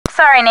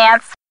Sorry,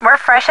 Nance. We're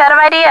fresh out of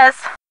ideas.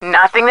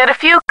 Nothing that a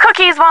few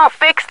cookies won't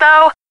fix,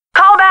 though.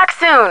 Call back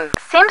soon.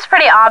 Seems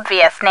pretty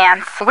obvious,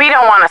 Nance. We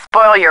don't want to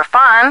spoil your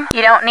fun.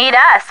 You don't need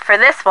us for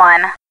this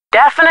one.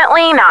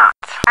 Definitely not.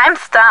 I'm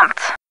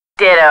stumped.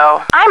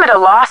 Ditto. I'm at a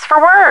loss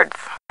for words.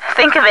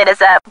 Think of it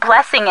as a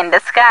blessing in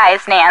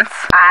disguise, Nance.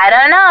 I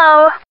don't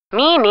know.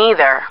 Me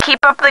neither. Keep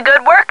up the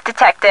good work,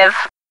 Detective.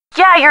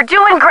 Yeah, you're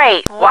doing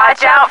great.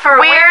 Watch out for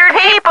weird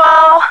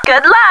people.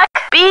 Good luck.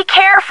 Be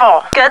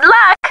careful. Good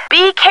luck.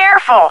 Be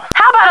careful.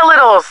 How about a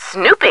little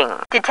snooping?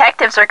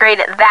 Detectives are great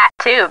at that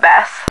too,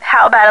 Bess.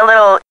 How about a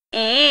little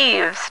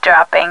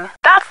eavesdropping?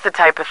 That's the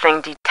type of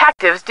thing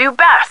detectives do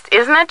best,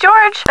 isn't it,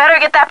 George? Better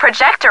get that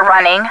projector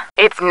running.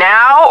 It's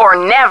now or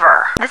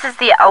never. This is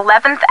the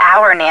 11th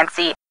hour,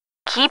 Nancy.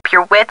 Keep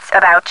your wits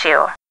about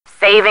you.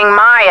 Saving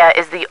Maya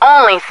is the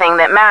only thing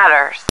that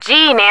matters.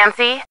 Gee,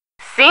 Nancy.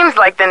 Seems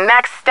like the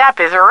next step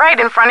is right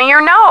in front of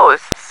your nose.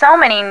 So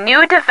many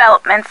new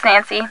developments,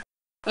 Nancy.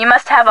 You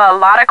must have a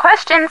lot of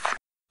questions.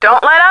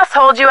 Don't let us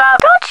hold you up.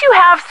 Don't you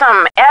have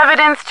some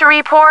evidence to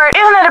report?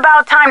 Isn't it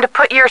about time to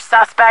put your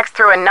suspects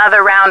through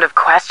another round of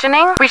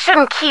questioning? We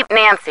shouldn't keep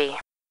Nancy.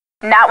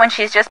 Not when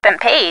she's just been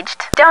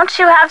paged. Don't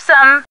you have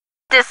some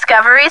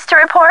discoveries to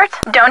report?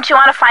 Don't you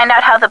want to find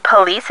out how the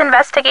police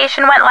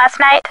investigation went last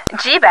night?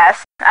 Gee,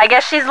 Bess, I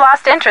guess she's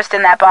lost interest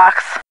in that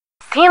box.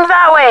 Seems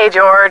that way,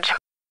 George.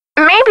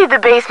 Maybe the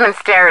basement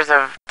stairs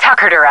have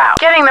tuckered her out.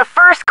 Getting the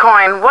first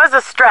coin was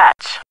a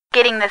stretch.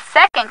 Getting the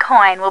second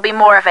coin will be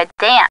more of a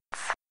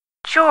dance.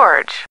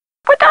 George,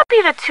 would that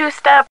be the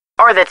two-step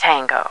or the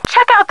tango?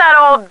 Check out that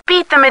old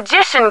Beat the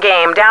Magician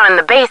game down in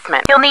the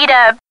basement. You'll need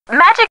a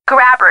magic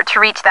grabber to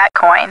reach that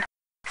coin.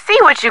 See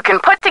what you can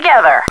put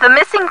together. The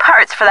missing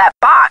parts for that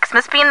box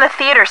must be in the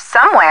theater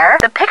somewhere.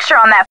 The picture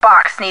on that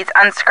box needs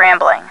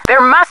unscrambling.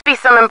 There must be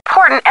some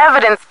important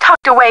evidence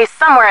tucked away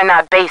somewhere in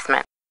that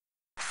basement.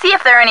 See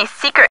if there are any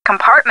secret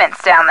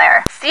compartments down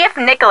there. See if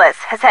Nicholas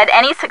has had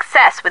any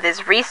success with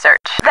his research.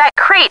 That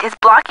crate is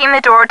blocking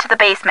the door to the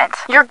basement.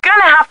 You're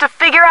gonna have to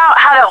figure out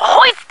how to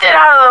hoist it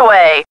out of the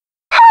way.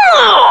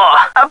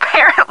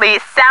 Apparently,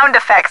 sound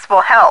effects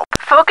will help.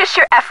 Focus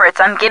your efforts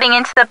on getting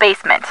into the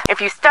basement. If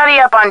you study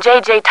up on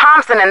J.J.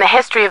 Thompson and the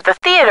history of the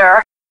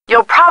theater,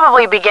 you'll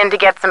probably begin to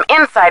get some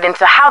insight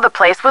into how the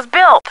place was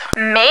built.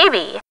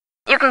 Maybe.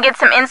 You can get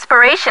some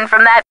inspiration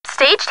from that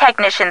stage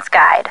technician's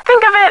guide.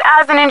 Think of it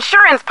as an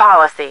insurance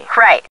policy.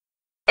 Right.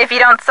 If you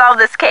don't solve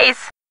this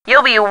case,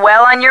 you'll be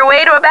well on your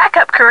way to a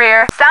backup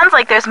career. Sounds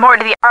like there's more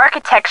to the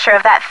architecture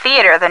of that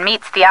theater than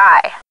meets the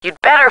eye.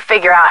 You'd better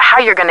figure out how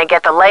you're gonna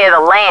get the lay of the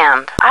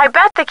land. I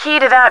bet the key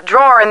to that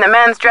drawer in the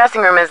men's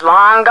dressing room is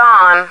long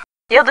gone.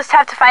 You'll just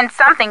have to find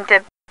something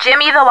to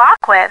jimmy the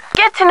lock with.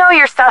 Get to know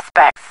your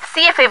suspects.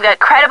 See if they've got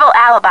credible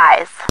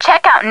alibis.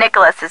 Check out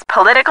Nicholas's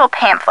political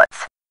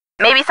pamphlets.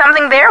 Maybe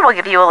something there will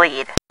give you a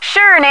lead.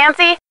 Sure,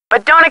 Nancy,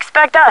 but don't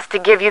expect us to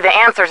give you the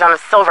answers on a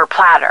silver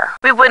platter.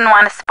 We wouldn't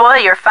want to spoil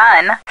your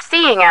fun.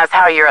 Seeing as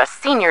how you're a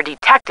senior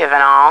detective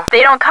and all.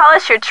 They don't call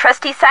us your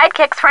trusty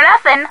sidekicks for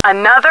nothing.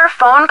 Another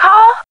phone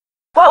call?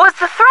 What was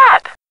the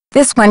threat?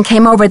 This one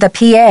came over the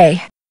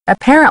PA.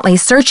 Apparently,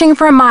 searching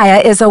for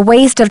Maya is a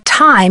waste of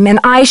time and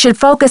I should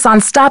focus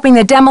on stopping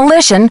the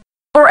demolition,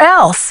 or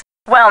else.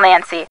 Well,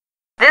 Nancy,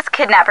 this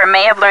kidnapper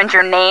may have learned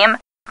your name,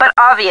 but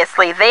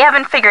obviously they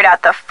haven't figured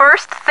out the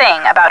first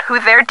thing about who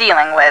they're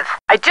dealing with.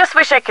 I just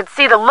wish I could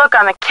see the look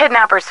on the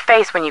kidnapper's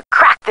face when you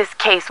crack this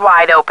case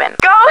wide open.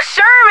 Go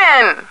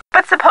Sherman!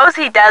 But suppose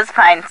he does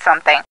find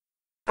something.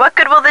 What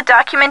good will the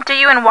document do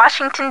you in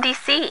Washington,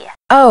 D.C.?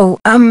 Oh,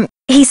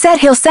 he said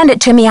he'll send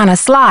it to me on a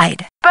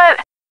slide.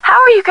 But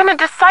how are you going to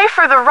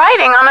decipher the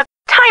writing on a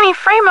tiny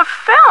frame of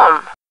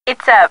film?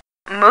 It's a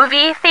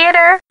movie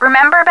theater,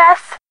 remember,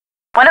 Bess?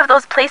 One of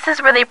those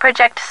places where they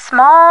project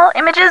small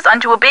images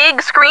onto a big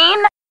screen?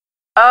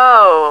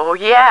 Oh,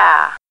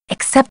 yeah.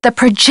 Except the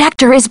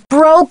projector is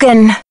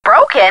broken.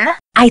 Broken?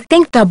 I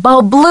think the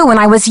bulb blew when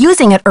I was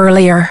using it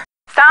earlier.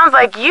 Sounds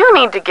like you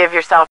need to give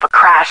yourself a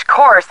crash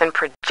course in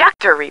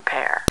projector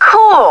repair.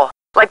 Cool!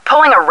 Like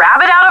pulling a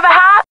rabbit out of a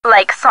hat?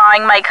 Like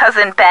sawing my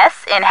cousin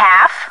Bess in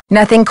half?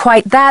 Nothing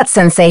quite that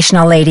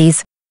sensational,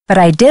 ladies. But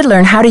I did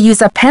learn how to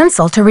use a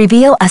pencil to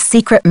reveal a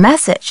secret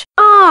message.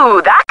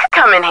 Ooh, that could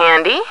come in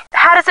handy.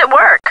 How does it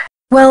work?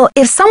 Well,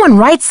 if someone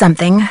writes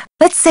something,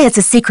 let's say it's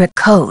a secret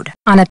code,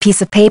 on a piece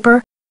of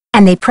paper,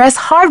 and they press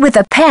hard with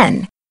a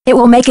pen, it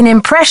will make an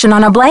impression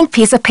on a blank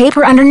piece of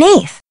paper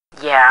underneath.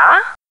 Yeah?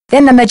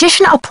 Then the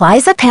magician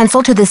applies a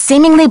pencil to the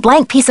seemingly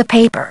blank piece of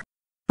paper.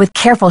 With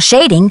careful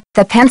shading,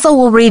 the pencil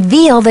will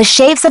reveal the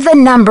shapes of the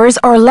numbers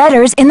or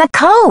letters in the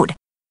code.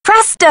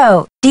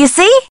 Presto! Do you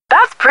see?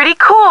 That's pretty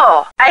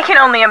cool. I can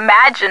only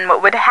imagine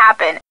what would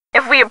happen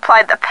if we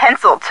applied the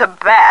pencil to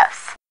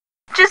Bess.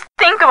 Just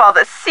think of all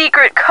the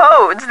secret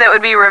codes that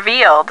would be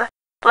revealed.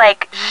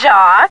 Like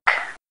Jacques,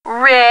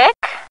 Rick,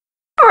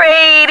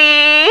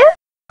 Brady.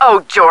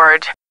 Oh,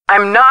 George,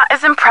 I'm not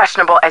as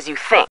impressionable as you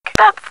think.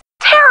 That's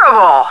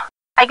terrible.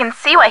 I can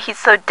see why he's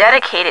so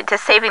dedicated to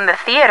saving the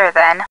theater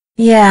then.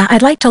 Yeah,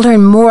 I'd like to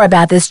learn more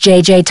about this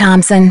J.J.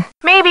 Thompson.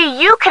 Maybe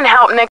you can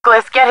help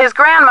Nicholas get his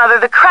grandmother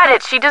the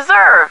credit she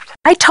deserved.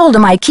 I told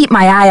him I'd keep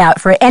my eye out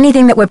for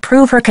anything that would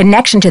prove her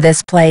connection to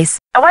this place.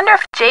 I wonder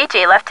if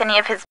JJ left any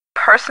of his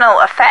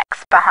personal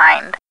effects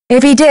behind.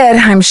 If he did,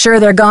 I'm sure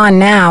they're gone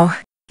now.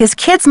 His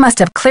kids must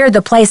have cleared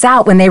the place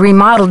out when they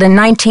remodeled in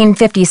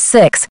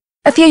 1956,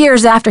 a few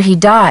years after he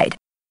died.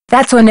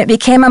 That's when it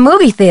became a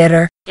movie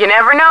theater. You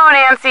never know,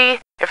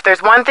 Nancy. If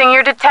there's one thing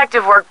your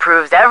detective work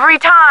proves every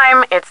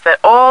time, it's that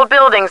old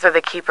buildings are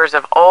the keepers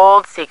of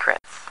old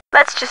secrets.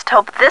 Let's just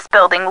hope this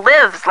building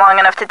lives long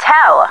enough to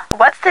tell.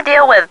 What's the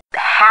deal with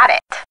Hadit?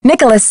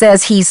 Nicholas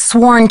says he's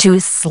sworn to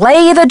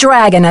slay the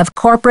dragon of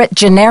corporate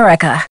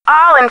generica.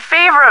 All in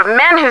favor of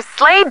men who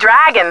slay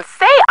dragons,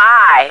 say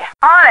aye.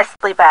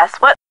 Honestly, Bess,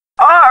 what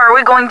are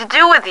we going to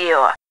do with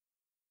you?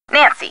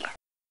 Nancy,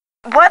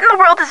 what in the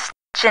world is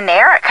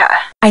generica?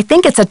 I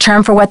think it's a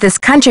term for what this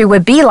country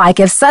would be like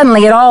if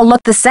suddenly it all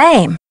looked the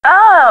same.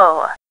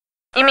 Oh,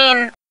 you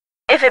mean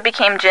if it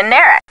became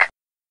generic,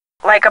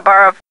 like a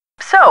bar of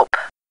soap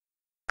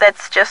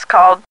that's just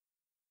called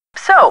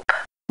soap?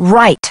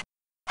 Right.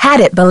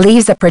 Hadit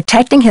believes that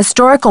protecting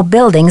historical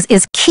buildings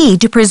is key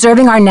to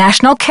preserving our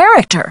national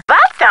character.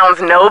 That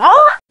sounds noble.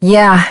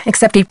 Yeah,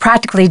 except he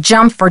practically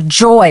jumped for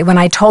joy when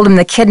I told him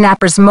the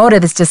kidnapper's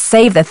motive is to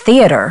save the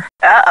theater.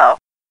 Uh-oh.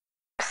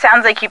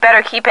 Sounds like you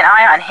better keep an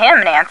eye on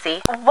him,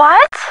 Nancy.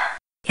 What?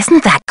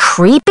 Isn't that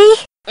creepy?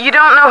 You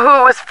don't know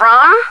who it was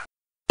from?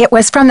 It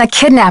was from the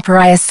kidnapper,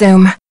 I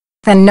assume.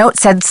 The note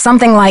said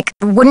something like,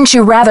 "Wouldn't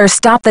you rather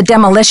stop the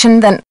demolition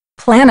than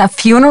plan a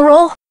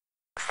funeral?"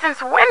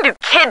 Since when do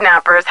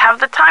kidnappers have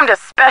the time to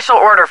special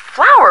order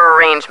flower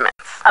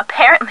arrangements?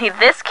 Apparently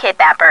this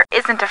kidnapper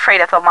isn't afraid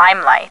of the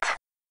limelight.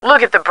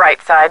 Look at the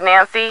bright side,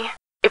 Nancy.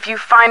 If you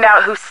find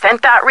out who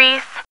sent that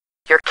wreath,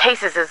 your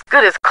case is as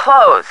good as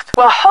closed.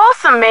 Well,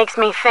 wholesome makes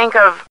me think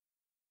of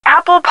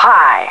apple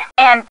pie.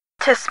 And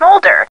to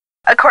smolder,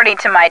 according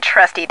to my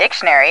trusty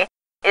dictionary,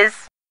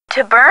 is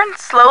to burn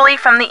slowly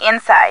from the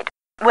inside,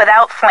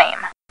 without flame.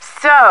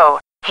 So,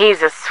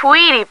 he's a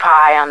sweetie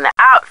pie on the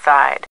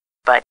outside,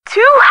 but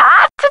too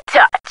hot to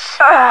touch.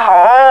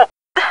 Oh,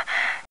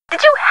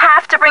 did you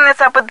have to bring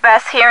this up with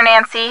Bess here,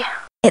 Nancy?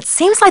 It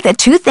seems like the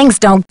two things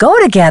don't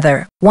go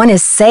together. One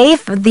is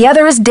safe, the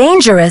other is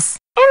dangerous.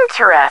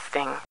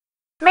 Interesting.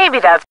 Maybe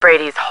that's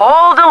Brady's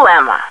whole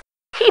dilemma.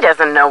 He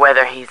doesn't know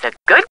whether he's a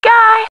good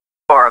guy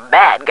or a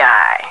bad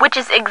guy. Which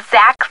is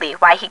exactly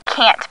why he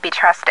can't be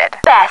trusted.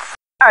 Bess,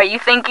 are you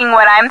thinking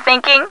what I'm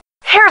thinking?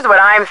 Here's what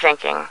I'm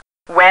thinking.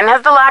 When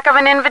has the lack of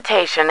an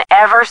invitation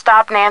ever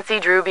stopped Nancy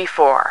Drew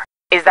before?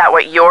 Is that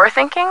what you're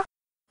thinking?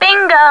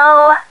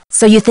 Bingo!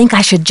 So you think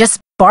I should just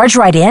barge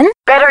right in?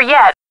 Better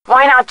yet,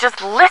 why not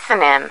just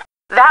listen in?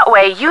 That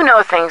way you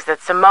know things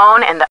that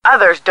Simone and the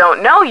others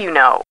don't know you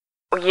know.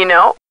 You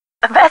know?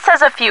 Bess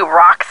has a few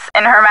rocks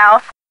in her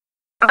mouth,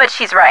 but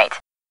she's right.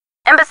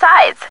 And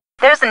besides,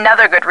 there's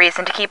another good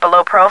reason to keep a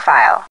low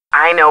profile.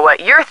 I know what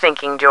you're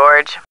thinking,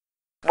 George.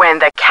 When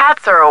the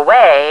cats are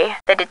away,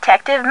 the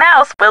detective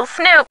mouse will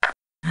snoop.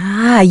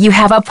 Ah, you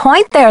have a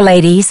point there,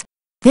 ladies.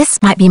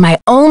 This might be my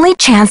only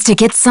chance to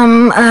get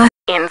some,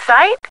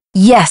 insight?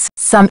 Yes,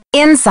 some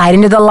insight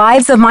into the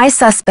lives of my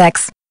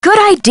suspects. Good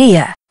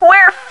idea.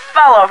 We're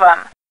full of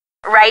them.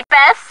 Right,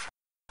 Bess?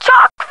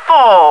 Chock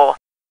full.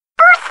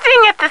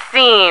 Bursting at the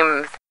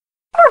seams.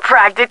 We're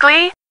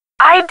practically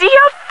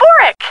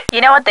idea-phoric.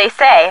 You know what they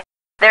say,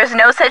 there's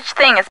no such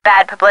thing as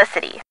bad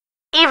publicity.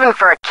 Even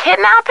for a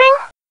kidnapping?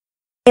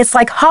 It's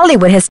like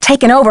Hollywood has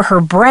taken over her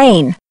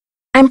brain.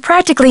 I'm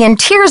practically in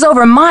tears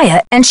over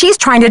Maya, and she's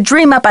trying to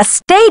dream up a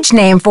stage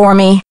name for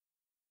me.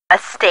 A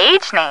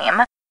stage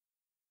name?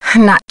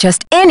 Not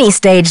just any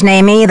stage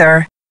name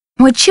either.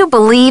 Would you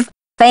believe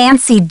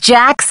Fancy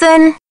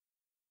Jackson?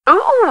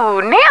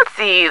 Ooh,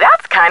 Nancy,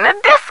 that's kind of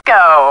disco.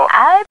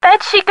 I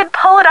bet she could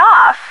pull it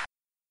off.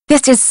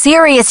 This is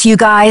serious, you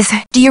guys.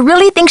 Do you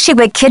really think she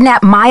would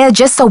kidnap Maya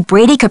just so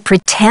Brady could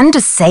pretend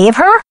to save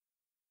her?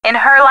 In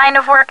her line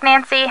of work,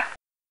 Nancy?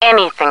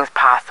 Anything's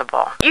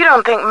possible. You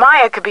don't think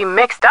Maya could be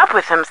mixed up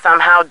with him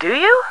somehow, do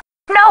you?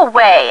 No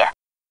way.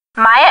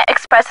 Maya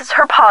expresses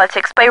her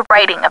politics by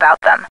writing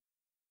about them.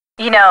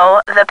 You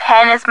know, the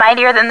pen is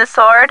mightier than the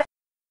sword.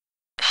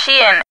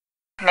 She and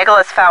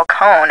Nicholas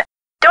Falcone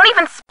don't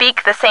even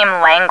speak the same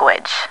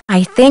language.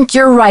 I think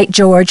you're right,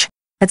 George.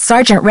 But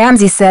Sergeant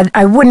Ramsey said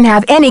I wouldn't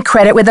have any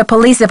credit with the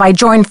police if I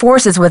joined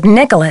forces with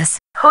Nicholas.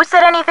 Who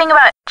said anything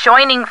about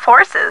joining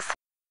forces?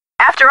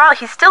 After all,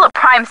 he's still a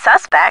prime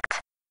suspect.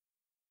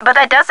 But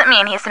that doesn't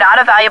mean he's not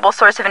a valuable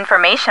source of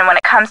information when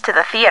it comes to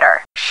the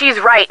theater. She's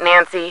right,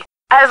 Nancy.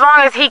 As long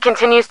as he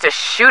continues to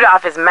shoot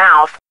off his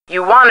mouth,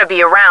 you want to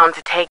be around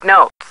to take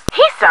notes.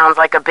 He sounds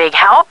like a big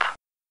help.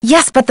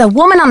 Yes, but the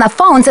woman on the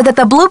phone said that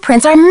the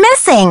blueprints are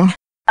missing.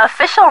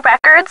 Official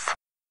records?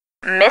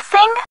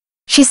 Missing?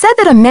 She said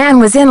that a man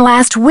was in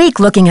last week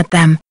looking at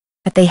them,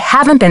 but they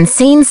haven't been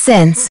seen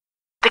since.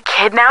 The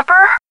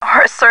kidnapper?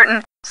 Or a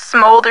certain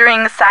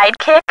smoldering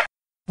sidekick?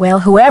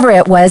 Well, whoever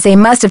it was, they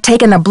must have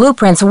taken the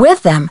blueprints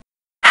with them.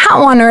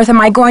 How on earth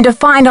am I going to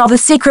find all the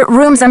secret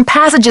rooms and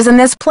passages in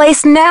this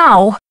place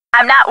now?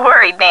 I'm not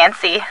worried,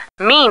 Nancy.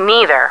 Me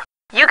neither.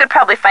 You could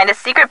probably find a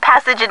secret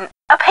passage in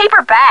a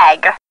paper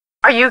bag.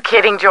 Are you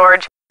kidding,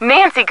 George?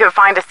 Nancy could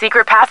find a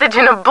secret passage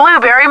in a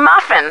blueberry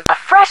muffin. A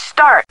fresh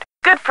start.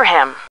 Good for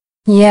him.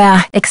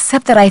 Yeah,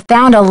 except that I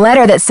found a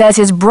letter that says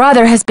his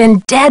brother has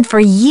been dead for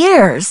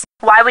years.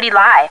 Why would he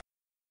lie?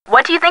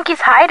 What do you think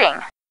he's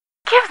hiding?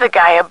 Give the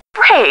guy a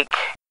break.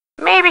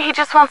 Maybe he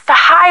just wants to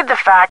hide the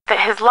fact that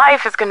his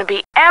life is going to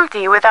be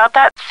empty without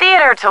that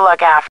theater to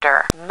look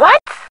after.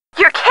 What?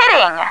 You're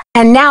kidding!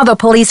 And now the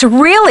police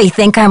really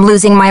think I'm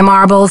losing my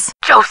marbles.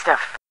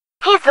 Joseph,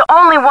 he's the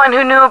only one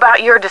who knew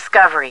about your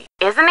discovery,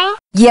 isn't he?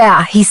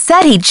 Yeah, he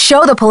said he'd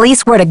show the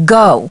police where to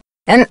go.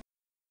 And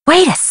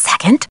wait a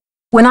second.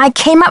 When I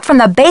came up from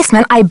the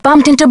basement, I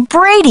bumped into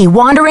Brady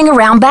wandering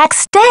around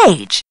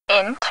backstage.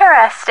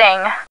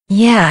 Interesting.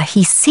 Yeah,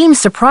 he seemed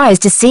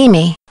surprised to see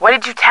me. What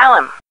did you tell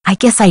him? I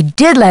guess I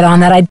did let on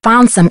that I'd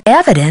found some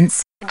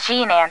evidence.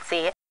 Gee,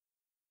 Nancy,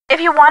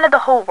 if you wanted the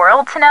whole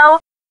world to know,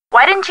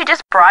 why didn't you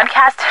just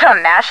broadcast it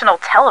on national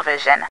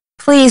television?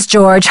 Please,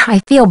 George,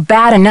 I feel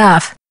bad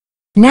enough.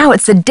 Now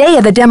it's the day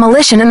of the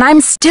demolition and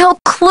I'm still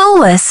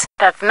clueless.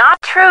 That's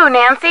not true,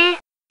 Nancy.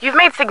 You've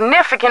made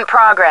significant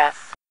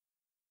progress.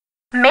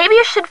 Maybe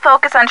you should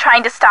focus on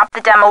trying to stop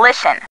the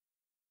demolition.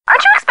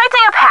 Aren't you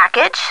expecting a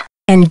package?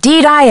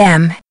 Indeed I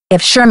am.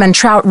 If Sherman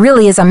Trout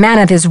really is a man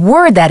of his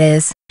word, that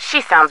is.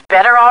 She sounds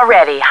better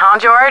already, huh,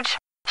 George?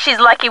 She's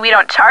lucky we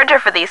don't charge her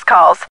for these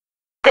calls.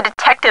 The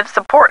detective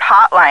support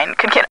hotline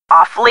could get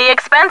awfully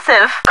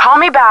expensive. Call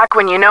me back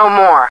when you know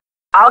more.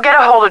 I'll get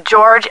a hold of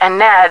George and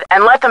Ned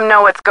and let them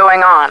know what's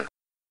going on.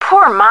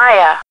 Poor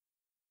Maya.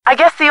 I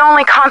guess the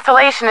only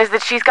consolation is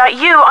that she's got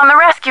you on the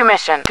rescue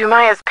mission. Do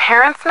Maya's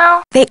parents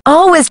know? They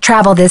always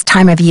travel this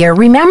time of year,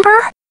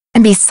 remember?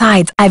 And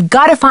besides, I've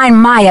got to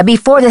find Maya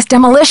before this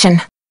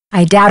demolition.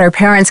 I doubt her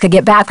parents could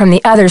get back from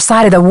the other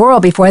side of the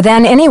world before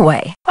then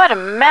anyway. What a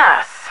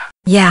mess.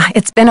 Yeah,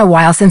 it's been a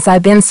while since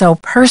I've been so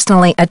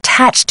personally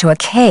attached to a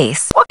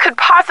case. What could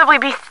possibly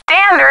be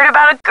standard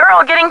about a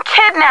girl getting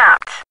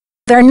kidnapped?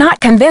 They're not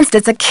convinced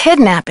it's a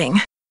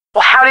kidnapping.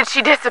 Well, how did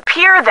she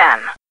disappear then?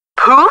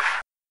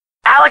 Poof?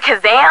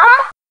 Alakazam?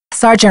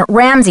 Sergeant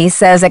Ramsey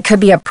says it could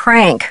be a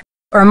prank,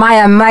 or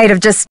Maya might have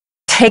just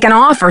taken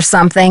off or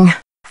something.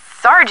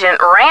 Sergeant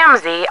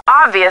Ramsey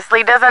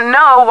obviously doesn't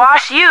know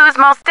Wash U's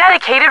most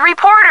dedicated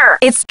reporter.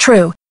 It's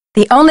true.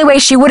 The only way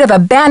she would have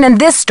abandoned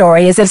this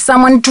story is if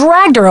someone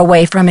dragged her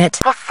away from it.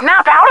 Well,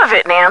 snap out of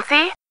it,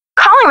 Nancy.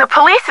 Calling the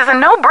police is a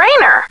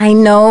no-brainer. I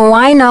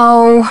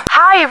know.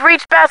 Hi, you've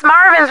reached Bess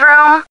Marvin's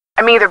room.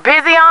 I'm either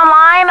busy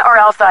online or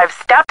else I've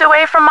stepped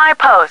away from my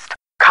post.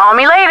 Call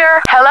me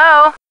later.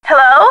 Hello?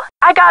 Hello?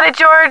 I got it,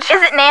 George.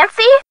 Is it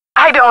Nancy?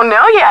 I don't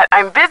know yet.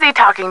 I'm busy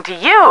talking to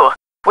you.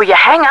 Will you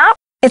hang up?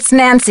 It's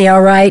Nancy,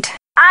 all right.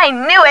 I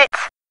knew it!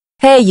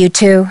 Hey, you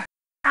two.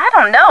 I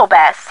don't know,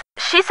 Bess.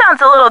 She sounds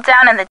a little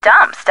down in the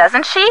dumps,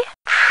 doesn't she?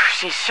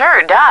 She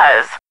sure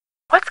does.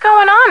 What's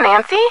going on,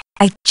 Nancy?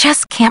 I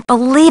just can't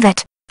believe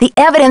it. The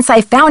evidence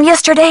I found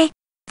yesterday,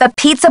 the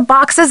pizza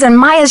boxes and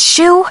Maya's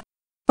shoe,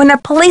 when the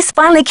police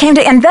finally came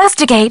to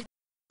investigate,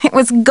 it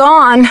was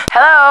gone.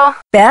 Hello?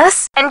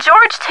 Bess? And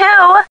George,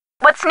 too.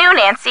 What's new,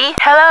 Nancy?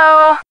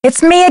 Hello?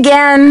 It's me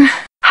again.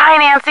 Hi,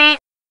 Nancy.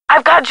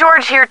 I've got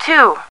George here,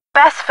 too.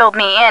 Bess filled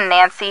me in,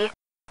 Nancy.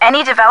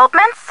 Any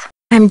developments?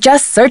 I'm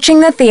just searching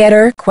the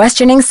theater,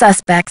 questioning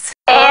suspects.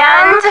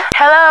 And?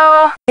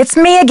 Hello? It's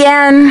me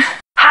again.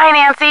 Hi,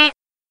 Nancy.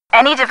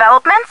 Any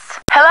developments?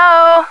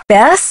 Hello?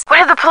 Bess? What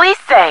did the police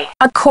say?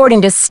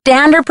 According to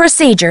standard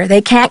procedure,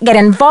 they can't get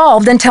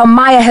involved until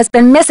Maya has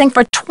been missing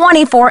for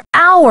 24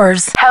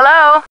 hours.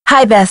 Hello?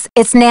 Hi, Bess.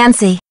 It's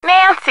Nancy.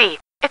 Nancy,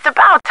 it's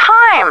about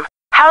time.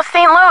 How's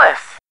St. Louis?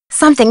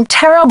 Something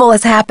terrible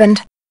has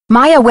happened.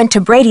 Maya went to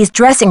Brady's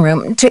dressing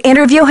room to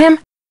interview him.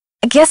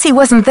 I guess he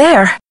wasn't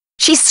there.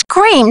 She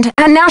screamed,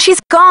 and now she's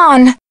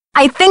gone.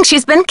 I think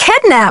she's been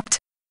kidnapped.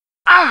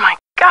 Oh my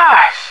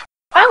gosh.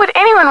 Why would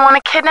anyone want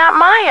to kidnap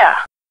Maya?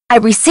 I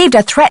received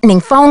a threatening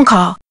phone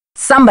call.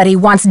 Somebody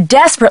wants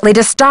desperately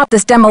to stop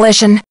this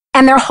demolition,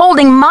 and they're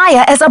holding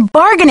Maya as a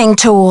bargaining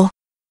tool.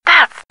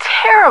 That's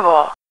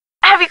terrible.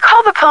 Have you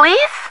called the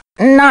police?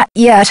 Not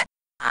yet.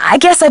 I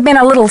guess I've been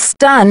a little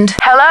stunned.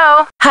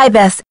 Hello? Hi,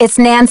 Bess. It's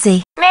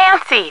Nancy.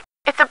 Nancy,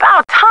 it's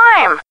about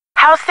time.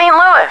 How's St.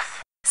 Louis?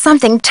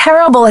 Something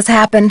terrible has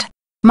happened.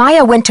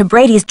 Maya went to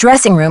Brady's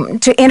dressing room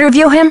to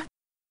interview him.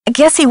 I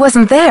guess he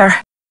wasn't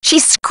there. She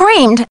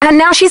screamed, and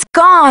now she's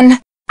gone.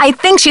 I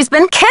think she's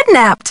been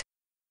kidnapped.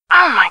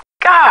 Oh my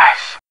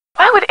gosh.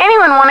 Why would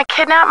anyone want to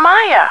kidnap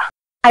Maya?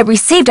 I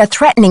received a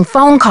threatening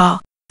phone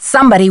call.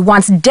 Somebody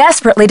wants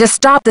desperately to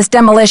stop this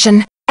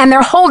demolition, and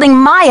they're holding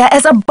Maya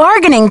as a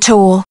bargaining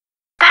tool.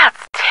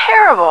 That's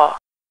terrible.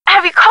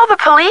 Have you called the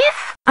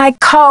police? I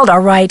called, all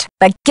right,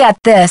 but get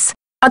this.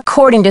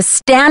 According to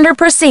standard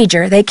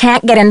procedure, they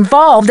can't get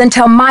involved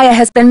until Maya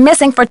has been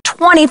missing for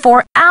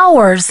 24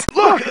 hours.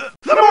 Look!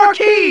 The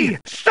marquee!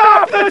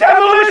 Stop the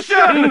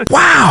demolition!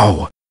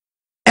 Wow!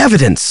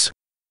 Evidence.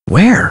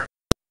 Where?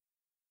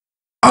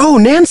 Oh,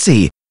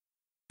 Nancy!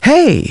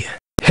 Hey!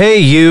 Hey,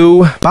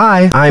 you!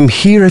 Bye. I'm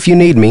here if you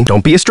need me.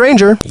 Don't be a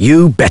stranger.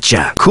 You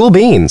betcha. Cool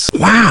beans.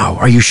 Wow,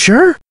 are you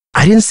sure?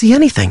 I didn't see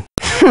anything.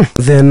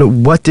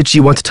 Then what did she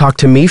want to talk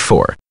to me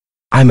for?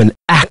 I'm an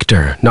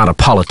actor, not a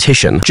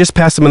politician. Just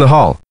pass him in the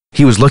hall.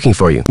 He was looking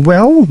for you.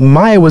 Well,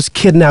 Maya was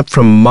kidnapped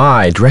from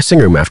my dressing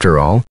room after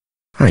all.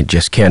 I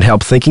just can't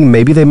help thinking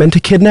maybe they meant to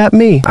kidnap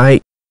me.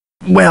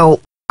 Well,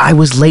 I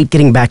was late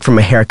getting back from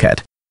a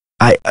haircut.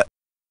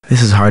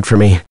 This is hard for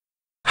me.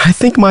 I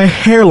think my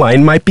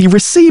hairline might be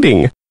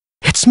receding.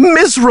 It's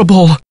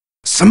miserable.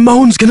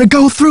 Simone's gonna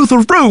go through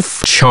the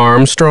roof.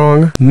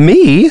 Charmstrong?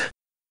 Me?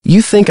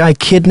 You think I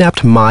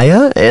kidnapped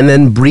Maya and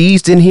then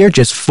breezed in here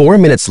just 4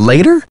 minutes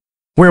later?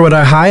 Where would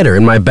I hide her?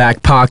 In my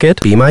back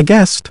pocket? Be my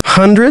guest.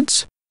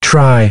 Hundreds?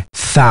 Try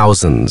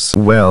thousands.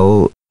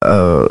 Well,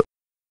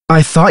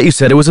 I thought you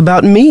said it was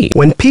about me.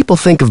 When people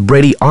think of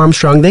Brady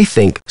Armstrong, they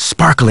think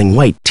sparkling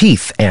white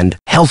teeth and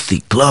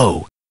healthy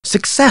glow.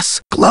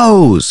 Success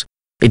glows.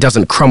 It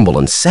doesn't crumble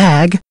and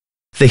sag.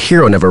 The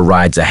hero never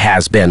rides a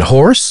has-been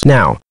horse.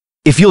 Now,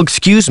 if you'll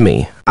excuse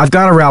me, I've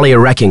got to rally a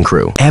wrecking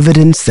crew.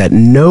 Evidence that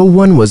no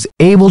one was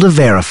able to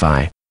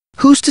verify.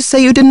 Who's to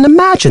say you didn't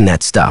imagine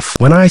that stuff?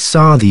 When I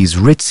saw these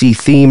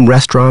ritzy-themed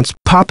restaurants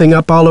popping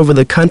up all over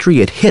the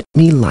country, it hit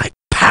me like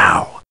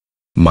pow.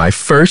 My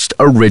first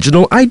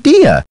original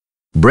idea.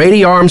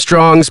 Brady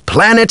Armstrong's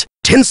Planet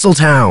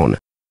Tinseltown.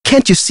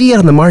 Can't you see it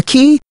on the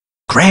marquee?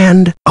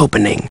 Grand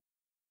opening.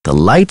 The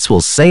lights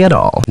will say it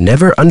all.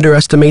 Never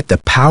underestimate the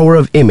power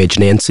of image,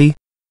 Nancy.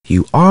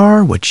 You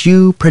are what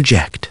you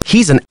project.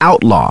 He's an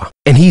outlaw,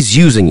 and he's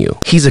using you.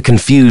 He's a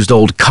confused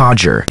old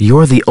codger.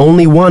 You're the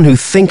only one who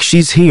thinks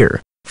she's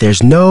here.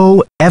 There's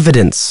no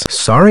evidence.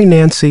 Sorry,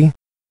 Nancy.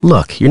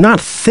 Look, you're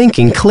not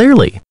thinking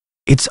clearly.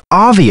 It's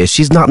obvious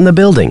she's not in the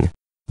building.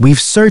 We've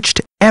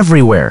searched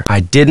everywhere.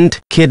 I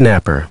didn't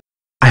kidnap her.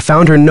 I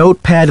found her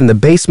notepad in the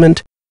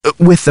basement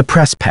with the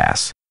press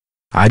pass.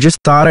 I just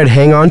thought I'd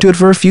hang on to it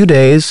for a few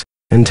days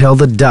until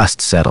the dust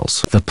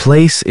settles. The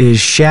place is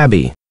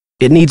shabby.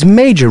 It needs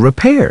major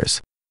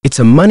repairs. It's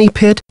a money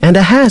pit and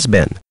a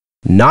has-been.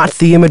 Not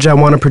the image I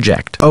want to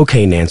project.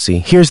 Okay, Nancy,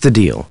 here's the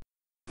deal.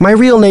 My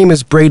real name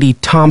is Brady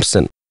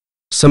Thompson.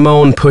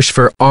 Simone pushed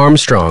for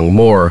Armstrong,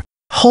 more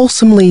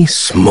wholesomely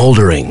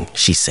smoldering,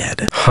 she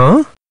said.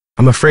 Huh?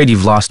 I'm afraid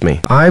you've lost me.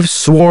 I've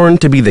sworn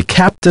to be the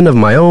captain of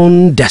my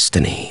own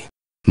destiny.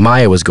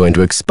 Maya was going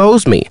to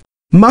expose me,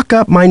 muck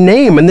up my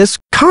name in this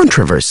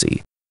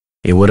controversy.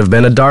 It would have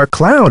been a dark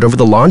cloud over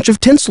the launch of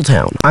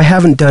Tinseltown. I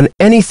haven't done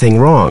anything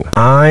wrong.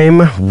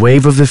 I'm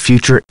Wave of the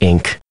Future,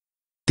 Inc.,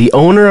 the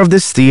owner of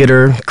this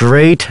theater,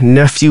 great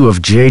nephew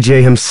of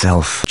JJ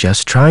himself.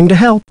 Just trying to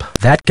help.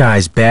 That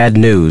guy's bad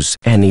news,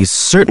 and he's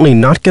certainly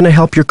not going to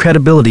help your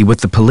credibility with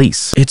the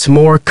police. It's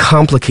more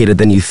complicated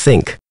than you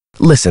think.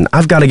 Listen,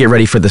 I've got to get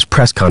ready for this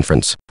press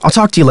conference. I'll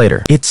talk to you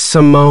later. It's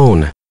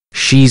Simone.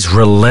 She's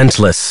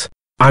relentless.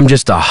 I'm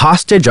just a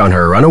hostage on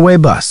her runaway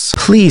bus.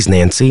 Please,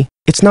 Nancy.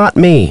 It's not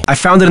me. I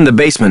found it in the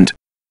basement.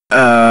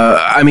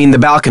 The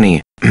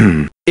balcony.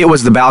 It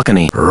was the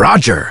balcony.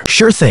 Roger.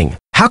 Sure thing.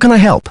 How can I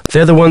help?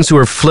 They're the ones who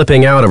are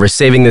flipping out over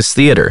saving this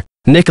theater.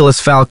 Nicholas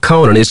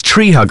Falcone and his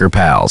tree hugger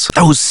pals.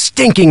 Those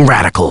stinking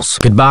radicals.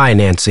 Goodbye,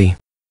 Nancy.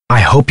 I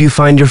hope you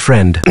find your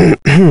friend.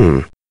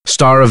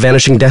 Star of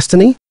Vanishing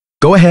Destiny?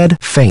 Go ahead,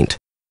 faint.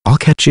 I'll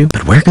catch you.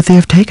 But where could they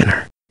have taken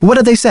her? What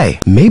did they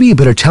say? Maybe you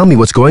better tell me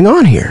what's going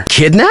on here.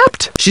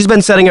 Kidnapped? She's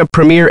been setting up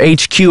Premier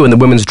HQ in the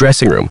women's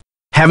dressing room.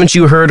 Haven't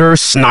you heard her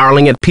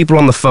snarling at people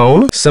on the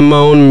phone?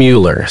 Simone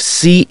Mueller,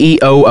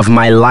 CEO of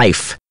my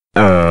life.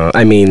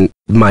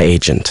 My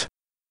agent.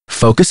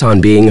 Focus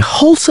on being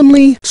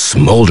wholesomely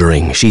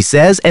smoldering, she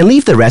says, and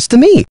leave the rest to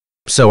me.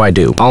 So I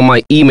do. All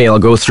my email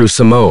goes through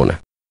Simone.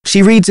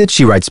 She reads it,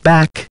 she writes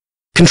back.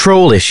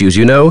 Control issues,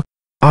 you know?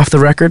 Off the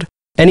record.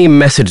 Any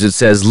message that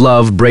says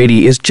love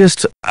Brady is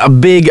just a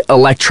big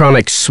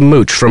electronic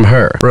smooch from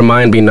her.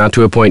 Remind me not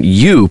to appoint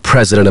you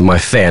president of my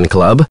fan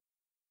club.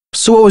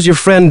 So what was your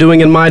friend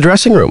doing in my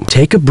dressing room?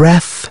 Take a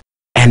breath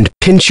and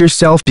pinch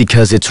yourself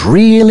because it's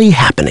really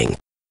happening.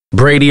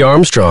 Brady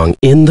Armstrong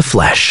in the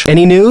flesh.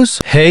 Any news?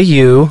 Hey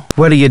you,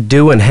 what are you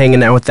doing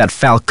hanging out with that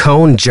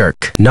Falcone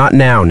jerk? Not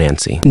now,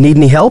 Nancy. Need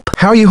any help?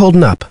 How are you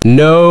holding up?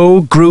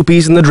 No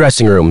groupies in the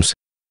dressing rooms.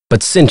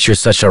 But since you're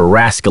such a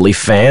rascally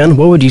fan,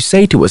 what would you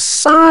say to a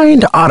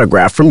signed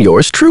autograph from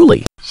yours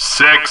truly?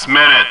 6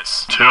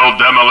 minutes till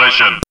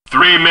demolition.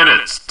 3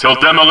 minutes till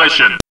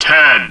demolition.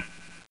 10,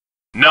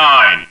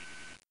 9,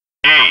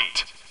 8,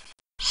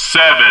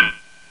 7,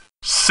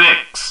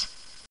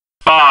 6,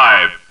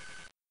 5,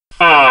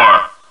 4,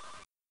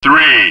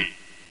 3,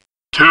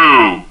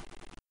 2,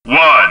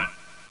 1.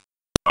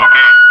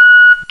 Okay.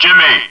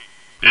 Jimmy,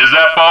 is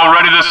that ball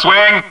ready to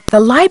swing?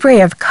 The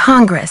Library of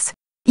Congress.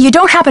 You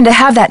don't happen to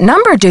have that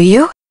number, do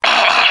you?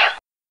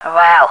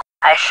 Well,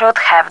 I should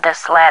have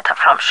this letter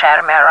from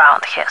Shermy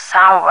around here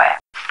somewhere.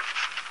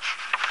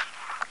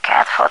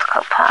 Cat food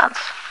coupons.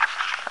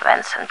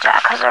 Vincent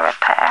Jack has a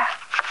repair.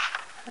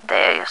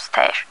 Dear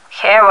Eustace.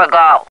 Here we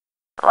go.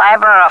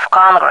 Library of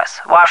Congress,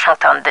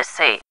 Washington,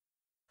 D.C.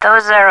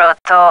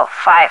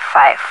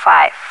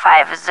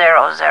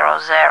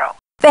 202-555-5000.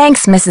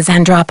 Thanks, Mrs.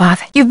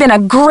 Andropoff. You've been a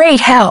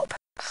great help.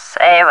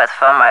 Save it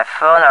for my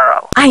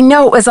funeral. I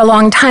know it was a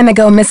long time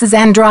ago, Mrs.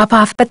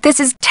 Andropoff, but this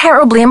is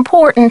terribly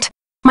important.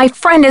 My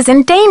friend is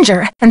in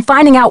danger, and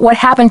finding out what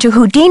happened to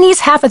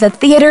Houdini's half of the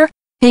theater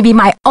may be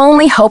my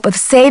only hope of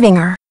saving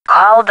her.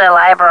 Call the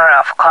Library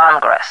of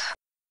Congress.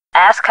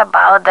 Ask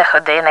about the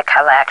Houdini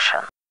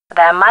collection.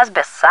 There must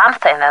be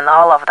something in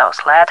all of those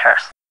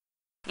letters.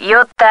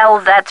 You tell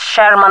that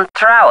Sherman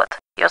Trout,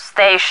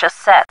 Eustacia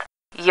said,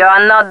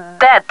 "You're not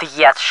dead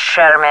yet,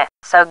 Shermy,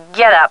 so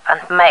get up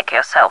and make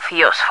yourself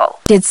useful."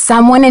 Did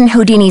someone in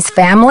Houdini's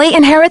family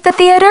inherit the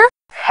theater?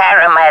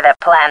 Harry made a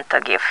plan to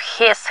give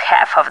his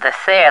half of the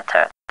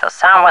theater to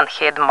someone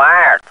he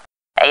admired.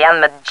 A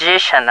young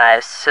magician, I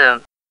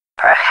assume.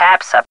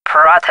 Perhaps a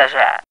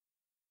protege.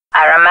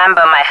 I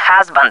remember my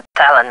husband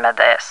telling me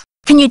this.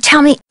 Can you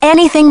tell me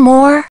anything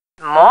more?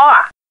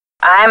 More?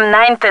 I'm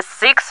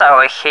 96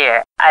 over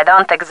here. I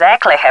don't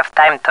exactly have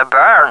time to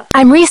burn.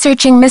 I'm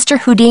researching Mr.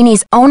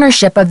 Houdini's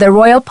ownership of the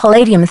Royal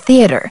Palladium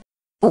Theater.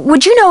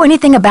 Would you know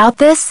anything about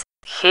this?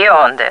 He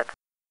owned it.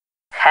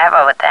 Half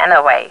of it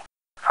anyway,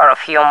 for a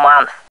few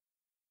months.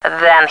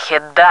 Then he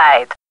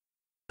died.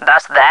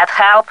 Does that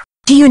help?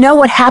 Do you know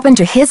what happened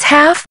to his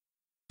half?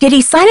 Did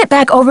he sign it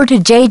back over to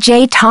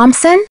J.J.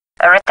 Thompson?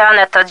 Return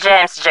it to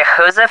James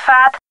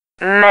Jehoshaphat?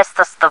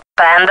 Mr.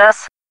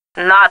 Stupendous?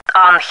 Not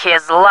on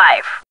his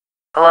life.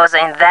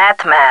 Losing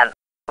that man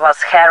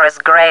was Harry's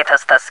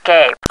greatest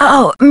escape.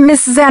 Oh,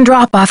 Mrs.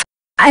 Andropoff,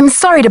 I'm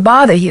sorry to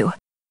bother you.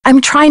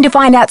 I'm trying to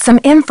find out some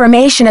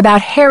information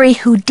about Harry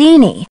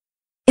Houdini.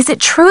 Is it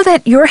true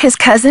that you're his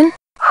cousin?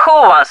 Who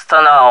wants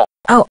to know?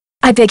 Oh,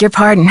 I beg your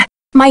pardon.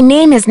 My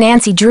name is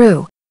Nancy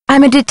Drew.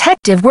 I'm a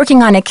detective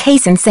working on a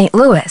case in St.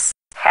 Louis.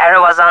 Harry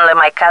was only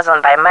my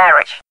cousin by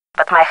marriage,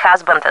 but my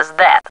husband is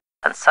dead,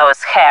 and so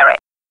is Harry.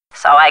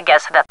 So I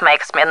guess that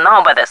makes me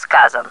nobody's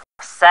cousin.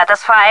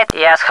 Satisfied?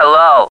 Yes,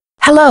 hello.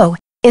 Hello,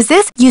 is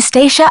this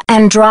Eustacia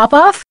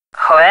Andropoff?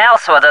 Who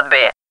else would it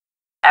be?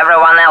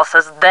 Everyone else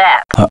is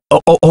dead.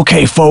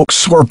 Okay,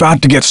 folks, we're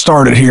about to get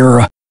started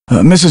here.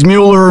 Mrs.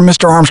 Mueller and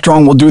Mr.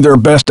 Armstrong will do their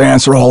best to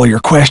answer all of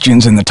your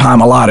questions in the time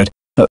allotted.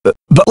 But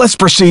let's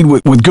proceed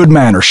with good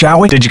manners,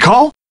 shall we? Did you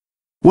call?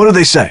 What do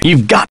they say?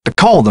 You've got to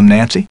call them,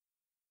 Nancy.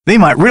 They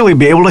might really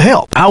be able to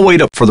help. I'll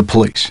wait up for the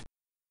police.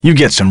 You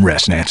get some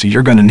rest, Nancy.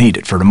 You're going to need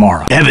it for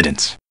tomorrow.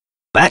 Evidence.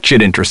 That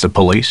should interest the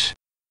police.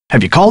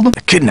 Have you called them? The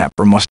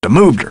kidnapper must have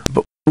moved her.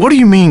 But what do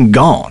you mean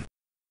gone?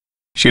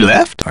 She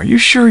left? Are you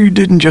sure you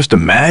didn't just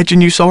imagine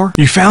you saw her?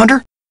 You found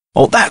her?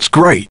 Oh, that's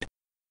great.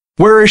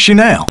 Where is she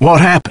now? What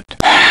happened?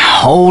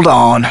 Hold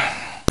on.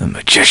 The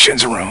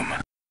magician's room.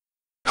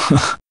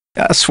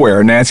 I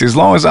swear, Nancy, as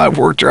long as I've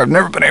worked here, I've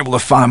never been able to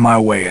find my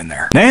way in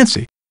there.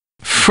 Nancy?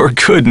 For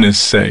goodness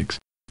sakes.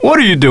 What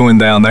are you doing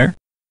down there?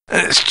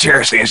 This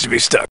chair seems to be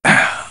stuck.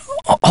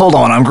 Hold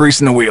on, I'm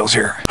greasing the wheels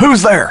here.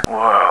 Who's there?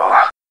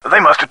 Well, they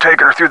must have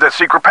taken her through that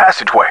secret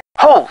passageway.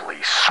 Holy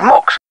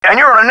smokes! And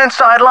you're on an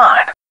inside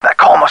line. That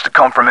call must have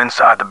come from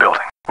inside the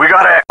building. We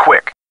gotta act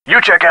quick.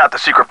 You check out the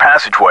secret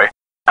passageway.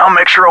 I'll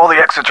make sure all the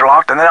exits are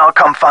locked and then I'll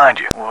come find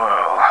you.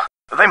 Well,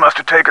 they must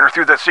have taken her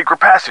through that secret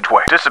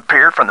passageway.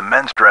 Disappeared from the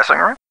men's dressing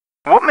room?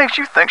 What makes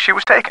you think she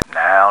was taken?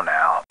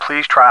 Now,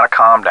 please try to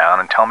calm down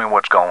and tell me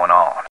what's going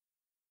on.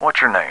 What's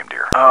your name,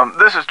 dear?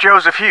 This is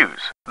Joseph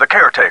Hughes, the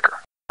caretaker.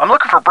 I'm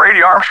looking for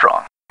Brady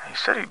Armstrong. He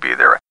said he'd be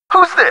there.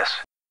 Who's this?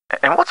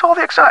 And what's all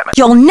the excitement?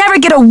 You'll never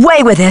get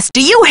away with this.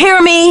 Do you hear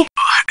me?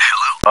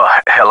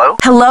 Hello?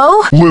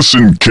 Hello?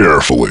 Listen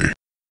carefully.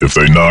 If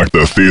they knock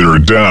the theater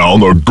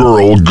down, a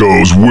girl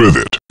goes with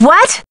it.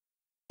 What?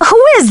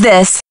 Who is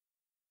this?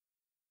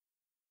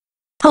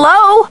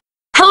 Hello?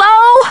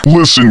 Hello?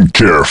 Listen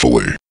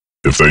carefully.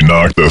 If they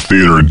knock the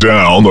theater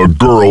down, a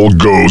girl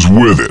goes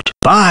with it.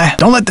 Bye.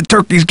 Don't let the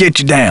turkeys get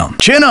you down.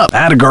 Chin up.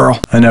 Atta girl.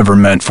 I never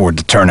meant for it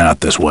to turn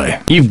out this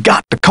way. You've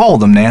got to call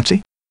them,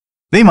 Nancy.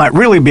 They might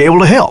really be able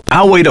to help.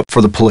 I'll wait up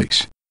for the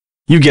police.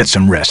 You get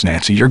some rest,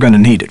 Nancy. You're going to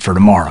need it for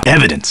tomorrow.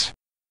 Evidence.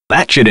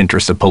 That should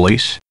interest the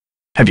police.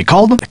 Have you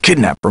called them? The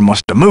kidnapper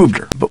must have moved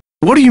her. But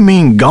what do you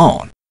mean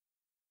gone?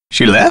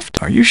 She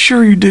left? Are you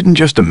sure you didn't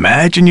just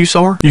imagine you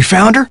saw her? You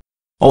found her?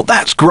 Oh,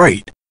 that's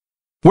great.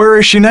 Where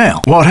is she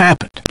now? What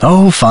happened?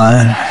 Oh,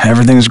 fine.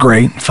 Everything's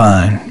great.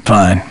 Fine.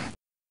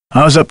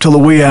 I was up till the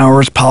wee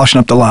hours polishing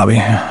up the lobby.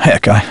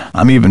 Heck,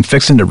 I'm even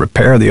fixing to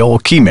repair the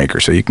old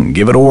keymaker so you can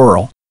give it a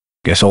whirl.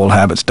 Guess old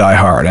habits die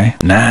hard, eh?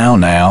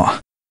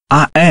 Now.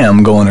 I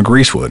am going to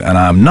Greasewood, and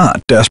I'm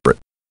not desperate.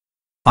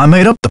 I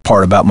made up the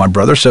part about my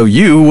brother so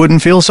you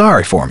wouldn't feel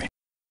sorry for me.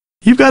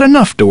 You've got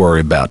enough to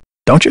worry about,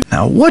 don't you?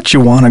 Now, what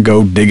you want to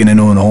go digging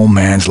into an old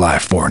man's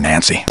life for,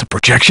 Nancy? The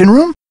projection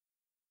room?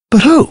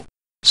 But who?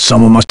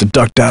 Someone must have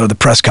ducked out of the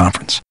press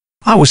conference.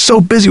 I was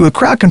so busy with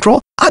crowd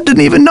control, I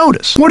didn't even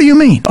notice. What do you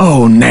mean?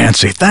 Oh,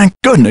 Nancy, thank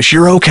goodness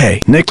you're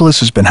okay.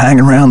 Nicholas has been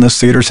hanging around this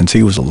theater since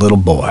he was a little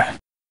boy.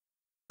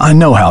 I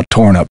know how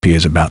torn up he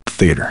is about the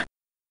theater.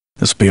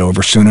 This'll be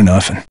over soon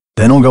enough, and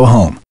then he'll go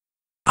home.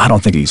 I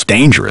don't think he's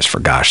dangerous, for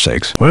gosh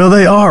sakes. Well,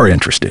 they are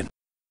interested.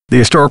 The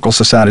Historical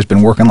Society's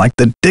been working like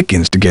the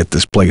dickens to get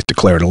this place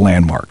declared a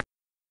landmark.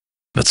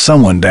 But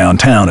someone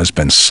downtown has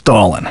been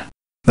stalling.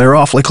 They're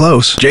awfully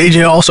close.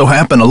 JJ also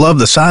happened to love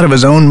the sight of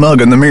his own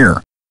mug in the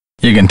mirror.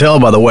 You can tell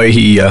by the way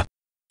he,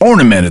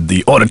 ornamented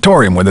the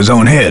auditorium with his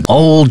own head.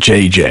 Old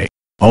JJ.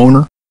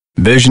 Owner,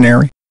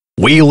 visionary,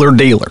 wheeler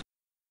dealer.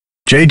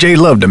 JJ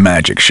loved a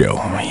magic show.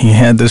 He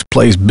had this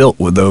place built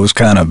with those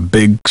kind of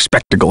big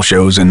spectacle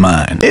shows in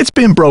mind. It's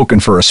been broken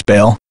for a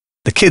spell.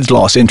 The kids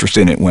lost interest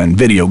in it when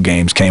video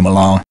games came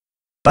along.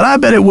 But I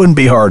bet it wouldn't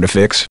be hard to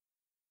fix.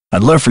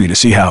 I'd love for you to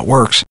see how it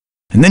works.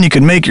 And then you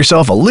could make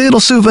yourself a little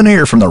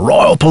souvenir from the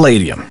Royal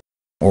Palladium.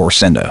 Or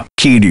send a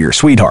key to your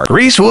sweetheart.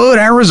 Greasewood,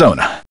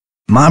 Arizona.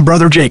 My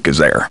brother Jake is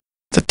there.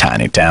 It's a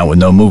tiny town with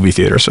no movie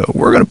theater, so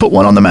we're going to put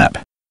one on the map.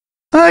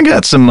 I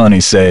got some money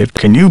saved.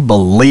 Can you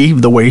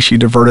believe the way she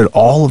diverted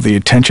all of the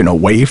attention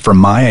away from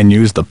Maya and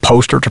used the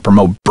poster to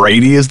promote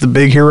Brady as the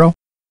big hero?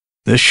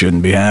 This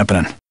shouldn't be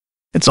happening.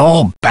 It's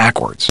all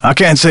backwards. I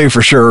can't say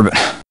for sure,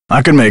 but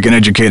I can make an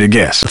educated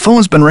guess. The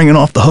phone's been ringing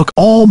off the hook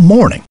all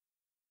morning.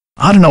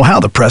 I don't know how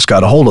the press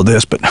got a hold of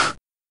this, but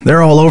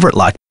they're all over it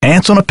like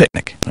ants on a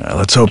picnic.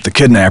 Let's hope the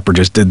kidnapper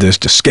just did this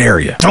to scare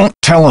you. Don't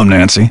tell him,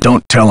 Nancy.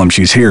 Don't tell him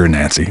she's here,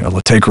 Nancy.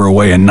 I'll take her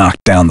away and knock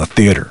down the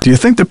theater. Do you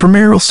think the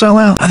premiere will sell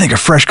out? I think a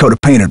fresh coat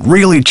of paint would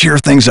really cheer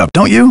things up,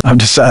 don't you? I've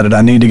decided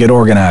I need to get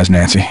organized,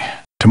 Nancy.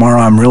 Tomorrow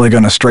I'm really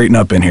going to straighten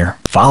up in here.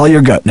 Follow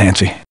your gut,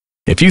 Nancy.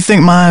 If you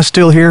think Maya's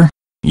still here,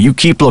 you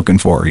keep looking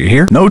for her, you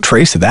hear? No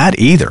trace of that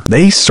either.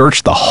 They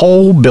searched the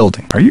whole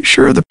building. Are you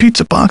sure the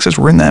pizza boxes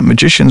were in that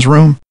magician's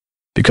room?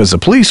 Because the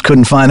police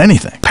couldn't find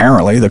anything.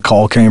 Apparently, the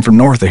call came from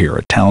north of here,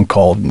 a town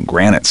called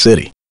Granite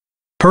City.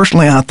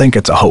 Personally, I think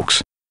it's a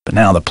hoax. But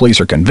now the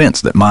police are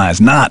convinced that Maya's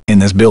not in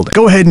this building.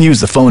 Go ahead and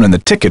use the phone in the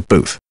ticket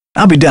booth.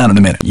 I'll be down in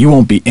a minute. You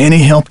won't be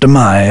any help to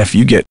Maya if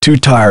you get too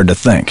tired to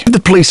think. Give the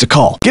police a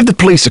call. Give the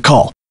police a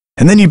call.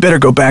 And then you better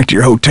go back to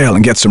your hotel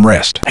and get some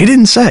rest. He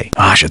didn't say.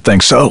 I should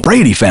think so.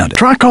 Brady found it.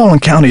 Try calling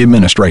county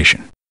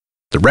administration.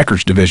 The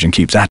records division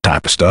keeps that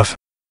type of stuff.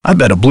 I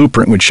bet a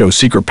blueprint would show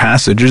secret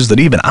passages that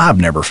even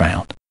I've never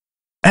found.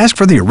 Ask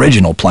for the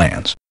original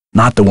plans,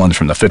 not the ones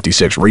from the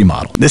 56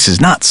 remodel. This is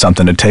not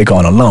something to take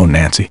on alone,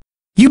 Nancy.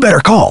 You better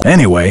call.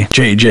 Anyway,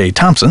 J.J.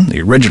 Thompson,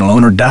 the original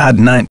owner, died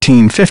in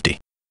 1950.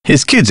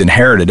 His kids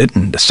inherited it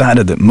and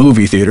decided that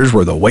movie theaters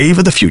were the wave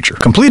of the future.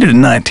 Completed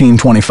in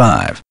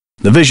 1925.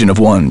 The vision of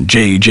one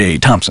J.J.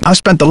 Thompson. I've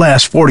spent the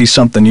last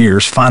 40-something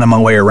years finding my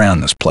way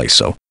around this place,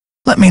 so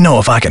let me know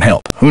if I can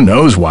help. Who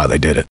knows why they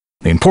did it?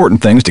 The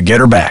important thing's to get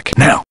her back.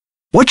 Now,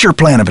 what's your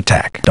plan of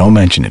attack? Don't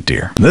mention it,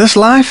 dear. This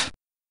life?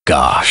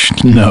 Gosh,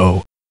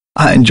 no.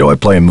 I enjoy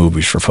playing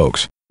movies for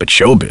folks, but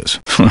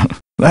showbiz,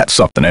 that's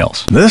something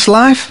else. This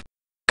life?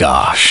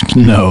 Gosh,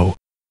 no.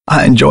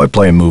 I enjoy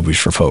playing movies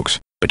for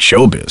folks, but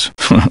showbiz,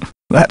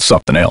 that's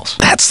something else.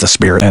 That's the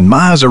spirit. And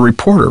Maya's a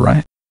reporter,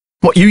 right?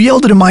 Well, you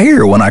yelled it in my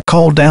ear when I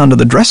called down to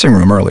the dressing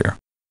room earlier.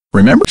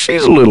 Remember,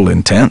 she's a little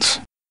intense.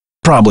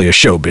 Probably a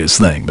showbiz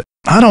thing, but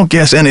I don't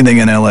guess anything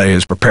in L.A.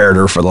 has prepared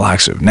her for the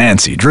likes of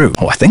Nancy Drew.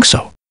 Oh, I think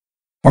so.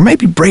 Or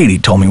maybe Brady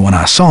told me when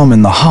I saw him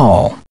in the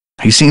hall.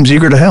 He seems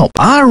eager to help.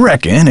 I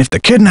reckon if the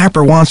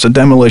kidnapper wants the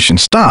demolition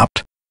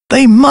stopped,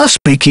 they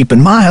must be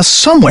keeping Maya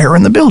somewhere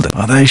in the building.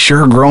 Well, they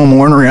sure grow them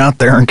ornery out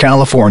there in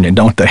California,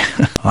 don't they?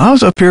 I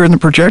was up here in the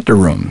projector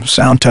room,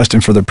 sound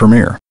testing for the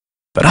premiere.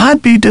 But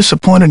I'd be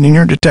disappointed in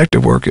your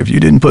detective work if you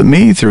didn't put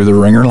me through the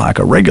ringer like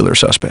a regular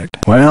suspect.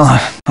 Well,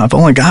 I've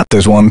only got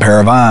this one pair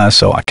of eyes,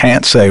 so I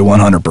can't say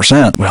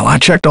 100%. Well, I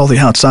checked all the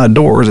outside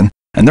doors, and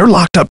they're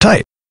locked up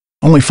tight.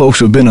 Only folks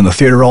who've been in the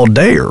theater all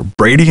day are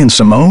Brady and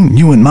Simone,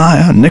 you and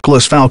Maya,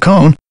 Nicholas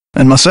Falcone,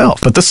 and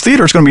myself. But this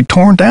theater's going to be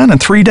torn down in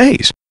 3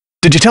 days.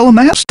 Did you tell them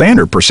that?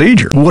 Standard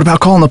procedure. What about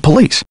calling the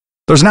police?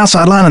 There's an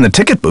outside line in the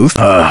ticket booth.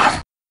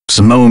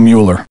 Simone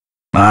Mueller.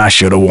 I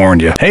should have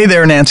warned you. Hey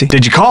there, Nancy.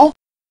 Did you call?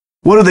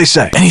 What do they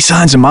say? Any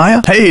signs of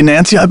Maya? Hey,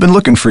 Nancy, I've been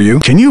looking for you.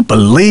 Can you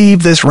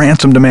believe this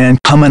ransom demand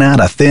coming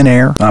out of thin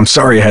air? I'm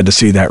sorry you had to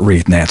see that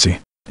wreath, Nancy.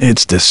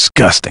 It's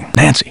disgusting.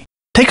 Nancy,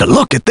 take a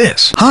look at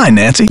this. Hi,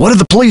 Nancy. What did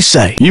the police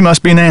say? You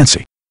must be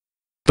Nancy.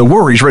 The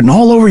worry's written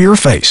all over your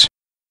face.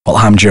 Well,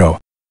 I'm Joe.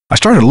 I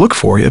started to look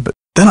for you, but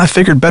then I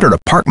figured better to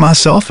park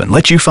myself and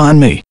let you find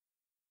me.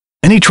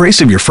 Any trace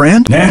of your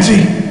friend?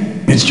 Nancy,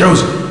 it's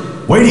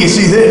Joseph. Wait till you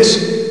see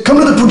this. Come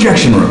to the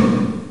projection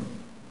room.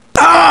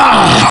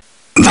 Ah!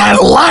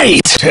 That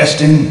light!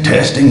 Testing,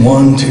 testing,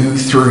 1, 2,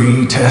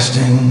 3,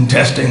 testing,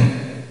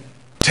 testing,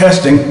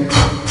 testing,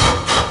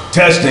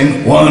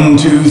 testing, 1,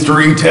 2,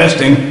 3,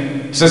 testing.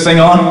 Is this thing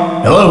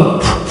on? Hello?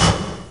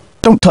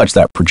 Don't touch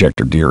that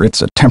projector, dear.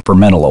 It's a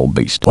temperamental old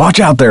beast. Watch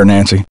out there,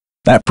 Nancy.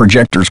 That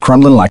projector's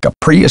crumbling like a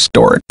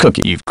prehistoric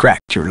cookie. You've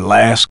cracked your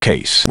last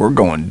case. We're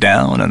going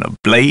down in a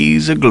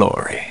blaze of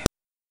glory.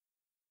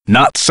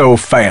 Not so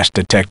fast,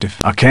 Detective.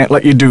 I can't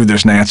let you do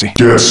this, Nancy.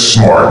 Get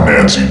smart,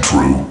 Nancy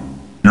Drew.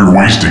 You're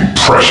wasting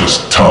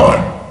precious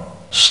time.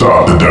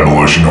 Stop the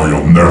demolition or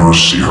you'll never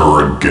see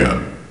her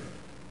again.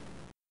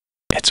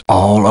 It's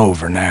all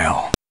over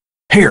now.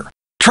 Here,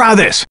 Try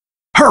this.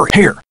 Hurry.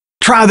 Here.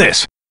 Try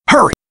this.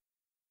 Hurry.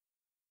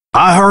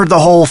 I heard the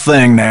whole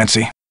thing,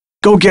 Nancy.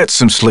 Go get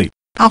some sleep.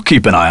 I'll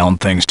keep an eye on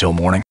things till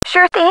morning.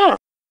 Sure thing.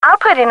 I'll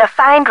put in a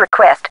find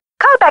request.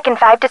 Call back in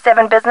 5 to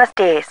 7 business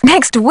days.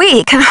 Next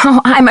week?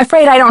 Oh, I'm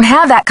afraid I don't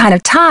have that kind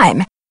of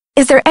time.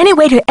 Is there any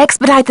way to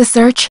expedite the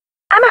search?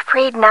 I'm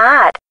afraid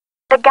not.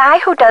 The guy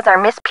who does our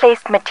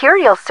misplaced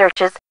materials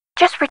searches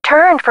just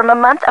returned from a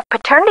month of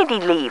paternity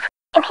leave,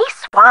 and he's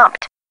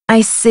swamped.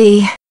 I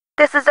see.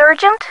 This is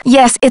urgent?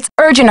 Yes, it's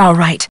urgent, all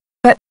right.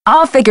 But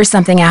I'll figure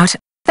something out.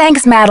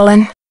 Thanks,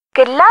 Madeline.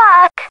 Good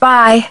luck.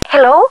 Bye.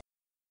 Hello?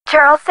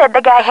 Charles said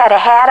the guy had a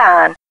hat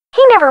on.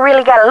 He never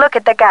really got a look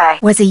at the guy.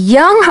 Was he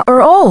young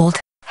or old?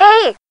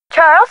 Hey,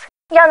 Charles?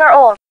 Young or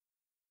old?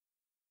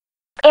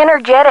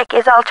 Energetic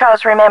is all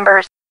Charles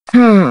remembers.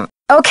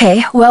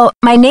 Okay, well,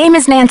 my name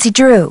is Nancy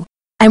Drew.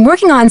 I'm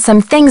working on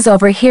some things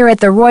over here at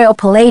the Royal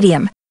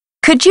Palladium.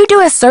 Could you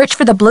do a search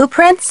for the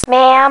blueprints?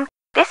 Ma'am,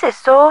 this is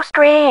so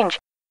strange.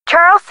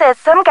 Charles says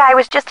some guy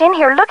was just in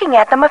here looking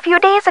at them a few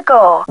days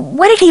ago.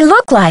 What did he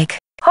look like?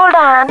 Hold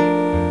on.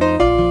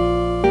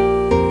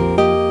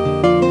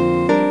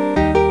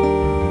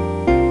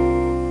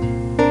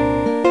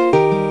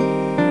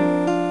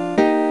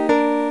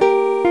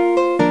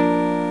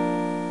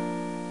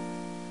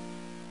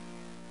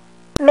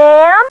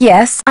 Ma'am?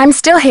 Yes, I'm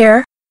still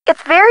here.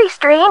 It's very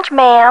strange,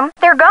 ma'am.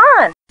 They're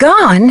gone.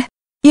 Gone?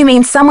 You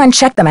mean someone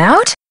checked them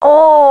out?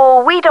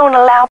 Oh, we don't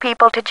allow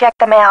people to check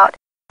them out.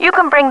 You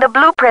can bring the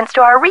blueprints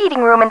to our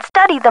reading room and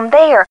study them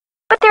there,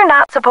 but they're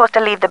not supposed to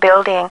leave the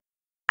building.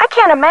 I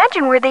can't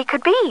imagine where they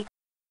could be.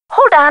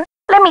 Hold on,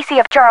 let me see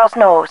if Charles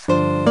knows.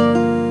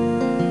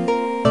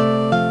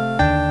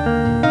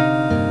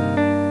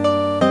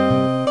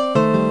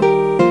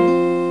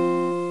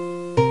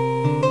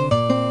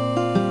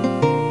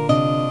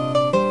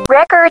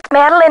 Records,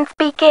 Madeline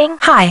speaking.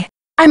 Hi,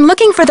 I'm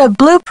looking for the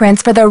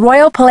blueprints for the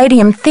Royal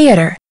Palladium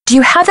Theater. Do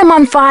you have them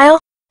on file?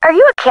 Are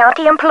you a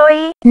county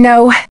employee?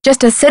 No,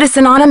 just a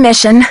citizen on a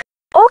mission.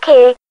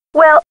 Okay,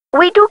 well,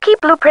 we do keep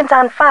blueprints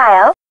on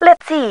file.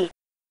 Let's see.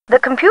 The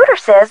computer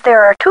says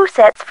there are 2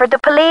 sets for the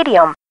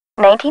Palladium,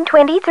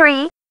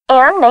 1923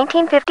 and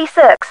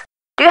 1956.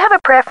 Do you have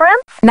a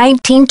preference?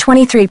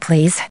 1923,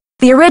 please.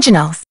 The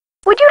originals.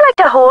 Would you like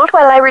to hold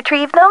while I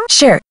retrieve them?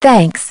 Sure,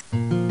 thanks.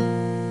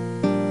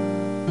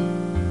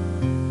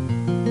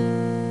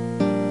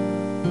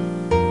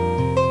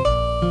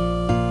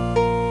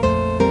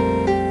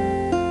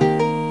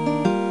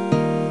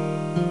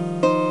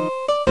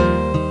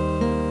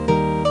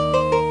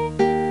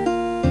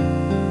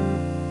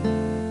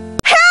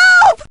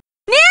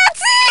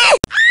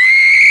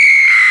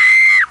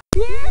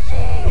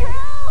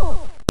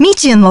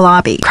 Meet you in the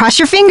lobby. Cross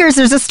your fingers,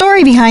 there's a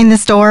story behind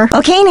this door.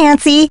 Okay,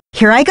 Nancy,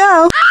 here I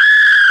go.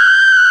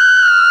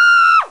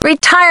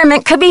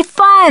 Retirement could be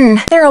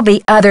fun. There'll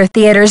be other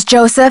theaters,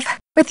 Joseph.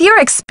 With your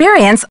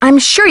experience, I'm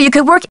sure you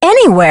could work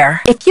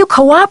anywhere. If you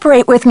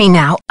cooperate with me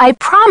now, I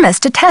promise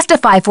to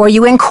testify for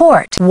you in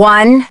court.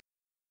 1,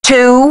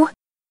 2,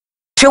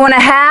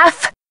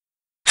 2.5,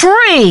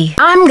 3.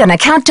 I'm gonna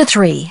count to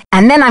 3,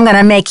 and then I'm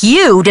gonna make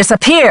you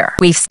disappear.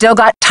 We've still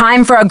got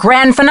time for a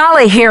grand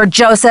finale here,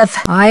 Joseph.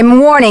 I'm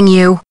warning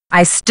you.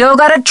 I still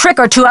got a trick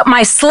or two up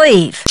my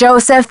sleeve.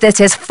 Joseph, this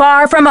is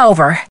far from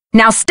over.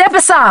 Now step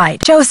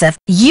aside. Joseph,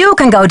 you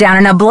can go down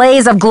in a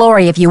blaze of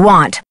glory if you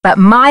want, but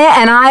Maya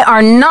and I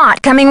are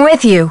not coming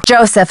with you.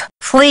 Joseph,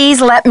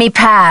 please let me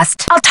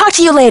past. I'll talk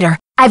to you later.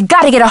 I've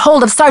got to get a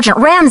hold of Sergeant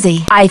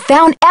Ramsey. I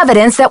found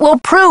evidence that will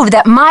prove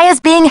that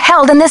Maya's being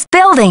held in this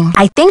building.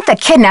 I think the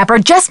kidnapper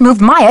just moved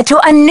Maya to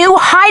a new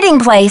hiding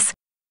place.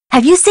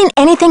 Have you seen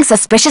anything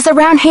suspicious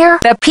around here?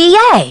 The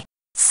PA.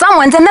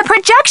 Someone's in the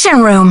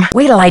projection room.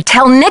 Wait till I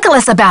tell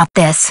Nicholas about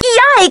this.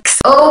 Yikes!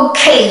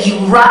 Okay,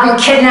 you rotten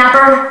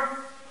kidnapper.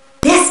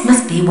 This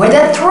must be where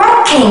the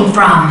threat came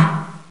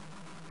from.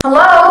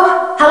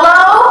 Hello?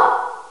 Hello?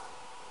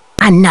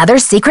 Another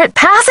secret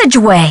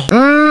passageway.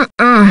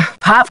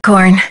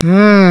 Popcorn.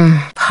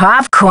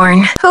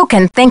 Popcorn. Who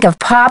can think of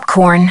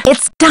popcorn?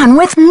 It's done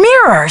with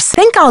mirrors.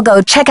 Think I'll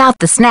go check out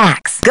the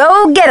snacks.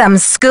 Go get him,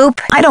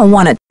 Scoop. I don't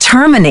want to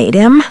terminate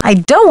him. I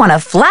don't want to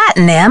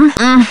flatten him.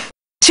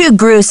 Too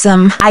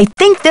gruesome. I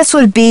think this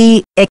would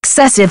be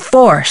excessive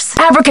force.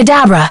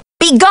 Abracadabra,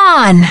 be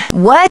gone!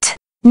 What?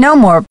 No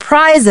more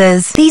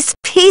prizes. These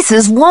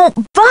pieces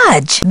won't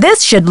budge.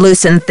 This should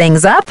loosen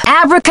things up.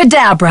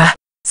 Abracadabra.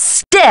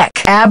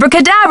 Stick.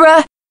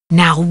 Abracadabra.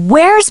 Now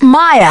where's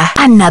Maya?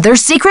 Another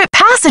secret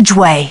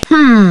passageway.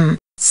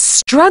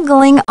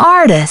 Struggling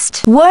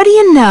artist. What do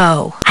you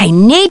know? I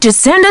need to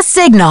send a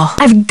signal.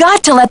 I've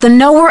got to let them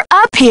know we're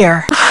up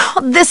here.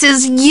 This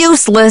is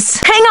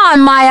useless. Hang on,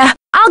 Maya.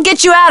 I'll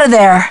get you out of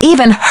there.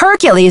 Even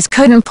Hercules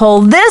couldn't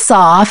pull this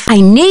off.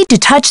 I need to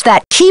touch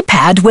that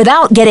keypad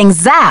without getting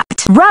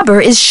zapped. Rubber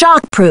is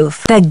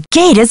shockproof. The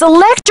gate is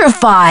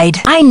electrified.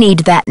 I need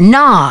that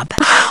knob.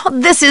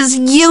 This is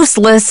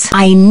useless.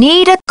 I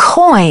need a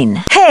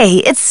coin. Hey,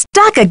 it's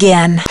stuck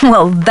again.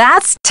 Well,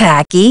 that's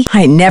tacky.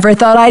 I never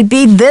thought I'd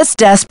be this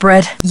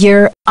desperate.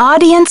 Your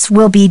audience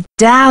will be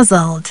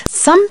dazzled.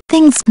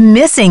 Something's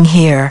missing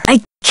here.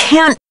 I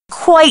can't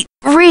quite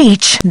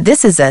reach.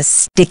 This is a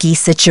sticky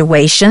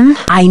situation.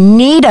 I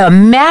need a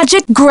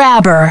magic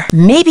grabber.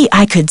 Maybe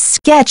I could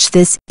sketch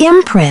this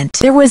imprint.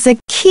 There was a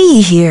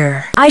key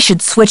here. I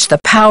should switch the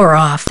power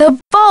off. The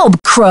bulb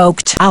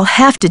croaked. I'll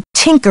have to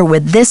tinker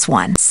with this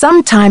one.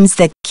 Sometimes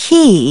the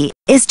key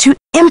is to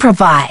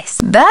improvise.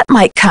 That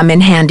might come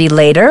in handy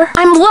later.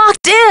 I'm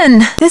locked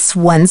in. This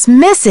one's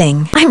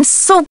missing. I'm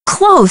so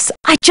close.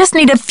 I just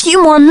need a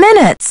few more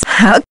minutes.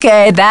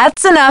 Okay,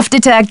 that's enough,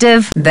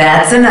 detective.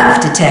 That's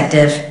enough,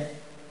 detective.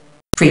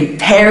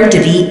 Prepare to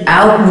be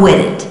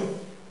outwitted.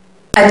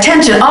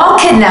 Attention all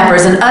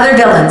kidnappers and other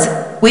villains.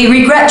 We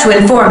regret to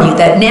inform you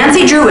that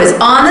Nancy Drew is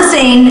on the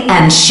scene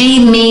and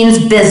she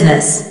means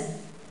business.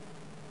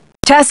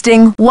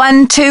 Testing,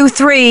 1, 2,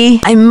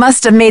 3. I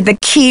must have made the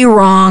key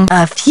wrong.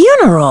 A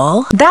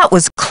funeral? That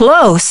was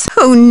close.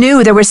 Who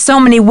knew there were so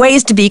many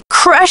ways to be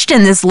crushed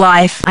in this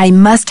life? I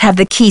must have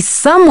the key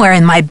somewhere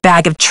in my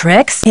bag of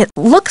tricks. It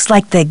looks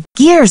like the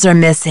gears are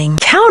missing.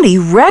 County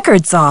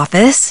Records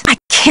Office? I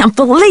can't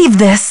believe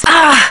this.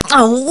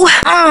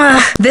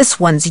 This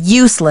one's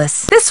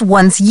useless. This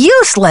one's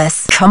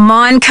useless. Come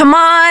on, come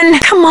on.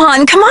 Come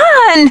on, come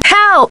on.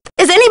 Help!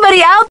 Is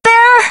anybody out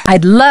there?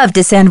 I'd love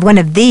to send one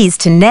of these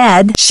to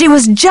Ned. She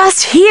was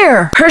just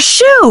here. Her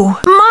shoe.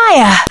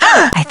 Maya.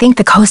 I think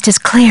the coast is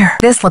clear.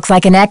 This looks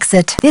like an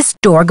exit. This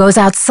door goes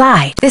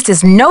outside. This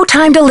is no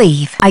time to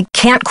leave. I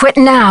can't quit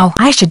now.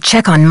 I should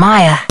check on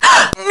Maya.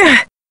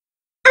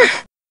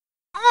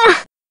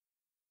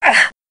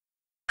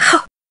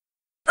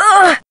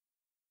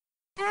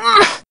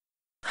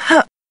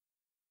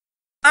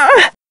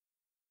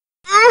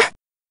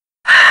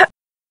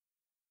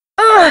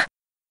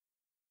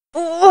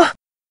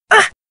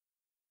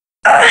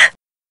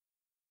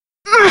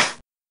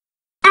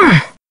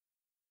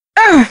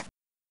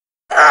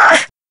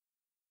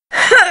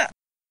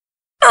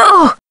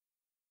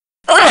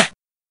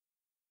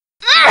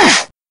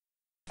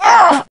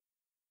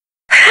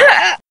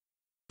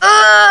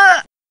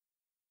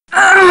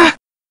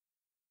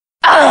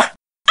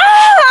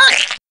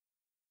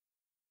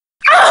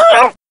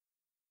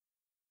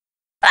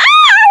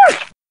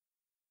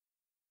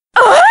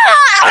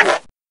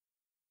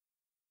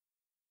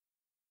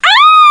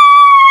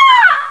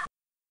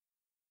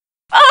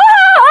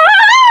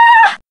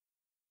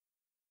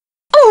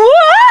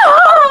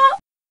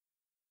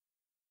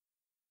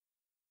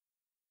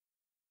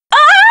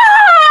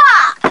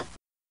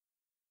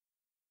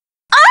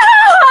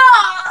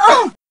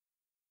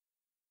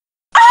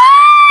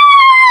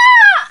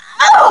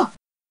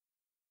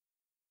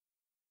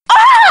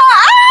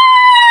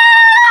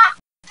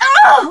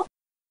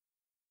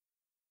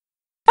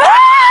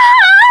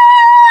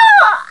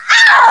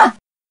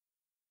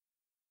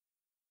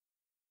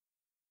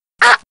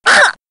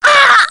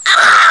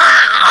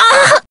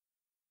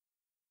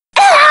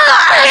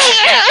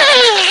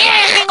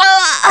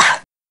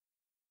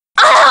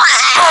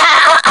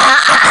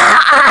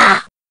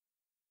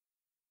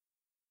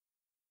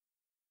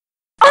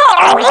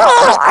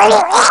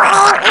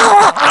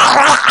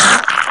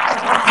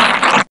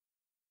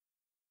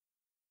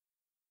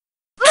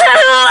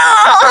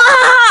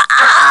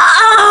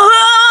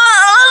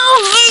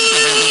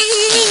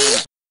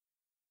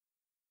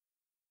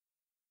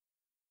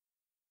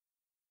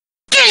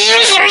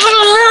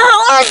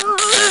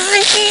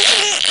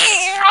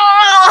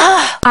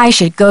 I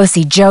should go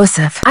see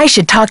Joseph. I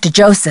should talk to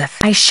Joseph.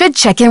 I should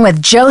check in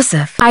with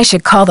Joseph. I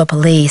should call the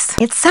police.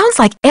 It sounds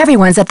like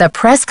everyone's at the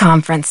press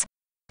conference.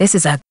 This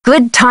is a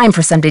good time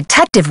for some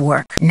detective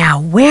work.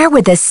 Now, where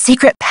would the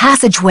secret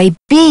passageway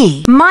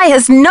be?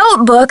 Maya's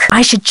notebook!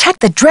 I should check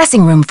the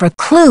dressing room for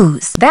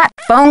clues. That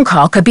phone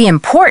call could be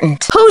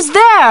important. Who's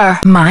there?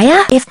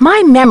 Maya? If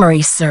my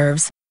memory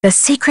serves, the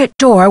secret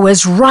door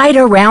was right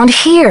around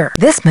here.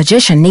 This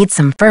magician needs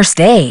some first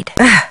aid.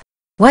 Ugh.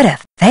 What a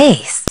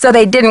face. So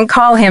they didn't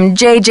call him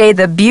JJ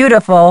the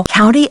Beautiful.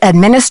 County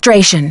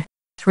Administration,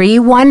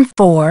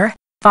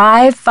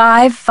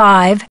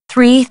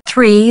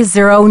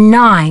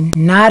 314-555-3309.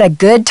 Not a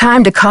good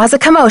time to cause a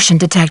commotion,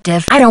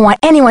 Detective. I don't want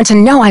anyone to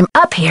know I'm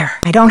up here.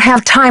 I don't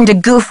have time to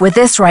goof with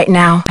this right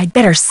now. I'd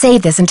better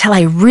save this until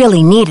I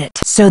really need it.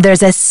 So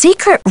there's a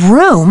secret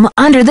room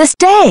under the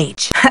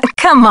stage.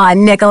 Come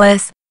on,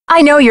 Nicholas.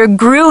 I know you're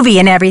groovy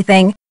and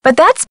everything, but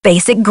that's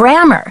basic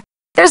grammar.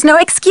 There's no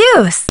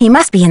excuse. He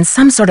must be in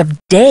some sort of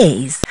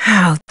daze.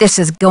 Oh, this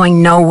is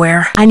going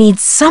nowhere. I need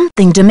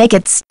something to make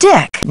it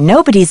stick.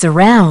 Nobody's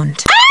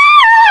around.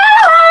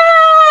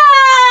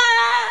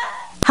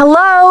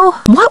 Hello?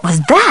 What was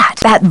that?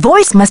 That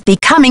voice must be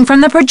coming from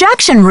the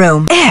projection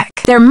room.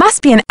 Ick. There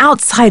must be an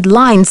outside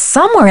line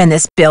somewhere in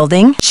this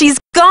building. She's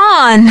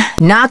gone.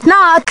 Knock,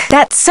 knock.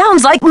 That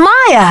sounds like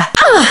Maya.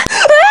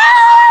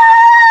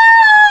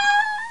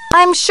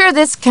 I'm sure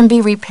this can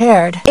be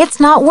repaired. It's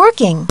not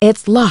working.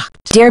 It's locked.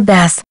 Dear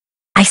Bess,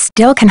 I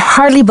still can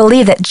hardly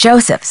believe that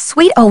Joseph,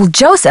 sweet old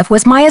Joseph,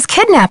 was Maya's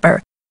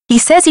kidnapper. He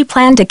says he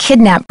planned to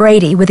kidnap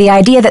Brady with the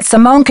idea that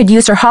Simone could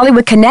use her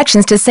Hollywood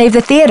connections to save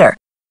the theater.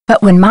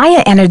 But when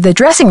Maya entered the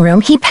dressing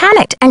room, he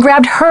panicked and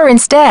grabbed her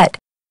instead.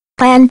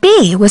 Plan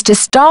B was to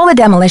stall the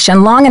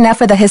demolition long enough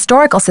for the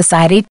Historical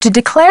Society to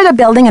declare the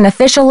building an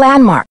official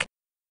landmark.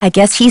 I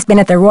guess he's been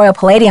at the Royal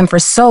Palladium for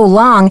so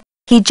long,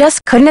 he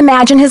just couldn't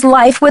imagine his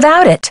life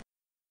without it.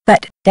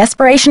 But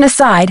desperation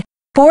aside,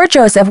 poor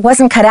Joseph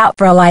wasn't cut out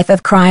for a life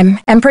of crime,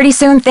 and pretty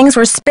soon things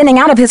were spinning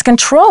out of his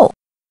control.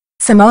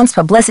 Simone's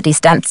publicity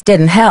stunts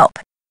didn't help.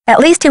 At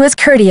least he was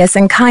courteous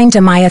and kind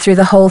to Maya through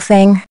the whole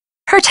thing.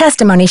 Her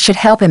testimony should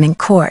help him in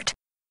court.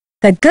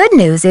 The good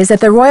news is that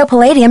the Royal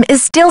Palladium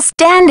is still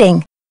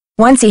standing.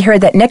 Once he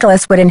heard that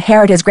Nicholas would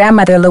inherit his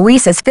grandmother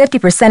Louisa's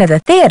 50% of the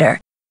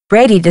theater,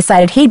 Brady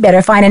decided he'd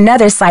better find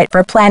another site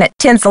for Planet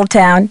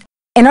Tinseltown.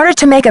 In order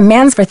to make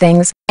amends for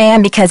things,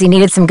 and because he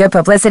needed some good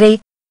publicity,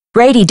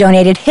 Brady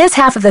donated his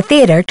half of the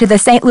theater to the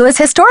St. Louis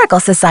Historical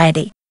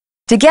Society.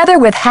 Together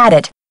with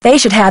Haddett, they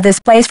should have this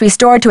place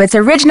restored to its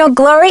original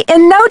glory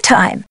in no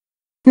time.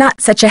 Not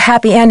such a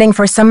happy ending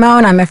for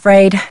Simone, I'm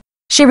afraid.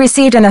 She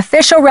received an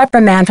official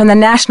reprimand from the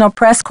National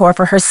Press Corps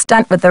for her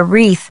stunt with the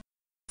wreath.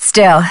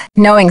 Still,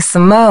 knowing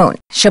Simone,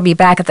 she'll be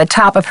back at the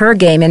top of her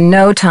game in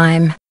no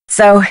time.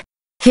 So,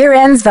 here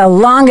ends the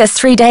longest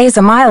 3 days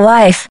of my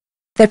life.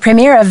 The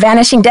premiere of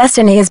Vanishing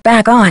Destiny is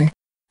back on,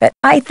 but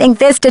I think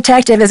this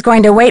detective is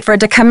going to wait for it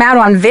to come out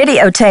on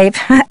videotape.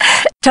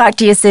 Talk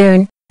to you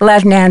soon.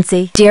 Love,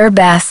 Nancy. Dear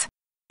Bess,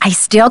 I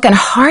still can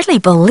hardly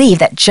believe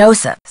that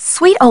Joseph,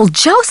 sweet old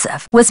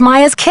Joseph, was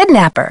Maya's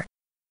kidnapper.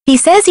 He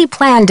says he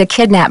planned to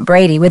kidnap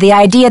Brady with the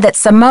idea that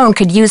Simone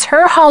could use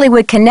her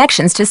Hollywood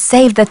connections to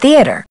save the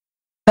theater.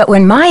 But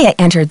when Maya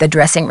entered the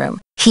dressing room,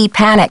 he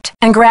panicked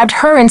and grabbed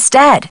her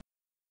instead.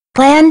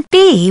 Plan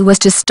B was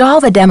to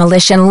stall the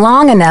demolition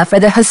long enough for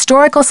the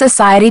Historical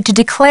Society to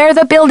declare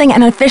the building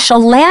an official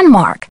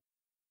landmark.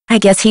 I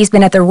guess he's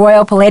been at the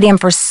Royal Palladium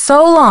for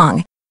so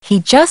long, he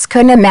just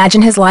couldn't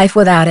imagine his life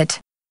without it.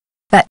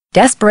 But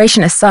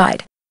desperation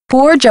aside,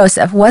 poor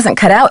Joseph wasn't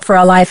cut out for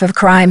a life of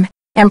crime,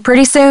 and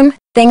pretty soon,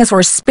 things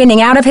were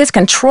spinning out of his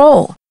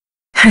control.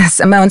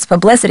 Simone's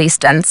publicity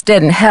stunts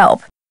didn't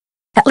help.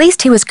 At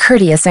least he was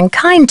courteous and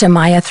kind to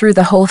Maya through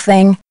the whole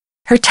thing.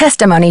 Her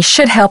testimony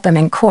should help him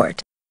in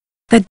court.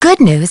 The good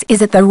news is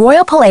that the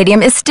Royal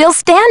Palladium is still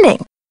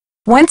standing.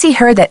 Once he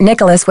heard that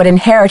Nicholas would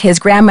inherit his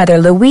grandmother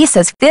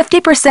Louisa's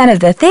 50% of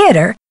the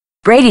theater,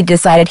 Brady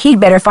decided he'd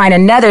better find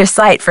another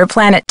site for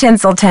Planet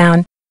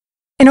Tinseltown.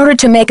 In order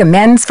to make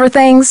amends for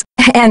things,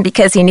 and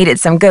because he needed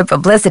some good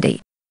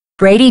publicity,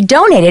 Brady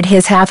donated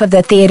his half of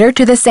the theater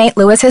to the St.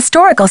 Louis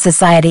Historical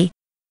Society.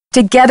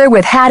 Together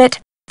with Haddett,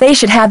 they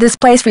should have this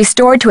place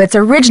restored to its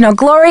original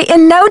glory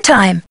in no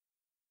time.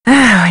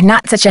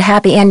 Not such a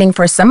happy ending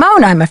for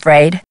Simone, I'm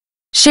afraid.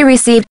 She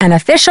received an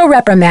official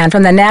reprimand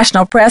from the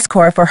National Press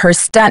Corps for her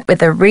stunt with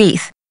the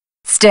wreath.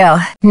 Still,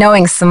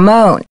 knowing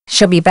Simone,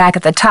 she'll be back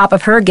at the top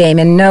of her game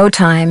in no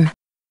time.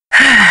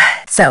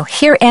 So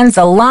here ends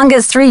the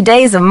longest 3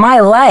 days of my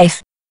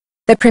life.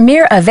 The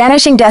premiere of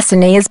Vanishing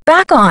Destiny is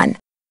back on,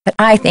 but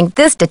I think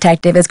this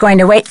detective is going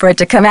to wait for it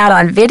to come out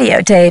on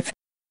videotape.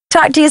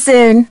 Talk to you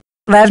soon.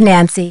 Love,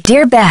 Nancy.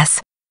 Dear Bess,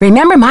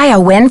 remember Maya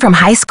Wynn from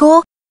high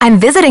school? I'm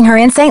visiting her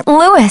in St.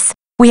 Louis.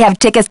 We have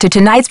tickets to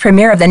tonight's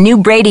premiere of the new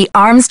Brady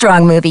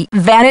Armstrong movie,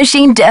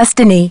 Vanishing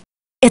Destiny.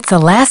 It's the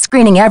last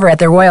screening ever at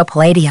the Royal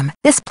Palladium.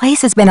 This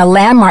place has been a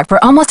landmark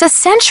for almost a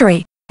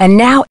century, and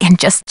now in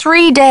just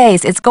 3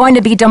 days it's going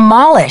to be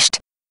demolished.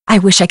 I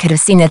wish I could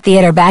have seen the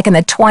theater back in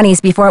the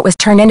 1920s before it was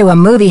turned into a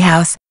movie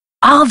house.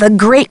 All the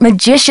great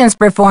magicians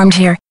performed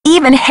here,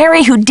 even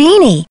Harry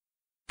Houdini.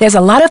 There's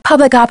a lot of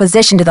public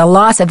opposition to the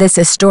loss of this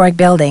historic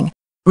building.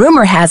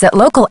 Rumor has it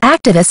local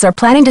activists are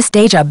planning to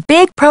stage a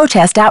big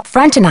protest out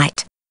front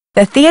tonight.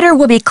 The theater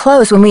will be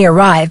closed when we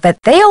arrive, but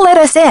they'll let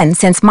us in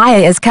since Maya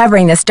is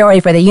covering the story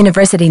for the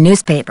university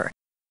newspaper.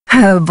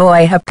 Oh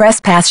boy, a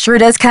press pass sure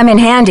does come in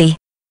handy.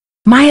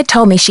 Maya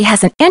told me she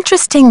has an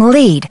interesting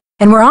lead,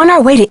 and we're on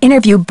our way to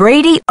interview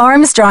Brady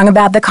Armstrong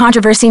about the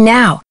controversy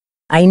now.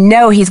 I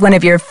know he's one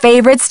of your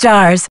favorite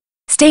stars.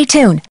 Stay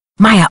tuned.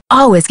 Maya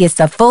always gets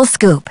the full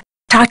scoop.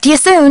 Talk to you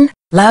soon.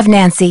 Love,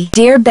 Nancy.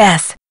 Dear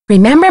Bess,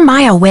 remember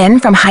Maya Wynn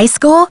from high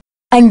school?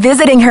 I'm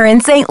visiting her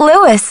in St.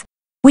 Louis.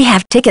 We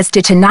have tickets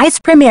to tonight's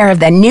premiere of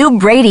the new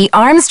Brady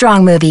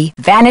Armstrong movie,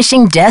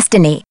 Vanishing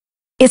Destiny.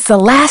 It's the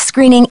last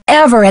screening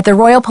ever at the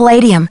Royal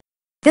Palladium.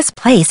 This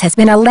place has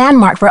been a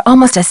landmark for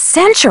almost a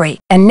century,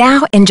 and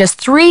now in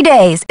just 3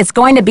 days, it's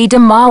going to be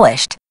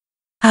demolished.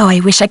 Oh, I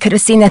wish I could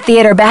have seen the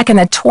theater back in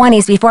the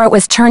 1920s before it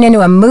was turned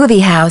into a movie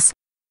house.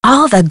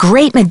 All the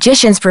great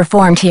magicians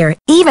performed here,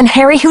 even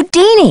Harry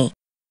Houdini.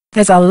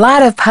 There's a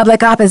lot of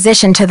public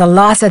opposition to the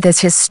loss of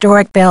this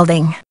historic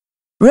building.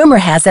 Rumor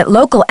has it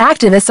local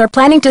activists are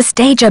planning to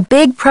stage a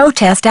big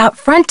protest out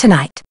front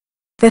tonight.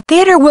 The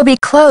theater will be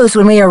closed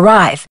when we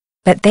arrive,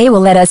 but they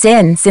will let us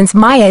in since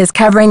Maya is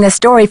covering the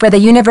story for the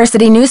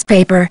university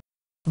newspaper.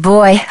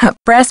 Boy, a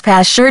press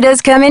pass sure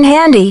does come in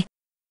handy.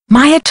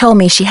 Maya told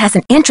me she has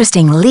an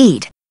interesting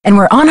lead, and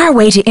we're on our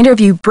way to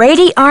interview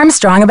Brady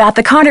Armstrong about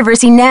the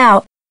controversy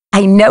now.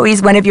 I know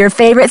he's one of your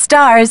favorite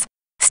stars.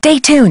 Stay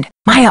tuned.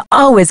 Maya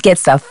always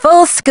gets the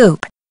full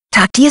scoop.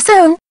 Talk to you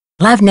soon.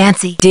 Love,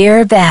 Nancy.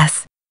 Dear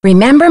Bess,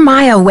 remember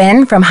Maya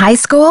Wen from high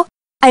school?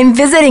 I'm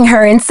visiting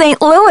her in St.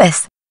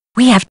 Louis.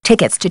 We have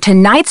tickets to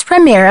tonight's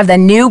premiere of the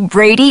new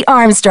Brady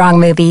Armstrong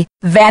movie,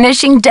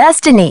 Vanishing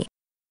Destiny.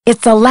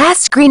 It's the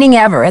last screening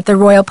ever at the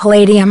Royal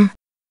Palladium.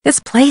 This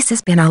place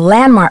has been a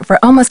landmark for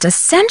almost a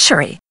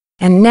century,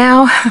 and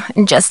now,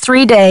 in just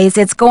 3 days,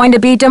 it's going to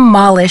be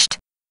demolished.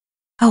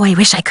 Oh, I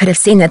wish I could have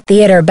seen the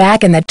theater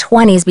back in the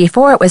 20s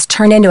before it was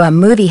turned into a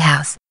movie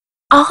house.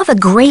 All the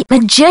great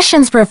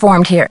magicians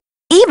performed here,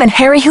 even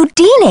Harry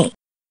Houdini.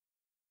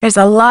 There's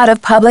a lot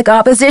of public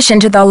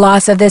opposition to the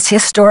loss of this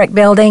historic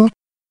building.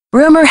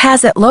 Rumor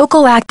has it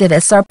local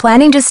activists are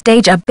planning to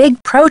stage a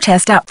big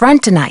protest out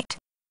front tonight.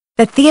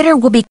 The theater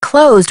will be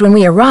closed when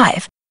we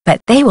arrive, but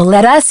they will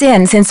let us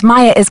in since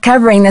Maya is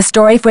covering the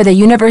story for the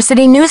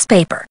university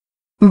newspaper.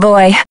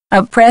 Boy,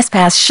 a press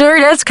pass sure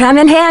does come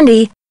in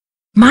handy.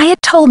 Maya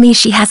told me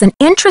she has an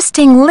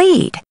interesting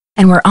lead,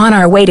 and we're on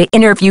our way to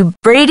interview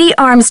Brady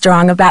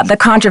Armstrong about the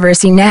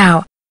controversy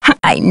now.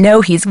 I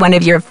know he's one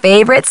of your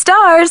favorite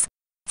stars.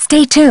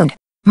 Stay tuned.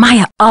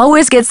 Maya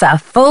always gets a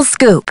full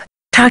scoop.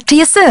 Talk to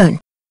you soon.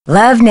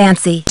 Love,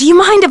 Nancy. Do you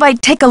mind if I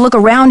take a look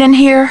around in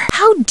here?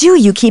 How do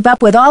you keep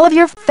up with all of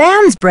your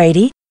fans,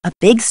 Brady? A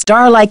big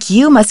star like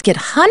you must get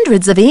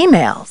hundreds of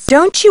emails.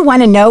 Don't you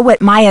want to know what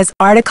Maya's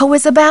article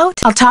was about?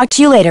 I'll talk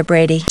to you later,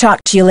 Brady.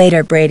 Talk to you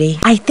later, Brady.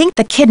 I think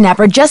the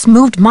kidnapper just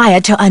moved Maya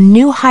to a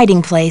new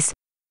hiding place.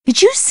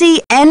 Did you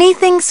see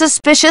anything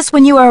suspicious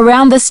when you were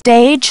around the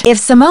stage? If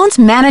Simone's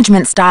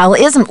management style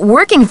isn't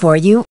working for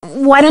you,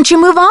 why don't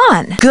you move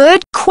on?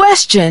 Good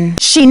question.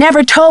 She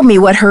never told me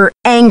what her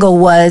angle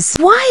was.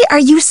 Why are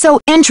you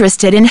so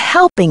interested in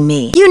helping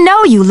me? You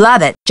know you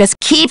love it. Just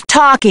keep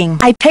talking.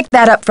 I picked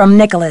that up from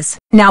Nicholas.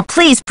 Now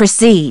please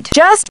proceed.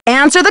 Just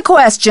answer the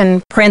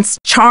question, Prince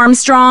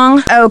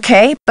Charmstrong.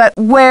 Okay, but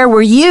where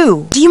were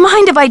you? Do you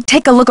mind if I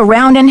take a look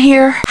around in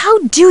here? How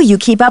do you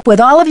keep up with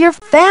all of your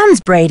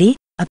fans, Brady?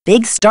 A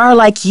big star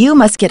like you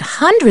must get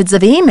hundreds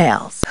of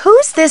emails.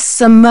 Who's this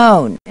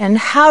Simone, and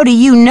how do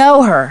you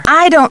know her?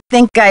 I don't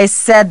think I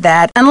said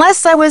that,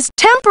 unless I was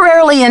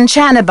temporarily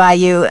enchanted by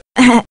you.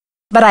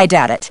 But I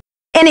doubt it.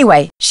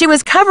 Anyway, she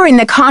was covering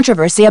the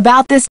controversy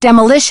about this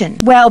demolition.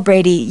 Well,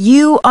 Brady,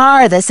 you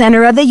are the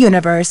center of the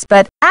universe,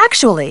 but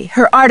actually,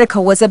 her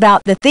article was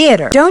about the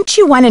theater. Don't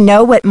you want to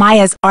know what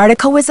Maya's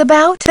article was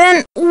about?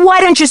 Then why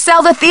don't you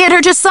sell the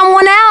theater to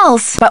someone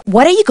else? But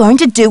what are you going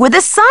to do with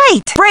the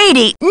site?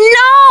 Brady,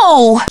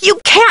 no! You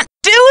can't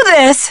do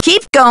this!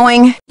 Keep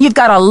going. You've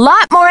got a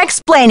lot more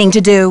explaining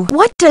to do.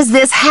 What does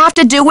this have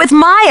to do with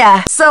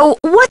Maya? So,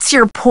 what's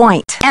your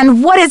point?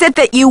 And what is it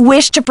that you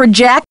wish to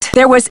project?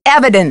 There was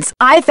evidence.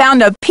 I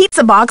found a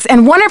pizza box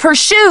and one of her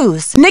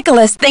shoes.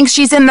 Nicholas thinks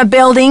she's in the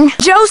building.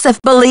 Joseph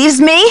believes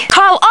me.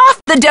 Call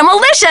off the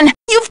demolition!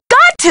 You've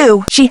got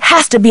to! She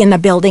has to be in the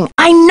building.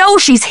 I know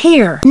she's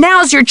here.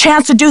 Now's your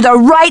chance to do the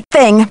right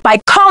thing by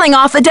calling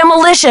off the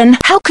demolition.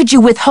 How could you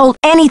withhold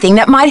anything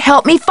that might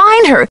help me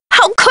find her?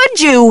 How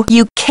could you?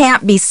 You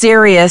can't be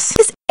serious.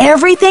 Is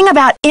everything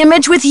about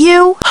image with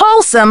you?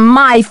 Wholesome,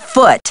 my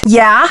foot.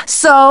 Yeah,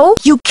 so?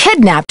 You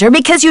kidnapped her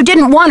because you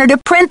didn't want her to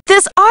print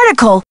this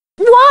article.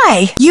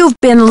 Why? You've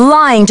been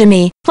lying to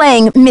me,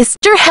 playing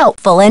Mr.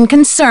 Helpful and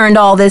Concerned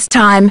all this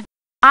time.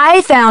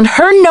 I found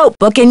her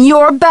notebook in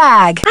your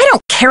bag. I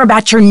don't care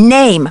about your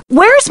name.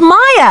 Where's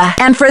Maya?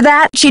 And for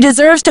that, she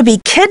deserves to be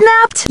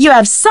kidnapped? You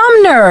have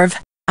some nerve.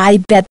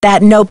 I bet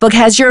that notebook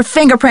has your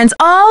fingerprints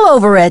all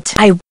over it.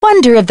 I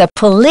wonder if the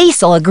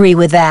police will agree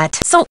with that.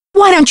 So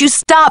why don't you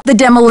stop the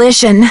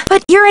demolition?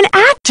 But you're an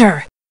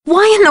actor.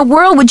 Why in the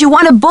world would you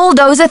want to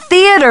bulldoze a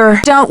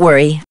theater? Don't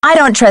worry. I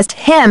don't trust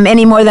him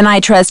any more than I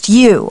trust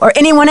you, or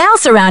anyone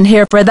else around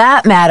here for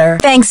that matter.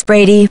 Thanks,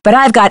 Brady, but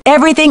I've got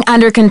everything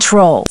under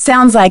control.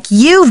 Sounds like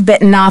you've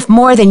bitten off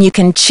more than you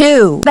can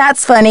chew.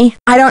 That's funny.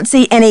 I don't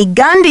see any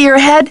gun to your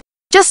head.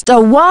 Just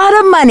a wad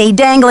of money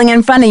dangling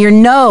in front of your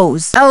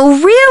nose. Oh,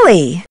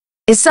 really?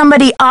 Is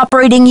somebody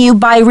operating you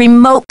by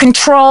remote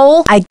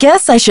control? I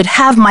guess I should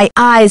have my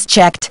eyes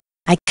checked.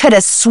 I could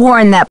have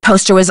sworn that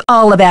poster was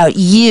all about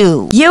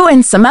you. You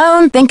and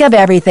Simone think of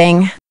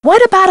everything.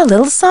 What about a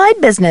little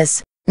side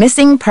business?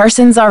 Missing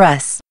Persons Are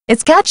Us.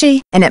 It's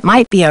catchy, and it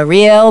might be a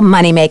real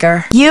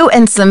moneymaker. You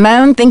and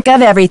Simone think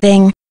of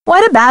everything.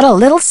 What about a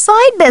little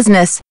side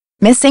business?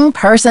 Missing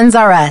Persons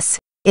Are Us.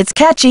 It's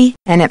catchy,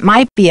 and it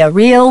might be a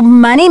real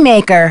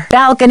moneymaker.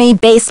 Balcony,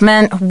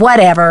 basement,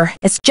 whatever.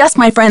 It's just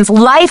my friend's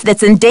life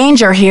that's in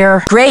danger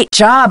here. Great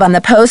job on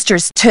the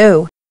posters,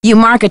 too. You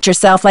market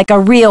yourself like a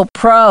real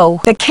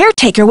pro. The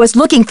caretaker was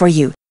looking for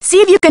you. See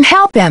if you can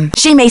help him.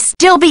 She may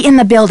still be in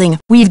the building.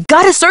 We've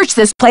got to search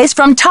this place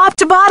from top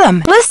to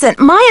bottom. Listen,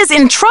 Maya's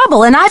in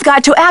trouble and I've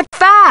got to act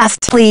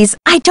fast. Please,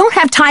 I don't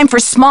have time for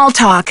small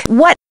talk.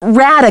 What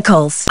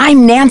radicals?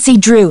 I'm Nancy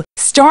Drew,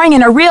 starring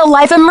in a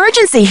real-life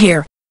emergency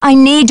here. I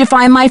need to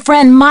find my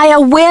friend Maya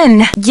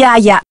Wynn.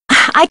 Yeah.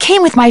 I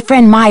came with my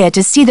friend Maya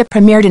to see the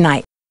premiere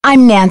tonight.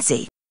 I'm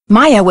Nancy.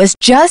 Maya was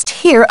just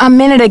here a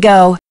minute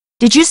ago.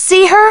 Did you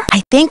see her?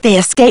 I think they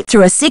escaped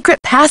through a secret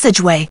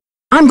passageway.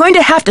 I'm going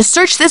to have to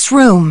search this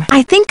room.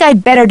 I think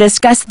I'd better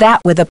discuss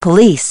that with the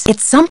police.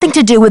 It's something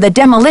to do with the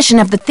demolition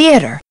of the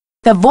theater.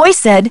 The voice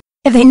said,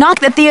 if they knock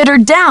the theater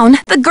down,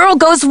 the girl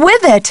goes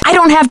with it. I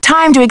don't have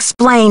time to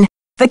explain.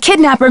 The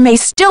kidnapper may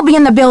still be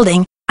in the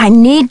building. I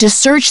need to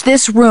search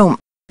this room.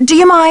 Do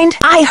you mind?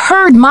 I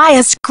heard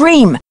Maya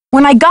scream.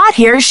 When I got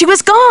here, she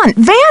was gone,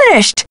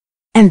 vanished.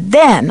 And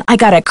then I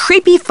got a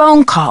creepy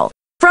phone call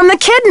from the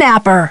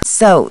kidnapper.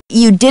 So,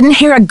 you didn't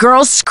hear a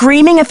girl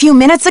screaming a few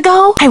minutes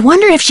ago? I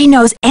wonder if she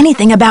knows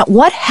anything about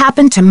what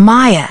happened to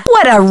Maya.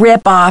 What a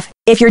ripoff.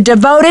 If your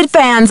devoted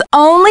fans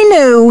only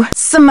knew.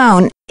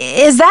 Simone,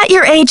 is that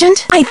your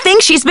agent? I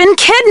think she's been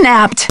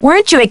kidnapped.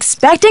 Weren't you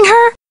expecting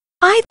her?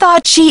 I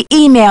thought she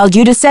emailed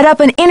you to set up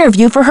an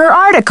interview for her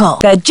article.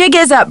 The jig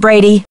is up,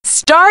 Brady.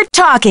 Start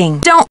talking.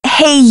 Don't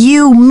hey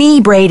you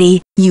me,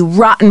 Brady, you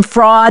rotten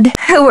fraud.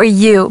 Who are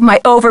you, my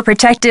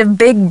overprotective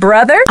big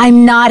brother?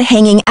 I'm not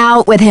hanging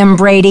out with him,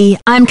 Brady.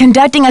 I'm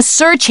conducting a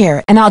search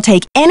here, and I'll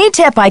take any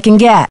tip I can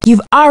get.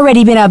 You've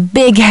already been a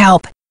big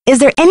help. Is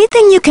there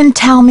anything you can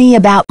tell me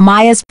about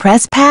Maya's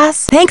press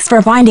pass? Thanks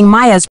for finding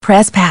Maya's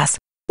press pass.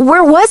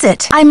 Where was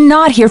it? I'm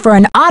not here for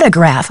an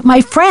autograph.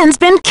 My friend's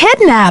been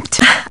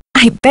kidnapped.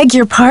 I beg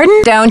your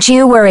pardon? Don't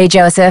you worry,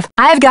 Joseph.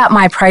 I've got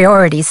my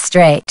priorities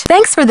straight.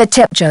 Thanks for the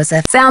tip,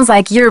 Joseph. Sounds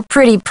like you're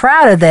pretty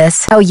proud of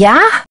this. Oh,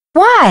 yeah?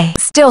 Why?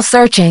 Still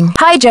searching.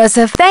 Hi,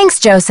 Joseph. Thanks,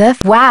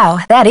 Joseph. Wow,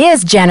 that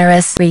is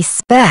generous.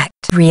 Respect.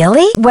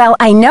 Really? Well,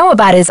 I know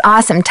about his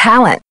awesome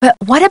talent, but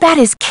what about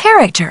his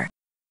character?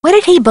 What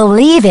did he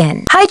believe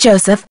in? Hi,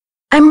 Joseph.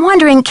 I'm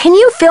wondering, can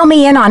you fill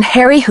me in on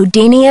Harry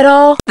Houdini at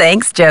all?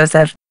 Thanks,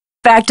 Joseph.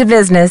 Back to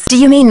business. Do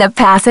you mean the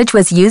passage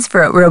was used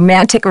for a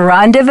romantic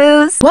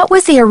rendezvous? What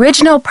was the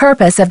original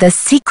purpose of the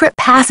secret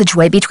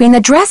passageway between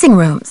the dressing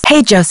rooms?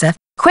 Hey, Joseph,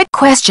 quick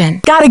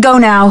question. Gotta go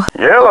now.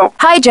 Hello.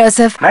 Hi,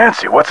 Joseph.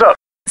 Nancy, what's up?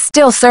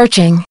 Still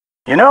searching.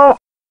 You know,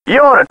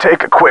 you ought to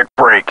take a quick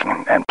break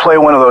and play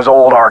one of those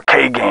old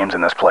arcade games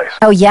in this place.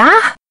 Oh,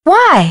 yeah?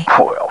 Why?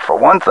 Well, for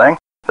one thing,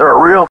 they're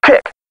a real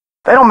kick.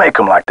 They don't make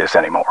them like this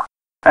anymore.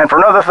 And for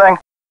another thing,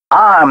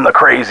 I'm the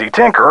crazy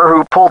tinkerer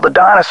who pulled the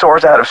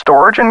dinosaurs out of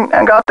storage and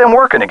got them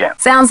working again.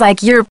 Sounds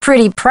like you're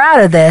pretty proud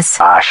of this.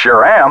 I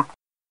sure am.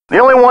 The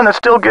only one that's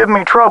still giving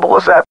me trouble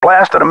is that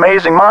blasted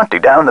amazing Monty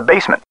down in the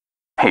basement.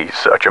 He's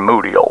such a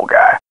moody old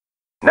guy.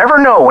 Never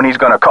know when he's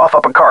going to cough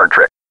up a card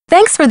trick.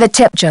 Thanks for the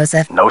tip,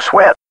 Joseph. No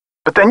sweat.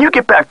 But then you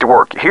get back to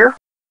work, you hear?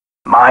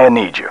 Maya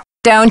needs you.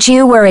 Don't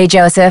you worry,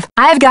 Joseph.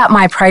 I've got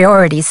my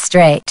priorities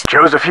straight.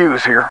 Joseph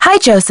Hughes here. Hi,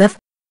 Joseph.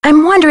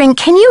 I'm wondering,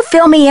 can you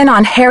fill me in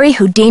on Harry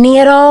Houdini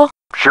at all?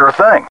 Sure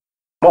thing.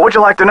 What would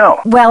you like to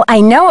know? Well, I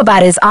know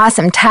about his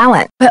awesome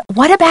talent, but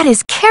what about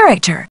his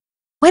character?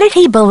 What did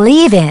he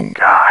believe in?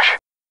 Gosh,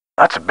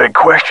 that's a big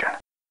question.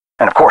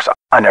 And of course,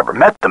 I never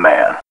met the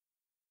man.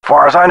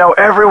 Far as I know,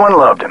 everyone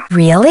loved him.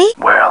 Really?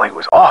 Well, he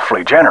was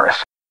awfully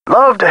generous.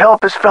 Loved to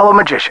help his fellow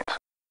magicians.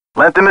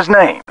 Lent them his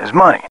name, his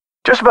money,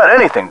 just about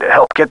anything to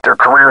help get their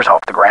careers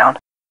off the ground.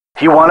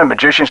 He wanted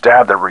magicians to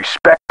have the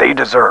respect they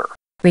deserve.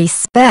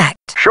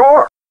 Respect?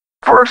 Sure.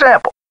 For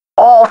example,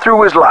 all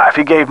through his life,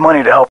 he gave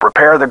money to help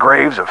repair the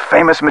graves of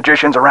famous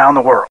magicians around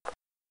the world.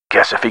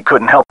 Guess if he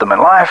couldn't help them in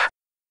life,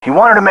 he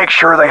wanted to make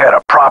sure they had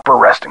a proper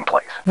resting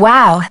place.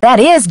 Wow, that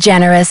is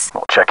generous.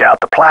 Well, check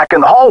out the plaque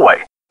in the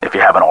hallway, if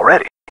you haven't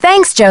already.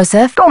 Thanks,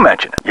 Joseph. Don't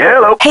mention it.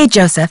 Hello. Hey,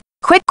 Joseph,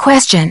 quick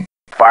question.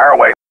 Fire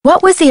away.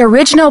 What was the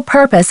original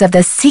purpose of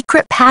the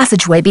secret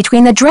passageway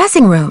between the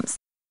dressing rooms?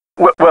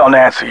 Well,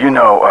 Nancy, you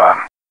know,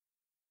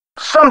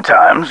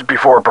 sometimes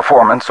before a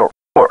performance or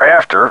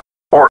after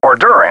or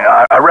during,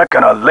 I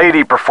reckon a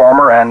lady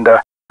performer and,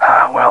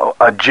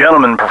 a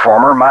gentleman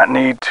performer might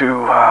need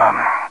to,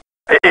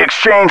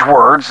 exchange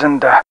words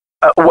and,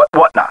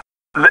 whatnot.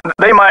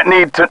 They might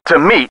need to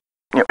meet,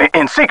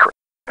 in secret.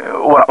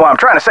 What I'm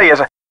trying to say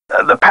is,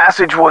 the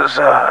passage was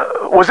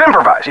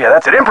improvised. Yeah,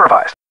 that's it,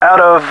 improvised.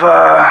 Out of,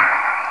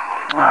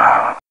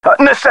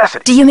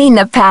 necessity. Do you mean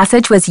the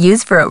passage was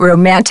used for a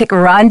romantic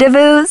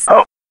rendezvous?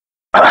 Oh,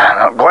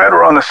 I'm glad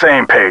we're on the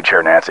same page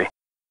here, Nancy.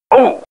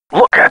 Oh,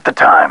 look at the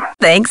time.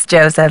 Thanks,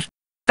 Joseph.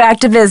 Back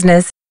to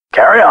business.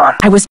 Carry on.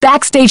 I was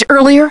backstage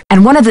earlier,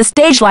 and one of the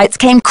stage lights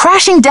came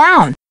crashing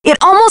down. It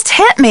almost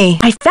hit me.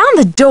 I found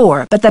the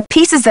door, but the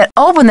pieces that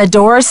open the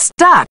door are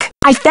stuck.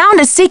 I found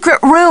a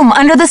secret room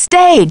under the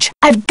stage.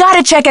 I've got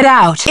to check it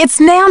out.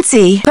 It's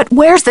Nancy. But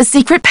where's the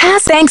secret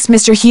pass? Thanks,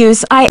 Mr.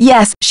 Hughes.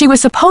 Yes, she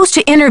was supposed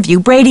to interview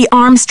Brady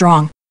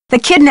Armstrong. The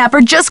kidnapper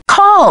just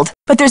called,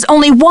 but there's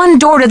only one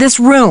door to this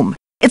room.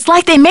 It's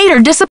like they made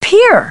her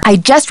disappear. I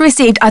just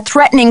received a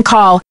threatening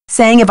call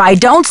saying if I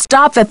don't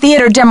stop the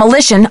theater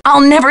demolition,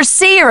 I'll never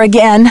see her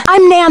again.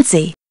 I'm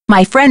Nancy.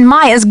 My friend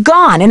Maya's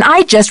gone, and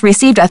I just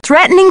received a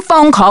threatening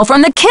phone call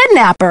from the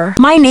kidnapper.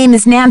 My name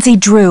is Nancy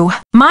Drew.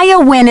 Maya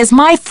Wynn is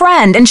my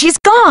friend, and she's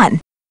gone.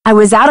 I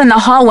was out in the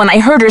hall when I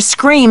heard her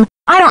scream.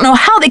 I don't know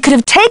how they could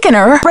have taken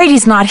her.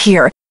 Brady's not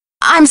here.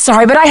 I'm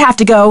sorry, but I have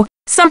to go.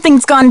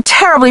 Something's gone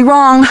terribly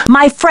wrong.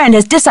 My friend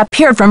has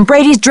disappeared from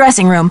Brady's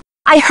dressing room.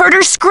 I heard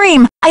her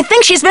scream. I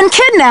think she's been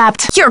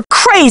kidnapped. You're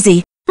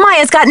crazy.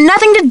 Maya's got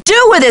nothing to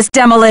do with this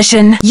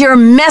demolition. You're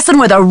messing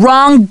with the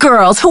wrong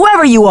girls,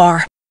 whoever you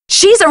are.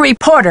 She's a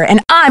reporter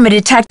and I'm a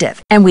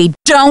detective, and we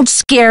don't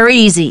scare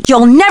easy.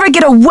 You'll never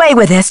get away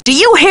with this. Do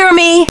you hear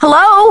me?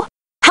 Hello?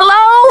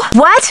 Hello?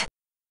 What?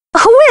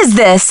 Who is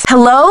this?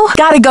 Hello?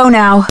 Gotta go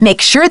now. Make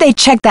sure they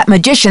check that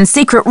magician's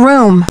secret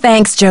room.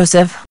 Thanks,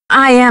 Joseph.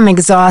 I am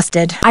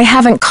exhausted. I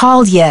haven't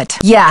called yet.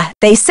 Yeah,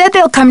 they said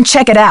they'll come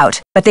check it out,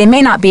 but they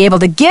may not be able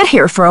to get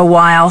here for a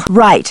while.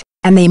 Right.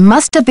 And they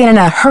must have been in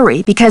a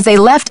hurry because they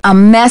left a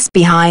mess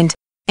behind,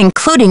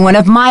 including one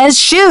of Maya's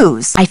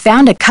shoes. I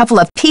found a couple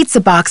of pizza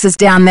boxes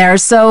down there,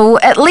 so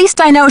at least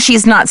I know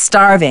she's not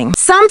starving.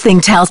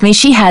 Something tells me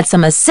she had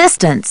some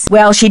assistance.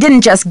 Well, she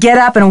didn't just get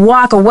up and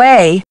walk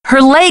away.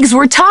 Her legs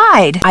were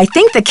tied. I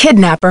think the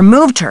kidnapper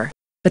moved her,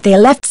 but they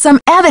left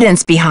some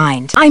evidence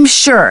behind. I'm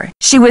sure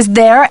she was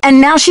there and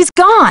now she's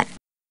gone.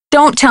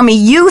 Don't tell me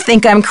you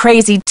think I'm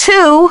crazy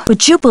too.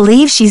 Would you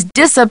believe she's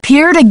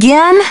disappeared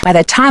again? By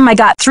the time I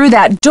got through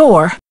that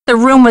door, the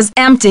room was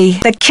empty.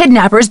 The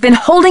kidnapper's been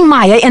holding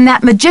Maya in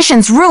that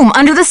magician's room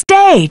under the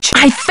stage.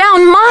 I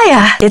found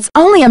Maya! It's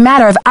only a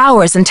matter of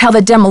hours until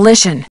the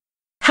demolition.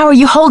 How are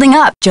you holding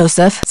up,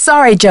 Joseph?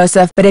 Sorry,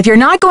 Joseph, but if you're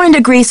not going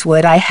to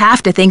Greasewood, I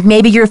have to think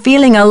maybe you're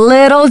feeling a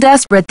little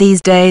desperate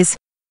these days.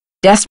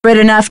 Desperate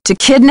enough to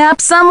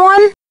kidnap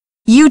someone?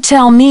 You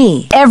tell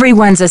me.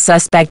 Everyone's a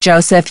suspect,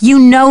 Joseph. You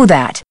know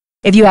that.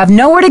 If you have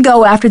nowhere to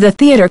go after the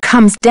theater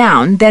comes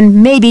down,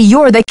 then maybe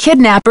you're the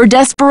kidnapper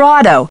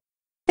desperado.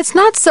 It's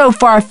not so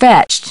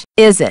far-fetched,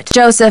 is it?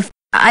 Joseph,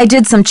 I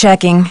did some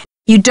checking.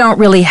 You don't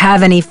really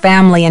have any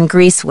family in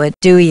Greasewood,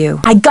 do you?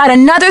 I got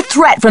another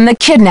threat from the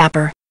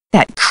kidnapper.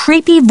 That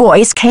creepy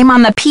voice came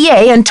on the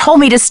PA and told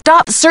me to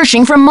stop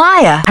searching for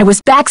Maya. I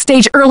was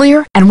backstage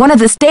earlier, and one of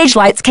the stage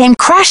lights came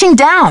crashing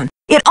down.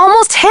 It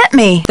almost hit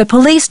me. The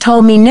police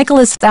told me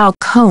Nicholas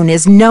Falcone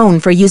is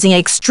known for using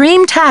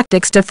extreme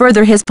tactics to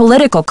further his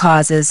political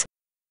causes.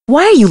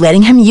 Why are you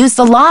letting him use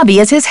the lobby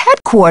as his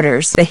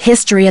headquarters? The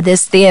history of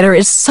this theater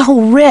is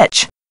so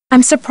rich.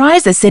 I'm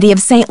surprised the city of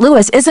St.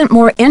 Louis isn't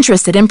more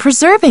interested in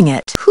preserving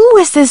it. Who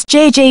is this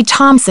J.J.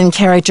 Thompson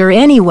character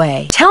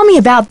anyway? Tell me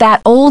about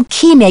that old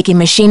key-making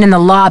machine in the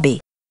lobby.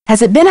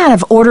 Has it been out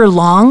of order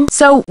long?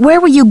 So where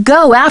will you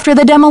go after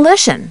the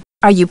demolition?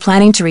 Are you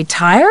planning to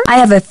retire? I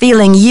have a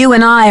feeling you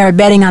and I are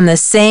betting on the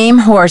same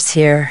horse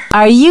here.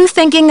 Are you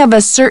thinking of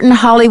a certain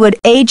Hollywood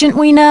agent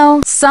we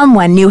know?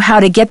 Someone knew how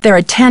to get their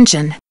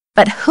attention.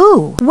 But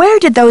who? Where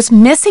did those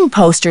missing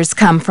posters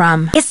come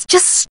from? It's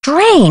just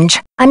strange.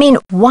 I mean,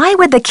 why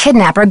would the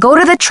kidnapper go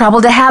to the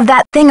trouble to have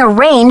that thing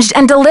arranged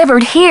and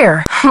delivered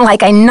here?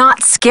 Like I'm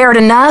not scared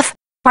enough?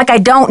 Like I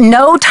don't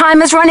know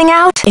time is running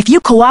out? If you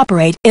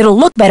cooperate, it'll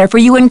look better for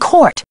you in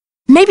court.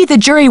 Maybe the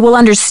jury will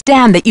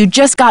understand that you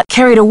just got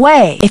carried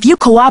away. If you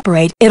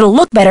cooperate, it'll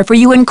look better for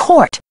you in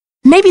court.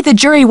 Maybe the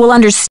jury will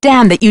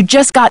understand that you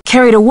just got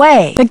carried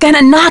away. They're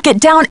gonna knock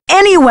it down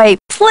anyway.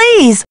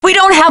 Please, we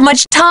don't have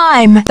much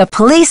time. The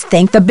police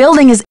think the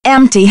building is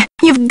empty.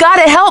 You've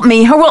gotta help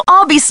me or we'll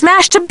all be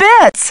smashed to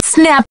bits.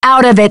 Snap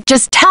out of it.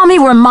 Just tell me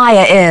where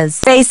Maya is.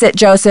 Face it,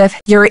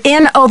 Joseph, you're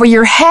in over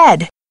your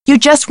head. You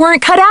just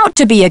weren't cut out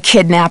to be a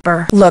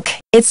kidnapper. Look,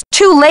 it's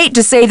too late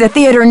to save the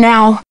theater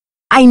now.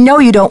 I know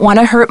you don't want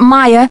to hurt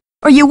Maya,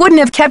 or you wouldn't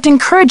have kept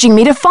encouraging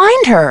me to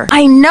find her.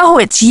 I know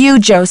it's you,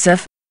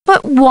 Joseph.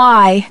 But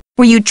why?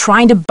 Were you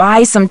trying to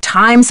buy some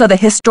time so the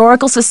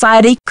Historical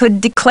Society could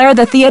declare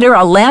the theater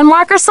a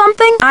landmark or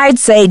something? I'd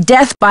say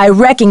death by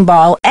wrecking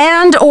ball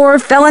and/or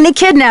felony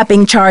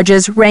kidnapping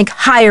charges rank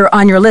higher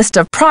on your list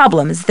of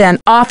problems than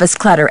office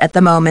clutter at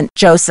the moment,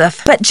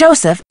 Joseph. But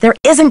Joseph, there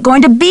isn't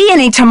going to be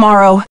any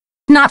tomorrow.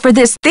 Not for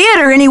this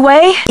theater,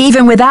 anyway.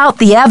 Even without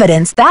the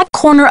evidence, that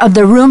corner of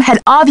the room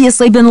had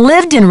obviously been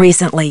lived in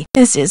recently.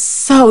 This is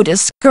so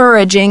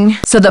discouraging.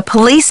 So the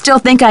police still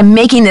think I'm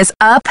making this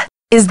up?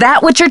 Is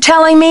that what you're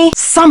telling me?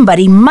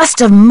 Somebody must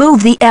have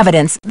moved the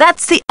evidence.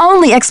 That's the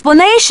only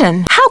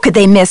explanation. How could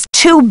they miss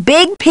 2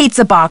 big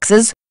pizza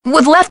boxes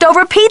with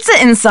leftover pizza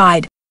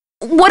inside?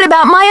 What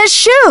about Maya's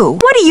shoe?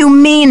 What do you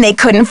mean they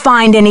couldn't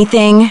find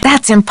anything?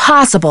 That's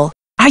impossible.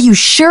 Are you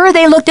sure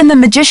they looked in the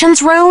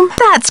magician's room?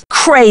 That's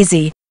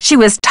crazy. She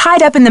was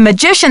tied up in the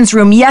magician's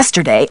room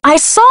yesterday. I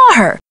saw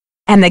her.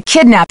 And the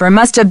kidnapper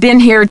must have been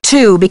here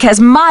too because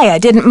Maya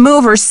didn't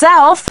move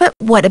herself. But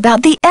what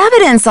about the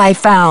evidence I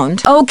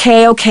found?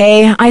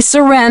 Okay, I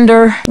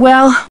surrender.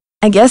 Well,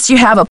 I guess you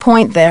have a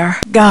point there.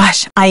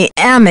 Gosh, I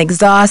am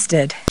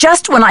exhausted.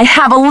 Just when I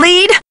have a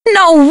lead?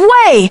 No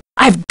way!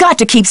 I've got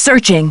to keep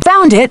searching.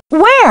 Found it?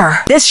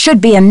 Where? This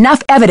should be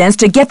enough evidence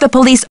to get the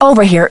police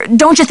over here,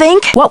 don't you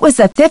think? What was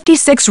the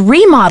 56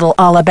 remodel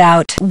all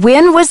about?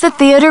 When was the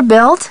theater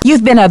built?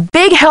 You've been a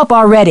big help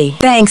already.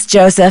 Thanks,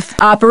 Joseph.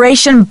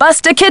 Operation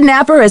Bust a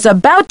Kidnapper is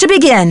about to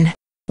begin.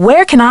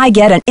 Where can I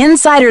get an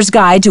insider's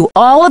guide to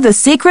all of the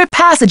secret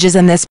passages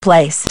in this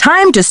place?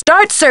 Time to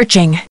start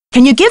searching.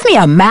 Can you give me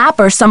a map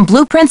or some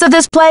blueprints of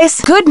this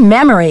place? Good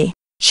memory.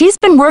 She's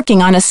been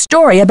working on a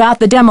story about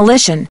the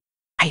demolition.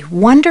 I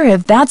wonder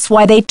if that's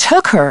why they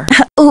took her.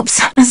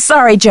 Oops,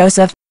 sorry,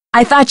 Joseph.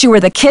 I thought you were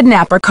the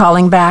kidnapper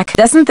calling back.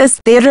 Doesn't this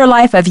theater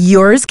life of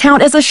yours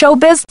count as a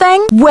showbiz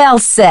thing? Well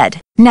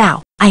said.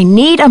 Now, I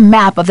need a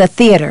map of the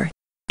theater.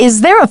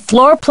 Is there a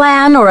floor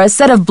plan or a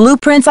set of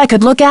blueprints I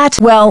could look at?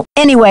 Well,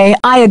 anyway,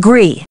 I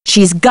agree.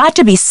 She's got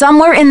to be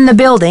somewhere in the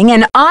building,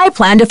 and I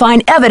plan to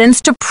find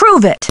evidence to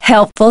prove it.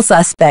 Helpful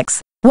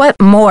suspects.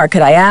 What more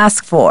could I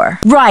ask for?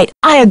 Right,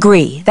 I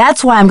agree.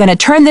 That's why I'm going to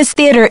turn this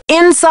theater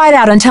inside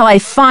out until I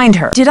find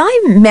her. Did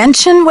I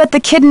mention what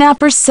the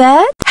kidnapper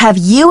said? Have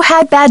you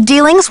had bad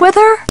dealings with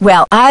her?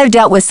 Well, I've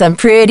dealt with some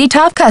pretty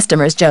tough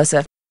customers,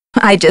 Joseph.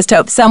 I just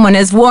hope someone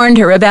has warned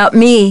her about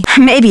me.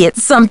 Maybe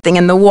it's something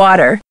in the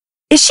water.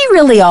 Is she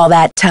really all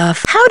that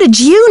tough? How did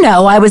you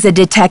know I was a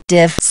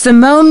detective?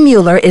 Simone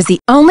Mueller is the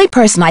only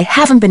person I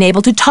haven't been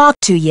able to talk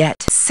to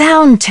yet.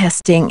 Sound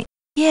testing.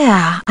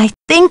 Yeah, I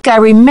think I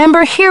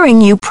remember hearing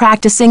you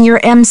practicing your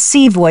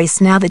MC voice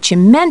now that you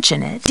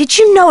mention it. Did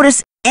you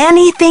notice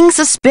anything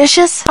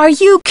suspicious? Are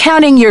you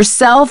counting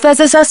yourself as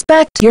a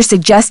suspect? You're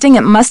suggesting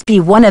it must be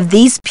one of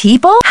these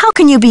people? How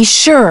can you be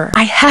sure?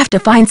 I have to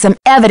find some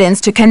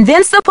evidence to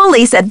convince the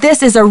police that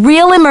this is a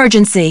real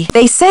emergency.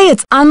 They say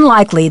it's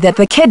unlikely that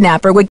the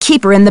kidnapper would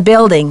keep her in the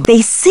building.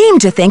 They seem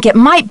to think it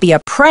might be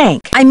a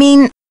prank. I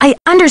mean, I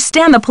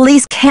understand the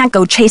police can't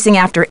go chasing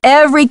after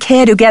every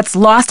kid who gets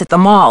lost at the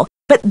mall.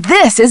 But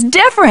this is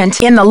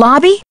different. In the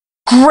lobby?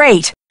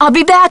 Great. I'll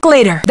be back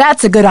later.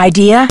 That's a good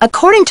idea.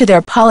 According to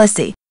their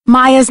policy,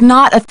 Maya's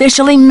not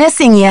officially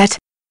missing yet.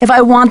 If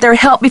I want their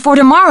help before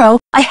tomorrow,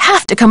 I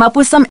have to come up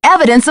with some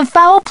evidence of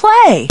foul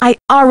play. I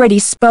already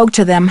spoke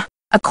to them.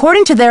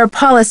 According to their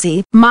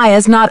policy,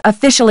 Maya's not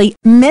officially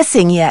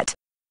missing yet.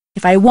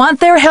 If I want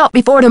their help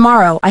before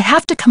tomorrow, I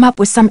have to come up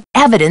with some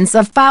evidence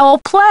of foul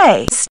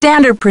play.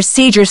 Standard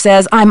procedure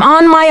says I'm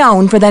on my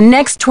own for the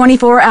next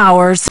 24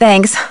 hours.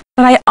 Thanks,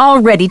 but I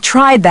already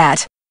tried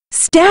that.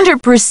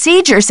 Standard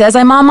procedure says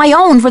I'm on my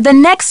own for the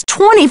next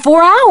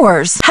 24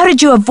 hours. How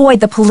did you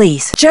avoid the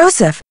police?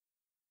 Joseph,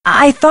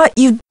 I thought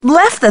you'd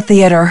left the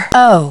theater.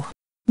 Oh.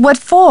 What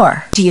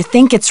for? Do you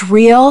think it's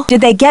real?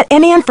 Did they get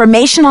any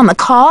information on the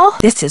call?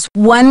 This is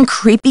one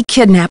creepy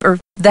kidnapper,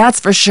 that's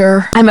for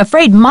sure. I'm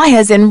afraid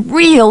Maya's in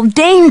real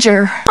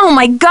danger. Oh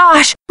my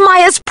gosh,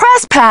 Maya's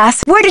press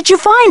pass! Where did you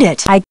find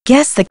it? I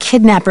guess the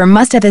kidnapper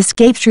must have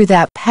escaped through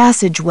that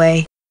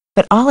passageway.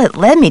 But all it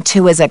led me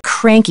to is a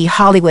cranky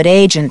Hollywood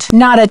agent.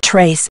 Not a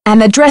trace,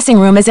 and the dressing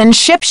room is in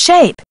ship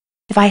shape.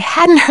 If I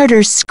hadn't heard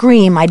her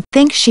scream, I'd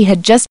think she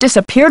had just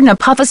disappeared in a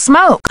puff of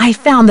smoke. I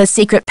found the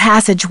secret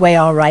passageway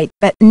all right,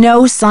 but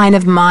no sign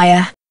of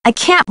Maya. I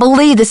can't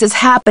believe this is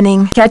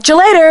happening. Catch you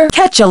later.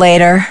 Catch you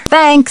later.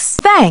 Thanks.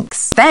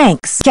 Thanks.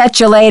 Thanks.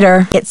 Catch you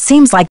later. It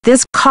seems like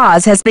this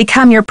cause has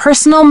become your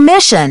personal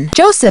mission.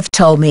 Joseph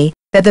told me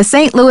that the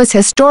St. Louis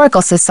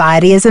Historical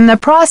Society is in the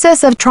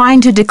process of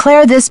trying to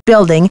declare this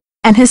building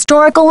an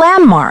historical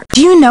landmark.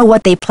 Do you know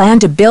what they plan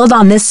to build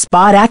on this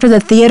spot after the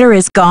theater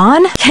is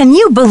gone? Can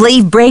you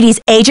believe Brady's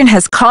agent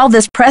has called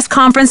this press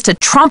conference to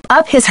trump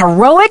up his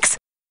heroics?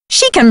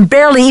 She can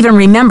barely even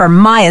remember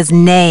Maya's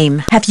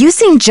name. Have you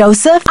seen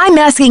Joseph? I'm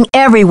asking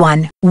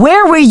everyone,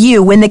 where were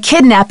you when the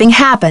kidnapping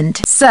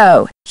happened?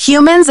 So,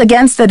 humans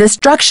against the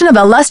destruction of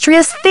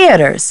illustrious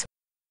theaters.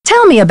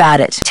 Tell me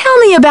about it. Tell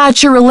me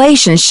about your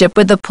relationship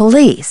with the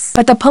police.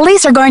 But the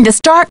police are going to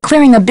start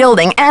clearing the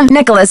building, and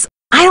Nicholas,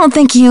 I don't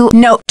think you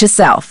note to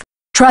self.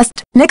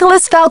 Trust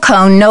Nicholas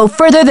Falcone no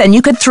further than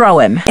you could throw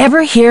him.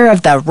 Ever hear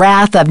of the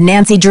wrath of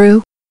Nancy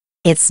Drew?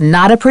 It's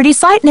not a pretty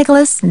sight,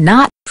 Nicholas.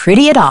 Not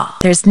pretty at all.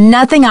 There's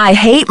nothing I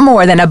hate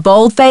more than a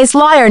bold-faced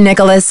liar,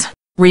 Nicholas.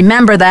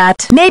 Remember that.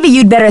 Maybe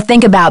you'd better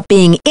think about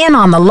being in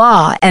on the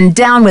law and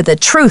down with the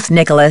truth,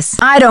 Nicholas.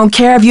 I don't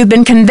care if you've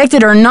been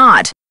convicted or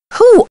not.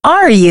 Who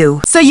are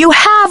you? So you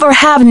have or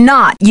have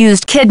not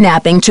used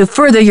kidnapping to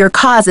further your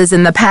causes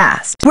in the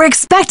past. We're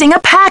expecting a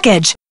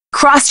package.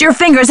 Cross your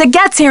fingers it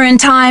gets here in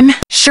time.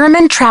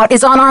 Sherman Trout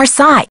is on our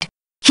side.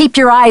 Keep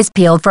your eyes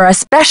peeled for a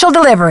special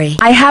delivery.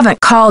 I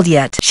haven't called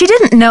yet. She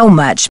didn't know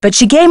much, but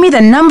she gave me the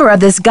number of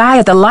this guy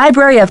at the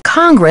Library of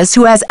Congress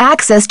who has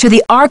access to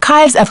the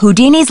archives of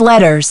Houdini's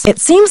letters. It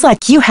seems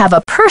like you have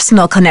a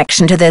personal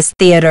connection to this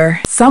theater.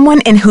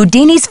 Someone in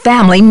Houdini's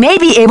family may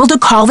be able to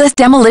call this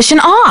demolition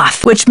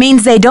off, which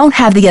means they don't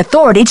have the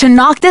authority to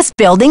knock this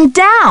building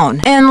down.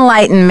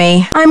 Enlighten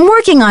me. I'm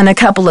working on a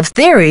couple of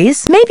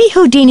theories. Maybe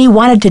Houdini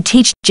wanted to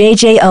teach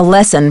JJ a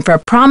lesson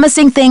for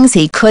promising things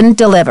he couldn't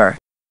deliver.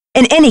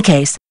 In any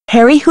case,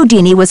 Harry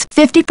Houdini was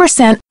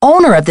 50%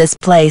 owner of this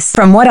place.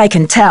 From what I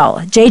can tell,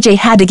 JJ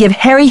had to give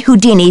Harry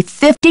Houdini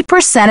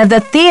 50% of the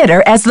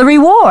theater as the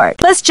reward.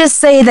 Let's just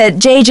say that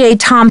JJ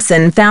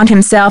Thompson found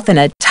himself in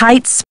a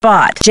tight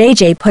spot.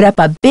 JJ put up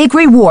a big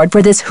reward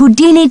for this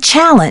Houdini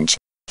challenge.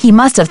 He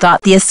must have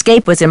thought the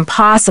escape was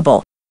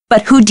impossible,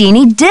 but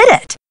Houdini did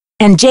it.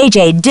 and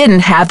JJ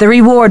didn't have the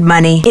reward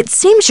money. It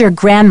seems your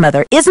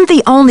grandmother isn't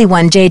the only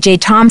one JJ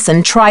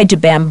Thompson tried to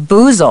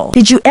bamboozle.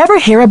 Did you ever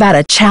hear about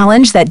a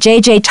challenge that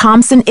JJ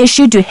Thompson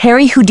issued to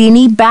Harry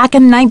Houdini back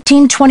in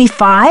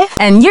 1925?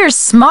 And you're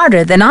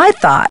smarter than I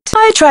thought.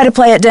 I try to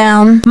play it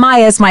down.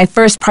 Maya's my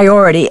first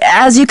priority,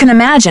 as you can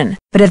imagine.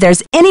 But if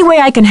there's any way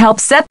I can help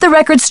set the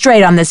record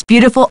straight on this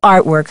beautiful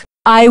artwork,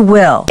 I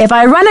will. If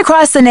I run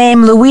across the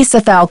name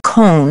Luisa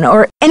Falcone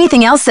or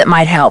anything else that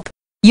might help,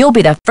 you'll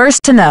be the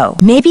first to know.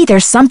 Maybe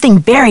there's something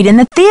buried in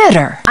the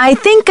theater. I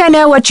think I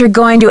know what you're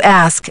going to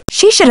ask.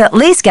 She should at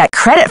least get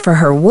credit for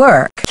her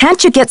work.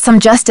 Can't you get some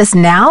justice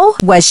now?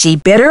 Was she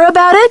bitter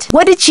about it?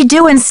 What did she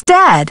do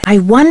instead? I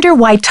wonder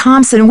why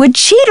Thompson would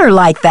cheat her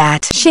like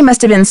that. She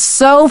must have been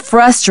so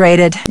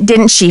frustrated.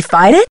 Didn't she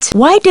fight it?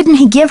 Why didn't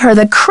he give her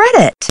the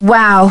credit?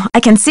 Wow, I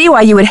can see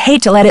why you would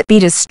hate to let it be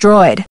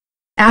destroyed.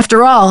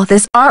 After all,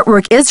 this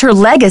artwork is her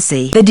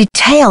legacy. The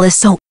detail is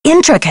so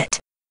intricate.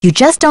 You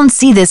just don't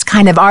see this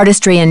kind of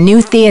artistry in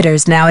new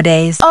theaters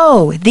nowadays.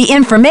 Oh, the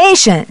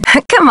information!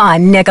 Come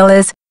on,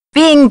 Nicholas.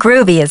 Being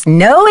groovy is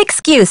no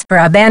excuse for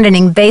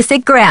abandoning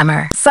basic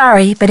grammar.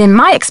 Sorry, but in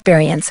my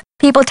experience,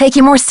 people take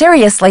you more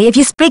seriously if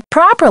you speak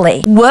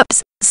properly.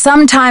 Whoops,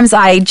 sometimes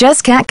I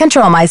just can't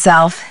control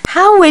myself.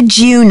 How would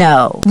you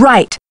know?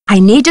 Right. I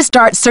need to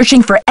start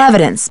searching for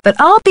evidence, but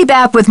I'll be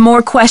back with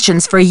more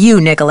questions for you,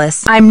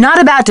 Nicholas. I'm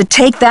not about to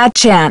take that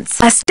chance.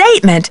 A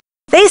statement?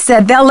 They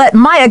said they'll let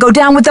Maya go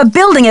down with the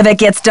building if it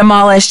gets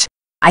demolished.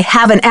 I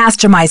haven't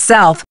asked her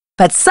myself,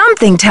 but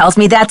something tells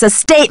me that's a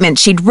statement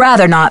she'd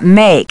rather not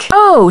make.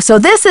 Oh, so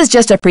this is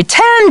just a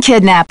pretend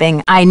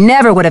kidnapping. I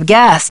never would have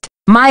guessed.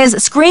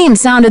 Maya's scream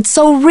sounded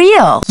so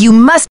real. You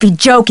must be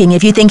joking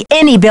if you think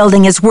any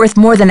building is worth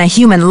more than a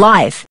human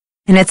life.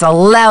 And it's a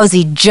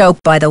lousy joke,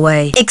 by the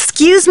way.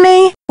 Excuse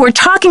me? We're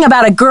talking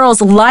about a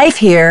girl's life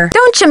here.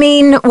 Don't you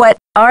mean, what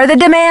are the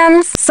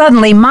demands?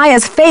 Suddenly,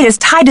 Maya's fate is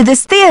tied to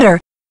this theater.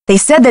 They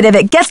said that if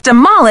it gets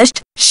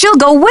demolished, she'll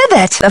go with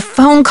it. The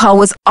phone call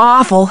was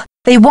awful.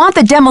 They want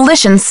the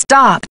demolition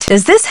stopped.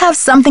 Does this have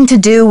something to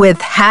do with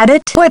had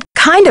it? What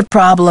kind of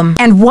problem?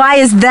 And why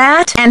is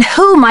that? And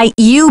who might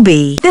you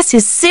be? This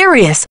is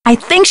serious. I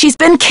think she's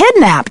been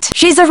kidnapped.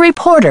 She's a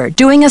reporter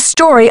doing a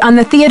story on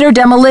the theater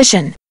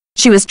demolition.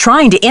 She was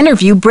trying to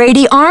interview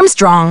Brady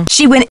Armstrong.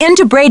 She went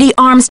into Brady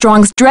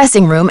Armstrong's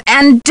dressing room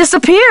and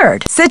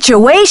disappeared.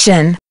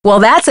 Situation? Well,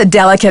 that's a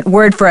delicate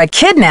word for a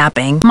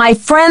kidnapping. My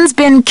friend's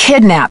been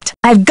kidnapped.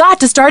 I've got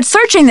to start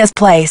searching this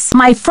place.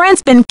 My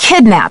friend's been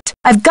kidnapped.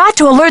 I've got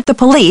to alert the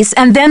police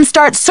and then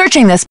start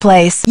searching this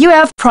place. You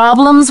have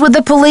problems with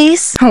the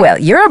police? Well,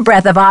 you're a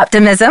breath of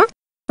optimism.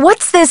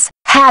 What's this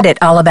had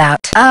it all about?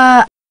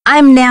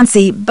 I'm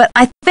Nancy, but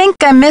I think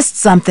I missed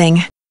something.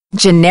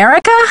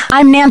 Generica?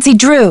 I'm Nancy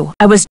Drew.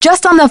 I was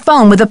just on the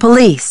phone with the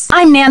police.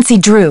 I'm Nancy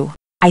Drew.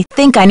 I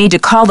think I need to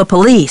call the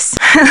police.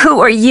 Who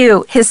are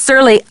you, his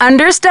surly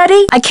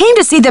understudy? I came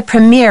to see the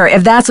premiere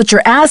if that's what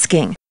you're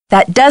asking.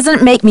 That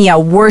doesn't make me a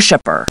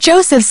worshiper.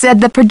 Joseph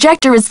said the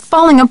projector is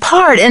falling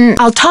apart and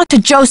I'll talk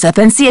to Joseph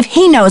and see if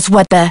he knows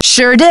what the...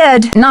 Sure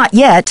did. Not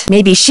yet.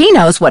 Maybe she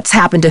knows what's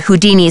happened to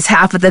Houdini's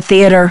half of the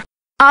theater.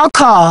 I'll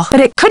call, but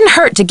it couldn't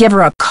hurt to give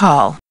her a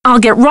call. I'll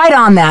get right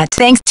on that.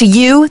 Thanks to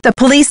you, the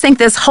police think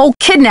this whole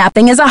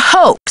kidnapping is a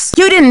hoax.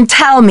 You didn't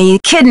tell me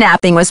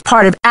kidnapping was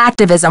part of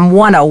Activism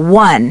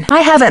 101. I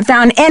haven't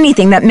found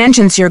anything that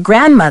mentions your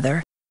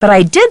grandmother, but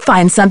I did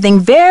find something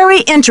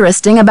very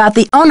interesting about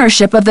the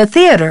ownership of the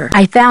theater.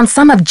 I found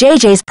some of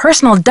JJ's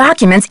personal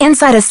documents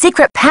inside a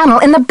secret panel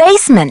in the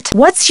basement.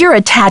 What's your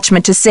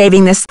attachment to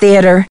saving this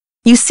theater?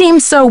 You seem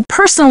so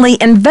personally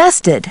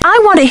invested. I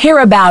want to hear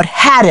about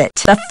Had It.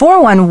 The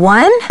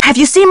 411? Have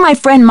you seen my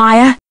friend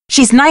Maya?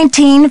 She's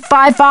 19,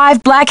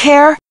 5'5", black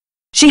hair.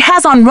 She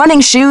has on running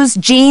shoes,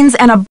 jeans,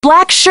 and a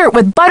black shirt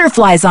with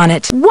butterflies on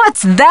it.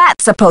 What's that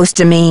supposed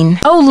to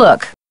mean? Oh,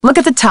 look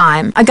at the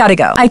time. I gotta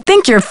go. I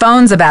think your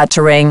phone's about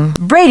to ring.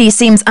 Brady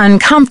seems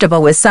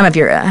uncomfortable with some of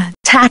your,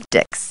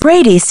 tactics.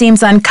 Brady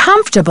seems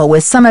uncomfortable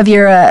with some of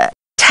your,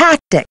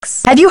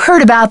 tactics. Have you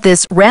heard about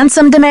this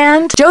ransom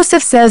demand?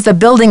 Joseph says the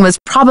building was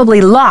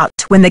probably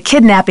locked when the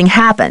kidnapping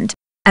happened,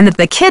 and that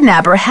the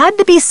kidnapper had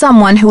to be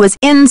someone who was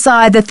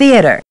inside the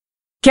theater.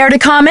 Care to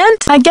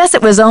comment? I guess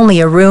it was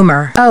only a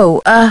rumor.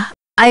 Oh,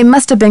 I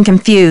must have been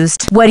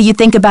confused. What do you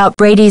think about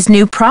Brady's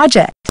new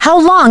project? How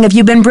long have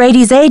you been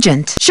Brady's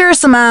agent? Sure,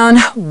 Simone.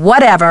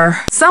 Whatever.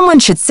 Someone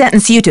should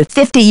sentence you to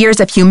 50 years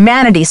of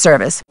humanity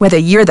service, whether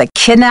you're the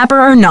kidnapper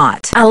or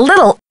not. A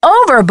little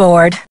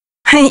overboard.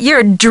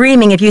 You're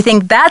dreaming if you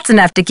think that's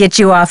enough to get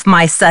you off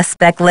my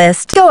suspect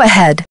list. Go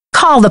ahead.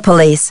 Call the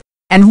police.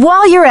 And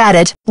while you're at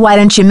it, why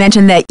don't you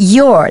mention that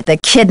you're the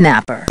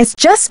kidnapper? It's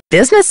just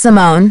business,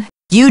 Simone.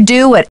 You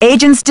do what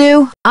agents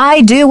do,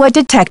 I do what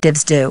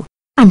detectives do.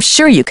 I'm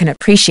sure you can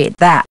appreciate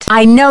that.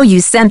 I know you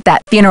sent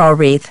that funeral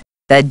wreath.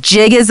 The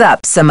jig is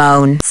up,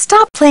 Simone.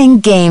 Stop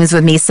playing games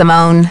with me,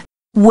 Simone.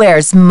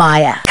 Where's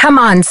Maya? Come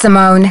on,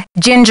 Simone.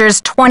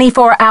 Ginger's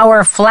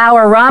 24-hour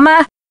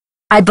flower-rama?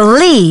 I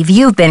believe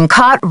you've been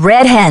caught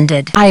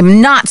red-handed.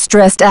 I'm not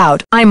stressed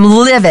out. I'm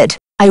livid.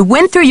 I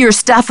went through your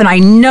stuff and I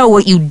know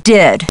what you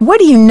did. What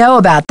do you know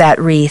about that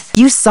wreath?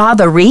 You saw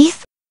the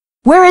wreath?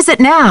 Where is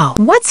it now?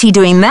 What's he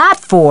doing that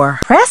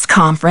for? Press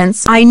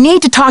conference? I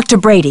need to talk to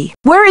Brady.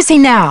 Where is he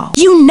now?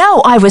 You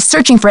know I was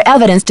searching for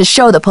evidence to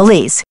show the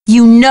police.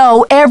 You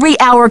know every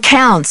hour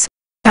counts.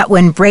 But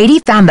when Brady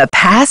found the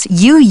pass,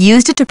 you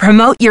used it to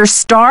promote your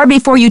star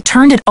before you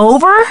turned it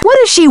over? What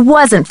if she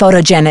wasn't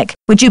photogenic?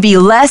 Would you be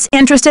less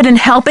interested in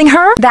helping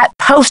her? That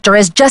poster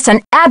is just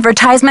an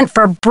advertisement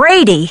for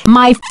Brady.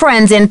 My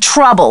friend's in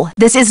trouble.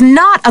 This is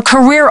not a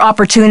career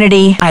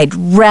opportunity. I'd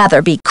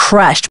rather be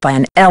crushed by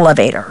an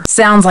elevator.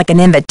 Sounds like an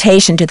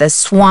invitation to the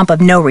swamp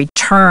of no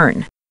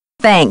return.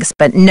 Thanks,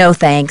 but no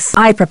thanks.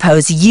 I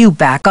propose you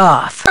back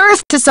off.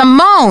 Earth to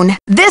Simone!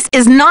 This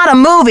is not a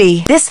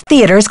movie. This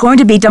theater is going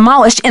to be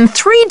demolished in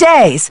 3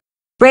 days.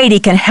 Brady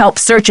can help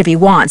search if he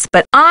wants,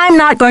 but I'm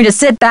not going to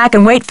sit back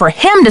and wait for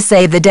him to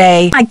save the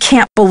day. I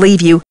can't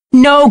believe you.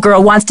 No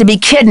girl wants to be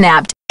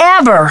kidnapped,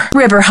 ever.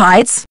 River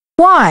Heights.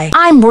 Why?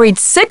 I'm worried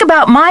sick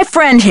about my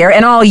friend here,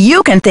 and all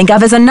you can think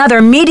of is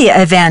another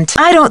media event.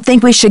 I don't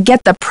think we should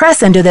get the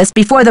press into this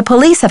before the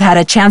police have had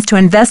a chance to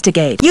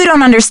investigate. You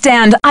don't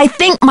understand. I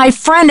think my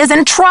friend is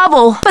in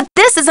trouble. But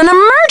this is an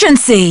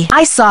emergency.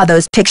 I saw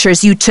those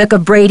pictures you took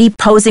of Brady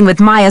posing with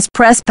Maya's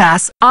press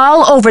pass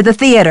all over the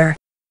theater.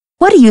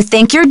 What do you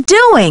think you're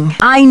doing?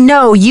 I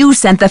know you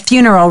sent the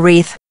funeral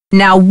wreath.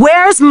 Now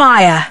where's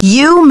Maya?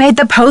 You made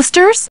the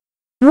posters?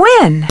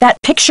 When?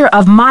 That picture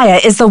of Maya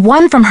is the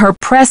one from her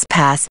press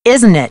pass,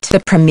 isn't it?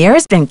 The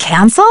premiere's been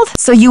canceled?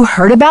 So you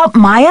heard about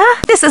Maya?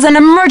 This is an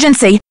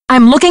emergency.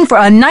 I'm looking for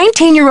a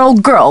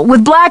 19-year-old girl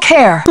with black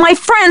hair. My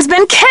friend's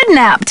been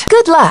kidnapped.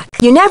 Good luck.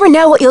 You never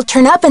know what you'll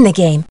turn up in the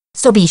game,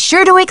 so be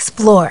sure to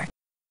explore.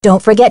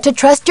 Don't forget to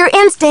trust your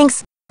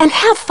instincts and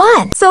have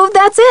fun. So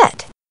that's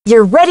it.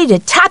 You're ready to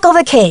tackle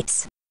the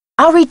case.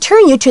 I'll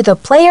return you to the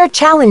player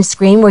challenge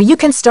screen where you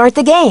can start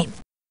the game.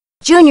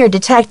 Junior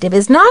detective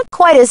is not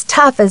quite as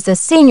tough as the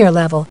senior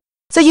level,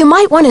 so you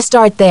might want to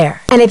start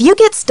there. And if you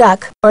get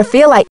stuck or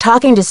feel like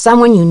talking to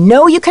someone you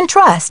know you can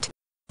trust,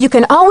 you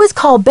can always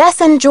call Bess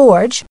and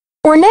George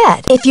or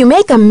Ned. If you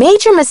make a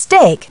major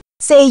mistake,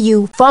 say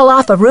you fall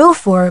off a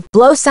roof or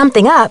blow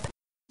something up,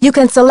 you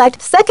can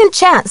select Second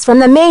Chance from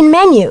the main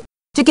menu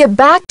to get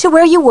back to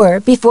where you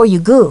were before you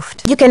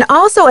goofed. You can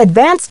also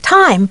advance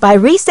time by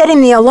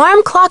resetting the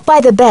alarm clock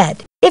by the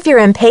bed if you're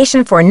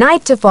impatient for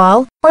night to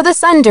fall or the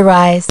sun to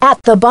rise.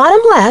 At the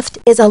bottom left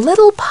is a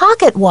little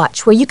pocket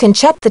watch where you can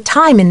check the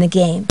time in the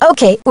game.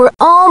 Okay, we're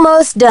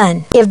almost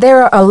done. If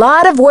there are a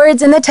lot of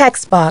words in the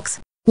text box,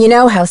 you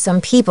know how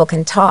some people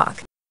can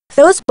talk.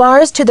 Those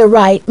bars to the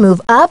right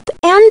move up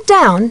and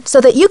down so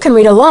that you can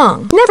read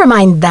along. Never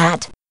mind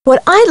that.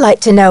 What I'd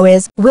like to know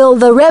is, will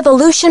the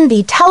revolution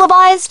be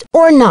televised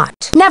or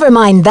not? Never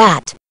mind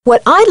that.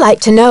 What I'd like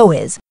to know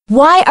is,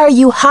 why are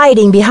you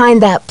hiding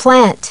behind that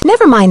plant?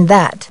 Never mind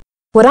that.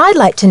 What I'd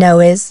like to know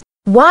is,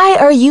 why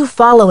are you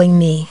following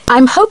me?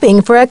 I'm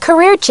hoping for a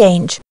career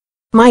change.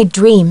 My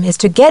dream is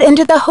to get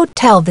into the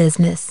hotel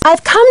business.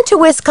 I've come to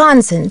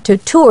Wisconsin to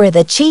tour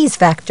the cheese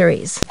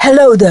factories.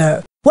 Hello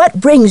there. What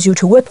brings you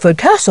to Whitford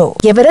Castle?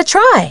 Give it a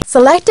try.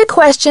 Select a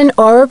question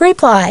or a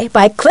reply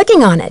by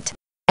clicking on it,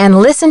 and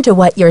listen to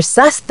what your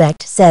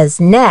suspect says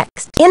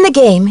next. In the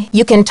game,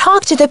 you can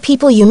talk to the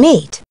people you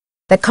meet.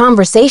 The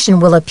conversation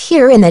will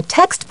appear in the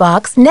text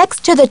box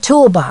next to the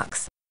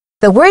toolbox.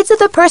 The words of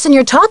the person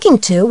you're talking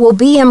to will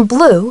be in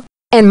blue,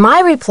 and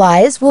my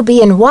replies will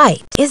be in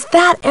white. Is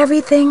that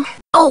everything?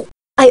 Oh,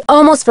 I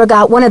almost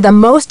forgot one of the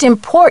most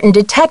important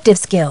detective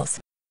skills.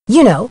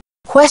 You know,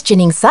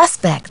 questioning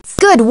suspects.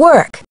 Good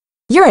work.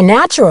 You're a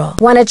natural.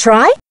 Want to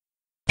try?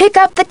 Pick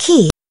up the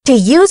key. To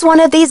use one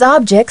of these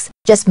objects,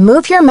 just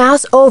move your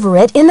mouse over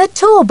it in the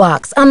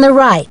toolbox on the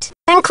right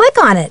and click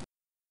on it.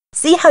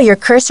 See how your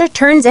cursor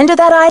turns into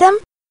that item?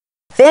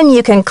 Then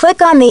you can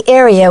click on the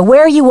area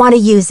where you want to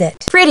use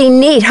it. Pretty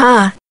neat,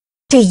 huh?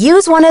 To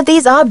use one of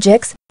these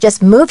objects,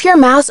 just move your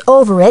mouse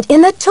over it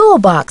in the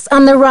toolbox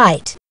on the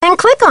right and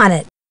click on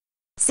it.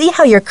 See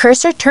how your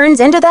cursor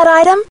turns into that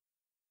item?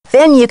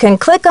 Then you can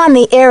click on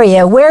the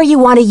area where you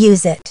want to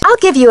use it. I'll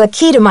give you a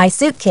key to my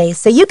suitcase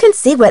so you can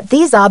see what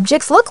these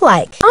objects look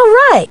like. All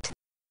right.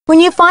 When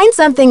you find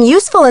something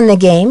useful in the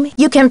game,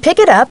 you can pick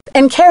it up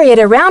and carry it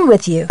around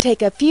with you.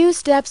 Take a few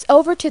steps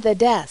over to the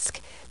desk.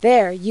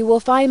 There, you will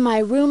find my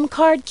room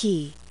card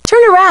key.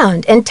 Turn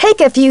around and take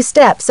a few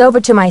steps over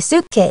to my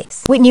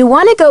suitcase. When you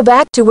want to go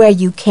back to where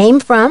you came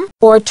from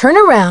or turn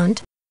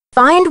around,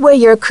 find where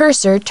your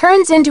cursor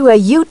turns into a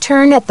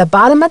U-turn at the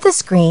bottom of the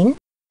screen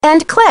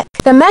and click.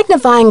 The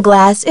magnifying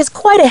glass is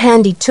quite a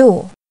handy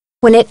tool.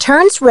 When it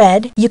turns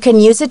red, you can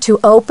use it to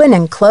open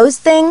and close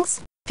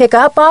things, pick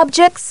up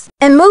objects,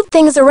 and move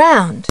things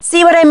around.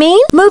 See what I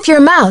mean? Move your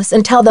mouse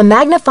until the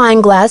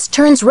magnifying glass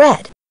turns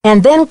red,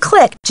 and then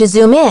click to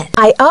zoom in.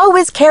 I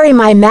always carry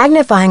my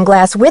magnifying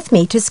glass with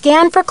me to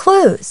scan for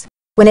clues.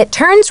 When it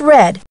turns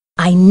red,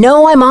 I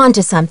know I'm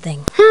onto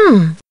something.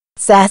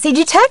 Sassy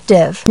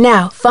detective.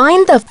 Now,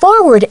 find the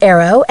forward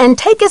arrow and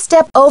take a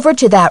step over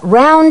to that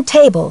round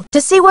table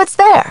to see what's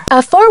there.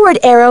 A forward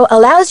arrow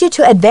allows you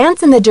to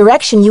advance in the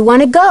direction you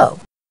want to go.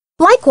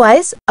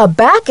 Likewise, a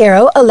back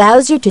arrow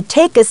allows you to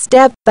take a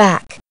step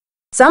back.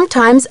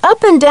 Sometimes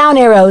up and down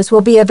arrows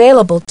will be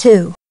available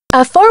too.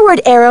 A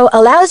forward arrow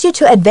allows you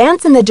to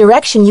advance in the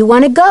direction you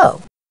want to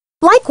go.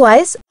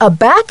 Likewise, a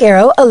back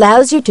arrow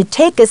allows you to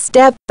take a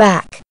step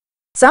back.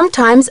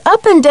 Sometimes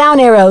up and down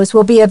arrows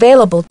will be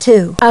available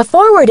too. A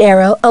forward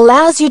arrow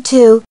allows you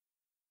to...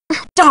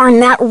 Darn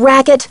that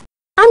racket!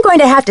 I'm going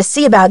to have to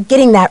see about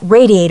getting that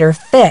radiator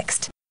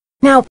fixed.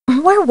 Now,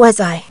 where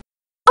was I?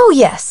 Oh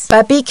yes,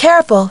 but be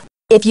careful.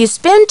 If you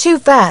spin too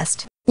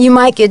fast, you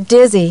might get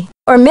dizzy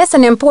or miss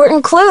an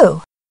important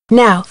clue.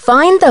 Now,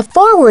 find the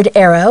forward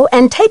arrow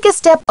and take a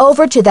step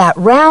over to that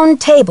round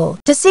table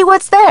to see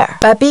what's there.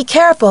 But be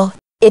careful.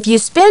 If you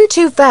spin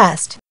too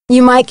fast,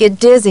 you might get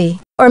dizzy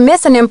or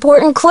miss an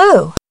important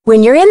clue.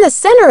 When you're in the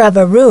center of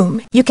a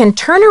room, you can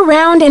turn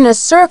around in a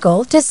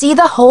circle to see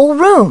the whole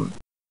room.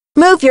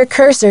 Move your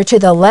cursor to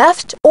the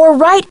left or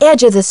right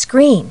edge of the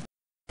screen.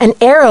 An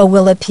arrow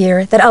will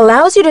appear that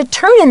allows you to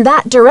turn in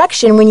that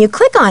direction when you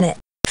click on it.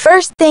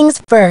 First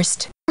things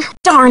first.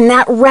 Darn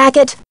that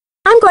racket!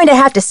 I'm going to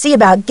have to see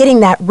about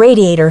getting that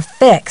radiator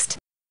fixed.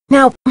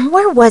 Now,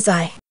 where was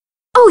I?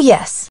 Oh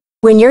yes.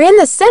 When you're in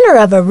the center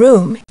of a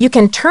room, you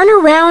can turn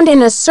around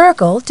in a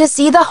circle to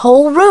see the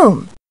whole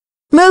room.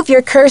 Move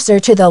your cursor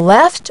to the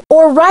left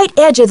or right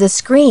edge of the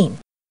screen.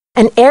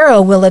 An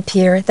arrow will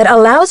appear that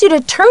allows you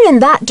to turn in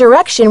that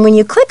direction when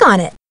you click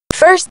on it.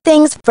 First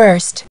things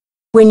first.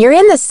 When you're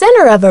in the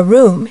center of a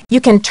room,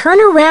 you can turn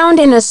around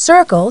in a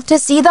circle to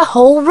see the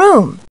whole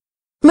room.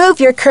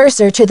 Move your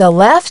cursor to the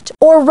left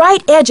or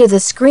right edge of the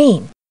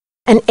screen.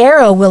 An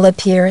arrow will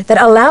appear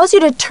that allows you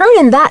to turn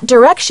in that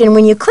direction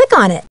when you click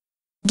on it.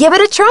 Give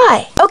it a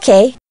try.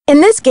 Okay,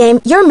 in this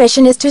game, your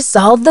mission is to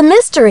solve the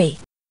mystery.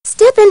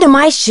 Step into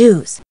my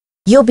shoes.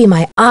 You'll be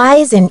my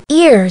eyes and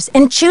ears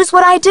and choose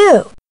what I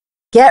do.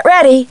 Get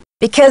ready,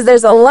 because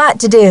there's a lot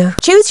to do.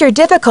 Choose your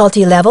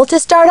difficulty level to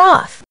start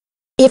off.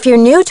 If you're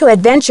new to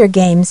adventure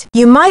games,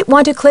 you might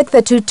want to click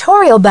the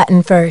tutorial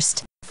button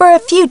first for a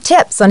few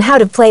tips on how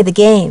to play the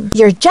game.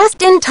 You're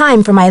just in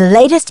time for my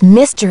latest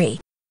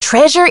mystery,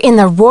 Treasure in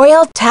the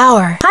Royal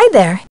Tower. Hi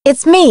there,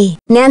 it's me,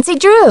 Nancy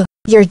Drew.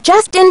 You're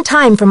just in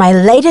time for my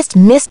latest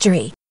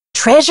mystery,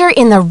 Treasure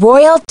in the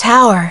Royal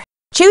Tower.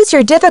 Choose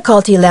your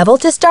difficulty level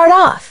to start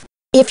off.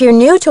 If you're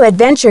new to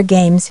adventure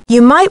games,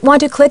 you might want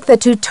to click the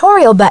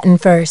tutorial button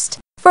first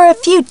for a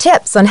few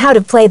tips on how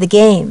to play the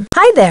game.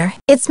 Hi there,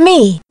 it's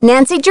me,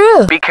 Nancy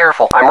Drew. Be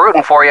careful, I'm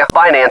rooting for you.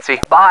 Bye, Nancy.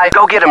 Bye.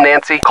 Go get him,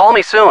 Nancy. Call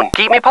me soon.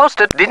 Keep me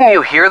posted. Didn't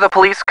you hear the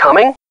police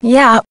coming?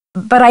 Yeah,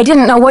 but I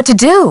didn't know what to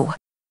do.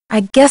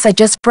 I guess I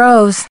just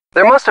froze.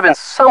 There must have been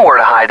somewhere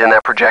to hide in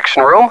that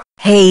projection room.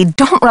 Hey,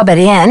 don't rub it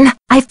in.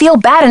 I feel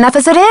bad enough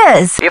as it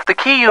is. If the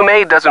key you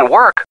made doesn't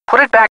work,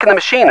 put it back in the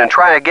machine and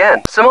try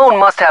again. Simone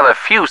must have a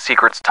few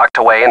secrets tucked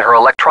away in her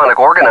electronic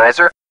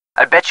organizer.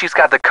 I bet she's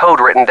got the code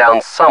written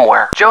down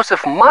somewhere.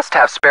 Joseph must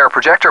have spare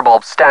projector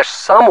bulbs stashed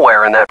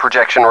somewhere in that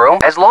projection room.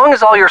 As long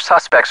as all your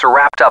suspects are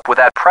wrapped up with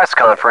that press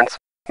conference,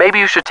 maybe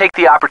you should take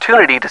the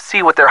opportunity to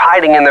see what they're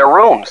hiding in their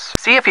rooms.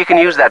 See if you can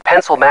use that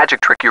pencil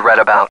magic trick you read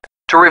about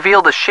to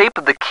reveal the shape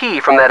of the key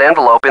from that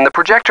envelope in the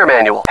projector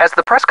manual. Has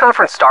the press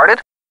conference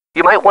started?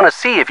 You might want to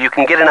see if you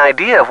can get an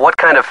idea of what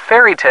kind of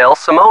fairy tale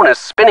Simone is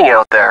spinning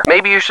out there.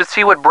 Maybe you should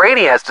see what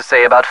Brady has to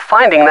say about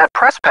finding that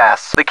press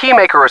pass. The key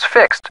maker is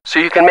fixed, so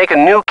you can make a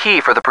new key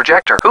for the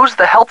projector. Who's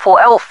the helpful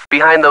elf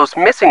behind those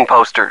missing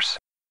posters?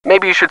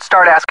 Maybe you should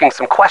start asking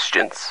some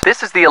questions.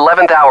 This is the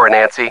 11th hour,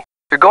 Nancy.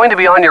 You're going to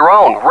be on your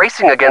own,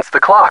 racing against the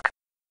clock.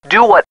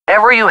 Do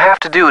whatever you have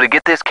to do to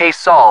get this case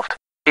solved.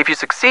 If you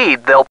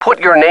succeed, they'll put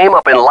your name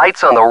up in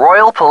lights on the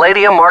Royal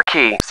Palladium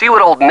marquee. See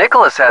what old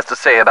Nicholas has to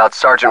say about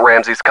Sergeant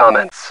Ramsey's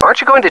comments. Aren't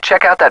you going to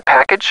check out that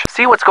package?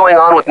 See what's going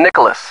on with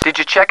Nicholas. Did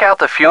you check out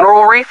the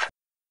funeral wreath?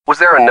 Was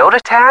there a note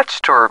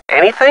attached or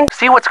anything?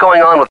 See what's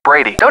going on with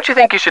Brady. Don't you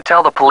think you should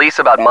tell the police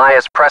about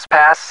Maya's press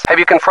pass? Have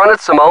you confronted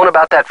Simone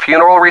about that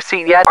funeral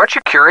receipt yet? Aren't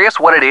you curious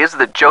what it is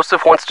that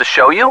Joseph wants to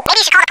show you? Maybe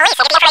you should call the police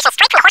and get the information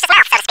straight from the horse's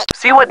mouth, so to speak.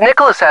 See what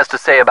Nicholas has to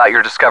say about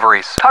your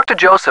discoveries. Talk to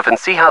Joseph and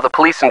see how the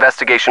police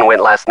investigation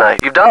went last night.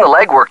 You've done the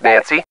legwork,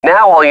 Nancy.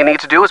 Now all you need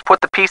to do is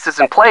put the pieces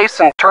in place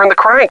and turn the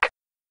crank.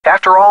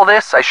 After all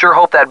this, I sure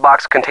hope that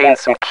box contains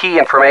some key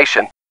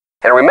information.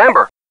 And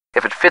remember,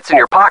 if it fits in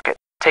your pocket,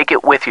 take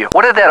it with you.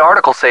 What did that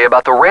article say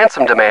about the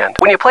ransom demand?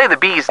 When you play the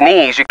bee's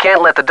knees, you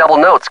can't let the double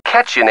notes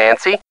catch you,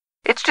 Nancy.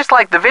 It's just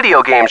like the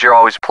video games you're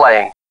always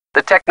playing.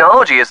 The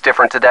technology is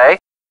different today,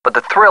 but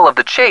the thrill of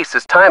the chase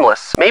is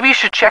timeless. Maybe you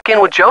should check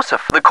in with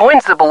Joseph. The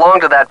coins that belong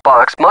to that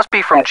box must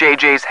be from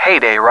JJ's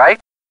heyday, right?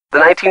 The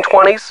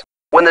 1920s?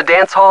 When the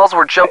dance halls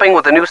were jumping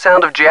with the new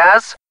sound of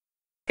jazz?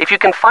 If you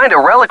can find a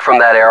relic from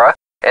that era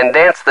and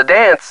dance the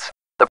dance,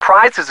 the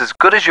prize is as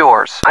good as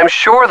yours. I'm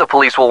sure the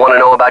police will want to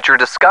know about your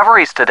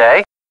discoveries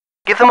today.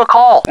 Give them a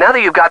call. Now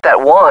that you've got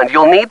that wand,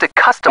 you'll need to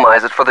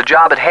customize it for the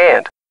job at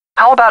hand.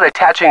 How about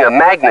attaching a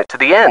magnet to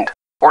the end?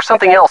 Or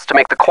something else to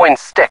make the coins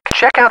stick?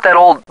 Check out that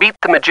old Beat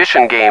the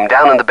Magician game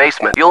down in the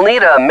basement. You'll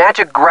need a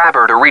magic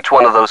grabber to reach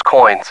one of those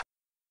coins.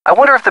 I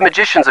wonder if the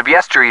magicians of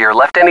yesteryear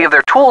left any of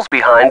their tools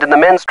behind in the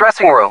men's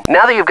dressing room.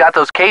 Now that you've got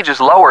those cages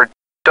lowered,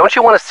 don't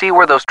you want to see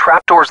where those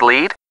trapdoors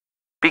lead?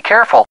 Be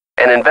careful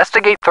and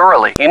investigate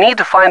thoroughly. You need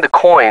to find the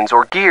coins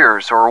or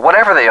gears or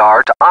whatever they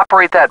are to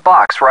operate that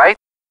box, right?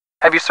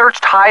 Have you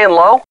searched high and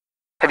low?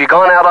 Have you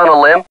gone out on a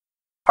limb?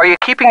 Are you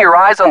keeping your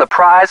eyes on the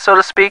prize, so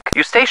to speak?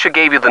 Eustacia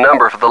gave you the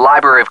number for the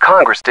Library of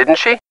Congress, didn't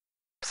she?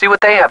 See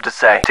what they have to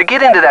say. To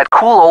get into that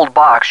cool old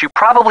box, you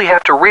probably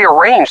have to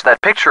rearrange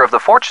that picture of the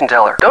fortune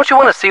teller. Don't you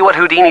want to see what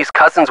Houdini's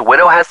cousin's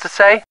widow has to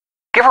say?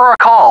 Give her a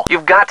call.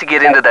 You've got to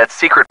get into that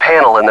secret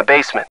panel in the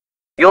basement.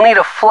 You'll need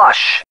a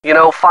flush,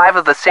 5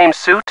 of the same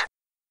suit.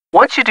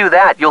 Once you do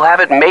that, you'll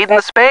have it made in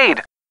the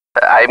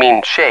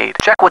shade.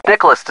 Check with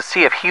Nicholas to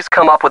see if he's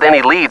come up with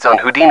any leads on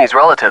Houdini's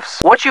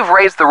relatives. Once you've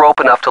raised the rope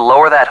enough to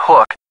lower that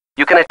hook,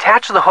 you can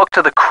attach the hook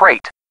to the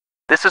crate.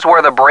 This is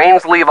where the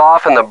brains leave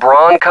off and the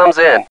brawn comes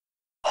in.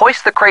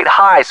 Hoist the crate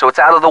high so it's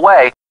out of the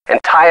way,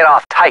 and tie it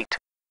off tight.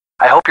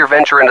 I hope your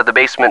venture into the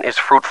basement is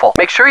fruitful.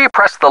 Make sure you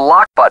press the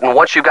lock button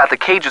once you've got the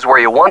cages where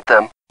you want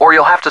them, or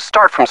you'll have to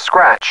start from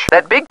scratch.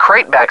 That big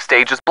crate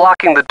backstage is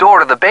blocking the door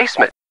to the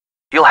basement.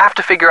 You'll have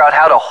to figure out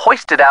how to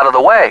hoist it out of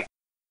the way.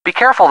 Be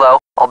careful though,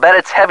 I'll bet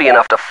it's heavy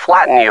enough to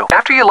flatten you.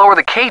 After you lower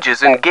the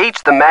cages,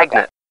 engage the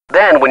magnet.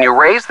 Then, when you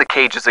raise the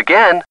cages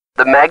again,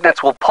 the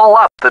magnets will pull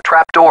up the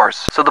trapdoors,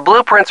 so the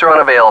blueprints are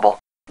unavailable.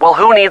 Well,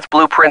 who needs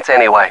blueprints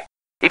anyway?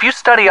 If you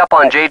study up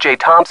on J.J.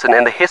 Thompson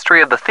and the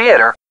history of the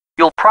theater,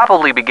 you'll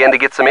probably begin to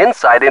get some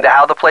insight into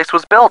how the place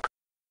was built.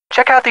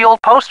 Check out the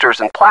old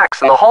posters and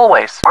plaques in the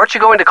hallways. Aren't you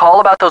going to call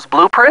about those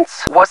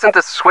blueprints? Wasn't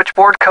the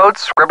switchboard code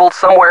scribbled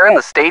somewhere in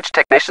the stage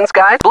technician's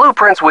guide?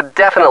 Blueprints would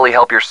definitely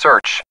help your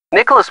search.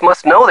 Nicholas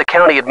must know the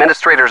county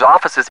administrator's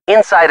offices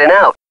inside and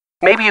out.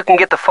 Maybe you can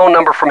get the phone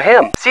number from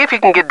him. See if you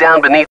can get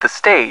down beneath the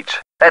stage.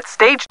 That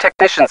stage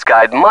technician's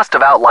guide must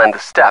have outlined the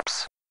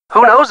steps.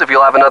 Who knows if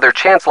you'll have another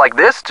chance like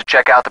this to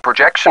check out the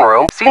projection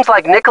room. Seems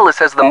like Nicholas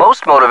has the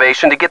most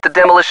motivation to get the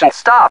demolition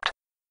stopped.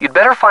 You'd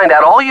better find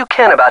out all you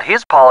can about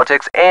his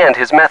politics and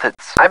his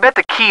methods. I bet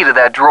the key to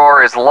that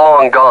drawer is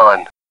long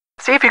gone.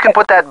 See if you can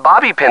put that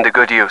bobby pin to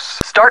good use.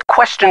 Start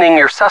questioning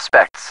your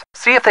suspects.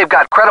 See if they've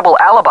got credible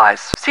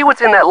alibis. See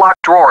what's in that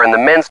locked drawer in the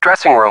men's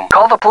dressing room.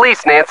 Call the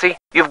police, Nancy.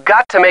 You've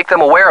got to make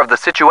them aware of the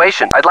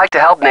situation. I'd like to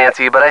help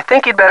Nancy, but I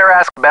think you'd better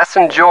ask Bess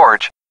and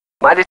George.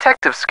 My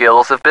detective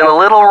skills have been a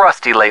little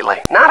rusty lately.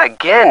 Not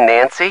again,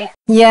 Nancy.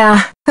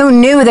 Yeah, who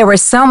knew there were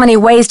so many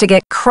ways to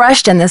get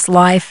crushed in this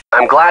life?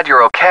 I'm glad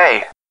you're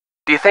okay.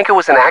 Do you think it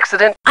was an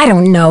accident? I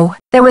don't know.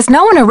 There was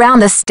no one around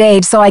the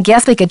stage, so I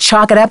guess we could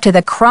chalk it up to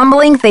the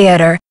crumbling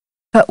theater.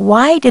 But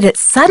why did it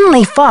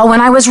suddenly fall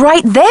when I was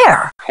right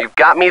there? You've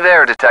got me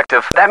there,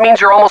 Detective. That means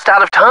you're almost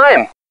out of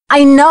time.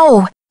 I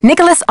know.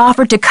 Nicholas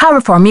offered to cover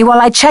for me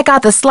while I check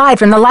out the slide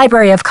from the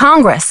Library of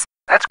Congress.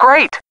 That's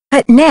great.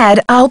 But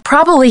Ned, I'll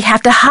probably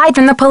have to hide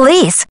from the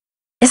police.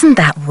 Isn't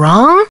that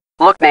wrong?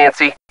 Look,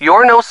 Nancy,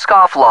 you're no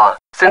scofflaw.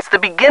 Since the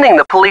beginning,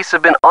 the police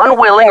have been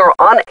unwilling or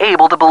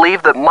unable to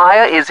believe that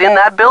Maya is in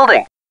that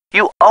building.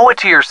 You owe it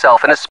to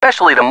yourself, and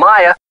especially to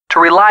Maya, to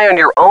rely on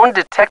your own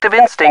detective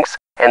instincts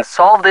and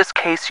solve this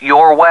case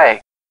your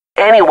way.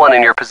 Anyone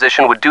in your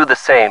position would do the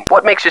same.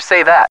 What makes you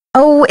say that?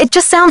 Oh, it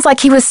just sounds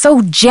like he was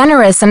so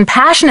generous and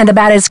passionate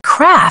about his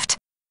craft.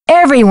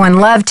 Everyone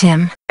loved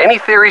him. Any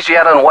theories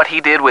yet on what he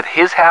did with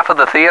his half of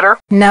the theater?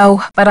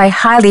 No, but I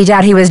highly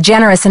doubt he was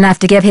generous enough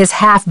to give his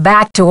half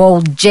back to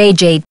old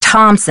J.J.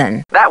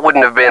 Thompson. That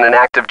wouldn't have been an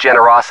act of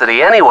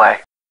generosity anyway.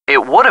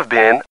 It would have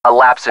been a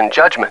lapse in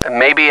judgment.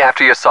 Maybe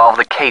after you solve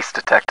the case,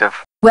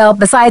 Detective. Well,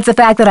 besides the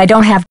fact that I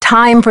don't have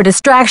time for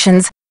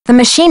distractions, the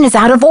machine is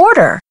out of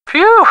order.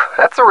 Phew,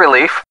 that's a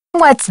relief.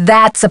 What's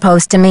that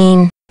supposed to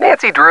mean?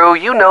 Nancy Drew,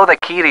 you know the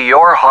key to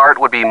your heart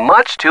would be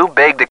much too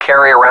big to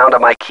carry around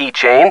on my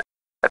keychain.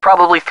 I'd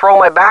probably throw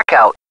my back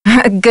out.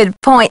 Good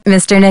point,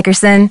 Mr.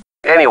 Nickerson.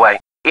 Anyway,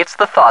 it's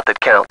the thought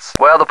that counts.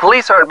 Well, the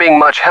police aren't being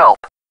much help.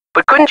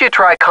 But couldn't you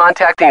try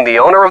contacting the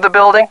owner of the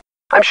building?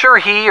 I'm sure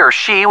he or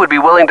she would be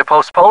willing to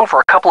postpone for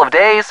a couple of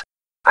days.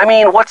 I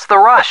mean, what's the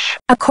rush?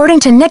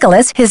 According to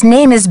Nicholas, his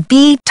name is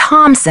B.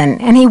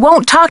 Thompson, and he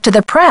won't talk to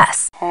the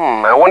press.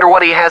 I wonder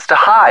what he has to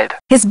hide.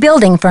 His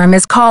building firm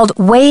is called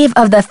Wave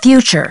of the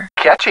Future.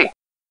 Catchy.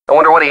 I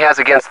wonder what he has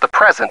against the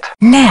present.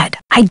 Ned,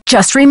 I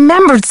just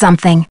remembered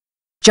something.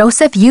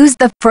 Joseph used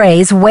the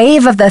phrase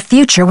Wave of the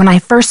Future when I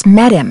first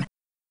met him.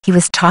 He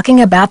was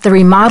talking about the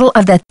remodel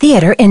of the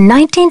theater in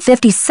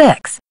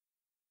 1956.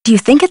 Do you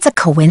think it's a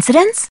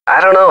coincidence?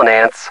 I don't know,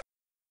 Nance.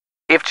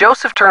 If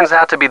Joseph turns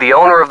out to be the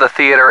owner of the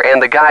theater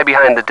and the guy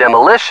behind the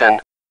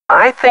demolition,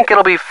 I think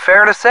it'll be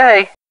fair to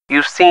say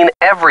you've seen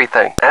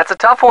everything. That's a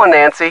tough one,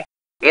 Nancy.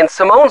 In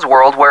Simone's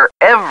world, where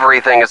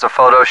everything is a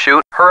photo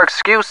shoot, her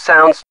excuse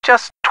sounds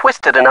just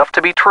twisted enough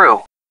to be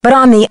true. But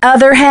on the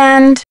other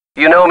hand...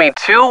 You know me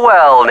too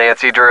well,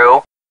 Nancy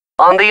Drew.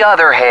 On the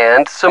other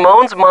hand,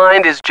 Simone's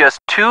mind is just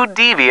too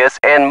devious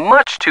and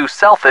much too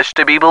selfish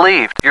to be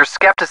believed. Your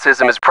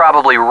skepticism is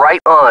probably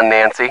right on,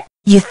 Nancy.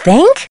 You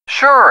think?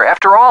 Sure,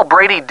 after all,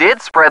 Brady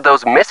did spread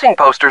those missing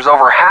posters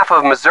over half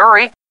of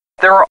Missouri.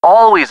 There are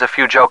always a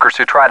few jokers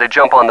who try to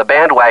jump on the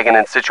bandwagon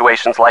in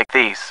situations like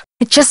these.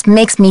 It just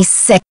makes me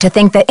sick to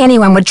think that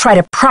anyone would try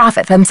to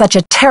profit from such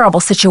a terrible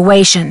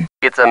situation.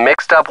 It's a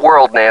mixed-up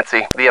world,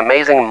 Nancy. The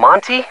Amazing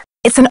Monty?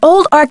 It's an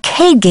old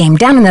arcade game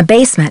down in the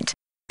basement.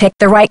 Pick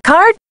the right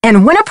card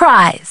and win a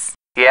prize.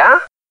 Yeah?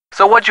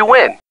 So what'd you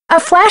win? A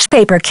flash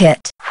paper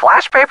kit.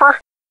 Flash paper?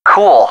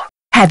 Cool.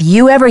 Have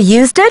you ever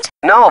used it?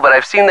 No, but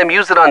I've seen them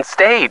use it on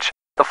stage.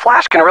 The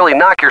flash can really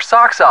knock your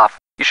socks off.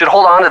 You should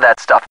hold on to that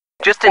stuff,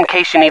 just in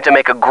case you need to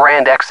make a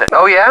grand exit.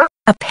 Oh yeah?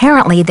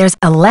 Apparently, there's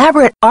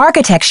elaborate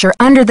architecture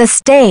under the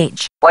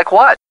stage. Like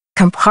what?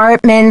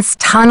 Compartments,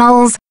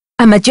 tunnels,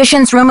 a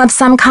magician's room of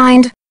some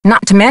kind,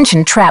 not to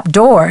mention trap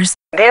doors.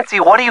 Nancy,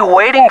 what are you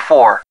waiting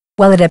for?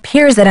 Well, it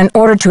appears that in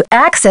order to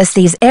access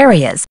these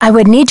areas, I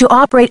would need to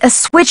operate a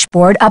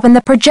switchboard up in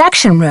the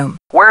projection room.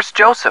 Where's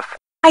Joseph?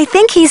 I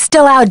think he's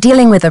still out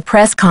dealing with a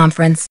press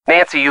conference.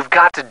 Nancy, you've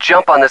got to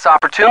jump on this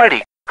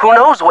opportunity. Who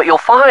knows what you'll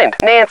find?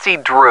 Nancy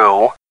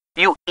Drew,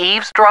 you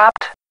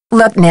eavesdropped?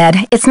 Look,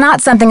 Ned, it's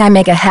not something I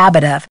make a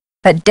habit of,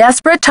 but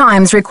desperate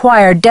times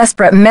require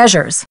desperate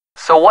measures.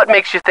 So what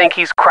makes you think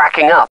he's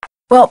cracking up?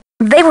 Well,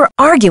 they were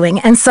arguing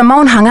and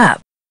Simone hung up.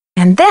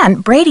 And then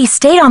Brady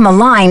stayed on the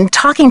line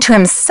talking to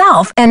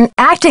himself and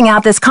acting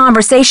out this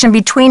conversation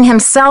between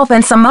himself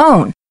and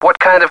Simone. What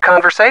kind of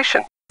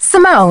conversation?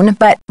 Simone,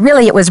 but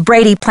really it was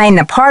Brady playing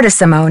the part of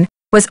Simone,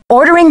 was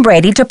ordering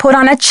Brady to put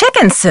on a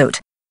chicken suit.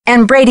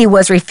 And Brady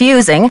was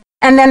refusing,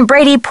 and then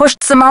Brady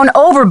pushed Simone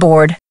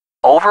overboard.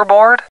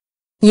 Overboard?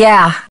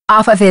 Yeah,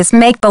 off of his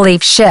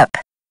make-believe ship.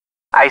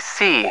 I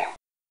see.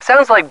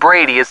 Sounds like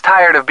Brady is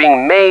tired of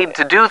being made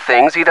to do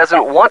things he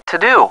doesn't want to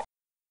do.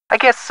 I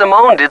guess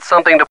Simone did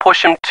something to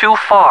push him too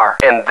far,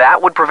 and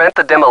that would prevent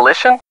the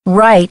demolition?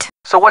 Right.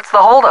 So what's the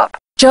holdup?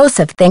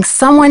 Joseph thinks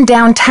someone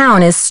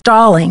downtown is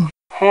stalling.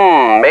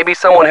 Maybe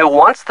someone who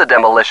wants the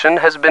demolition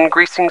has been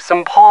greasing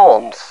some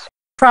palms.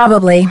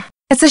 Probably.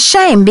 It's a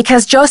shame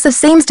because Joseph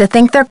seems to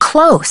think they're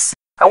close.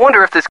 I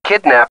wonder if this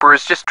kidnapper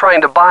is just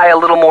trying to buy a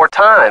little more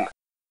time.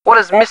 What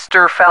does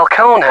Mr.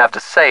 Falcone have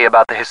to say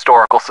about the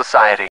Historical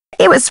Society?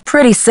 It was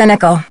pretty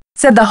cynical.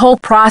 Said the whole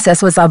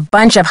process was a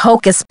bunch of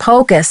hocus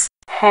pocus.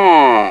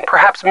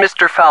 Perhaps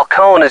Mr.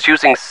 Falcone is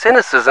using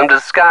cynicism to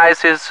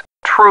disguise his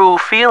true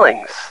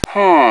feelings.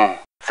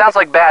 Sounds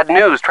like bad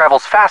news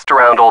travels fast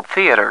around old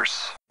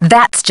theaters.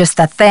 That's just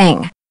the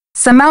thing.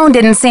 Simone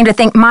didn't seem to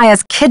think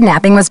Maya's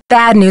kidnapping was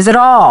bad news at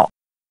all.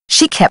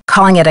 She kept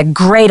calling it a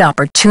great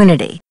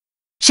opportunity.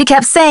 She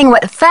kept saying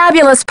what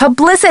fabulous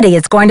publicity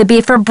it's going to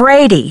be for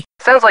Brady.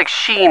 Sounds like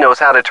she knows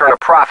how to turn a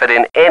profit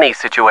in any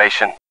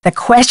situation. The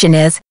question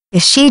is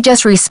she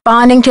just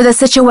responding to the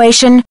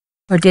situation,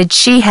 or did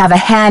she have a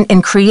hand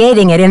in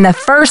creating it in the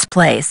first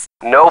place?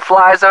 No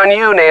flies on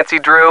you, Nancy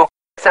Drew.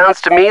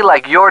 Sounds to me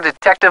like your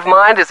detective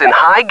mind is in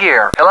high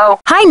gear. Hello?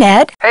 Hi,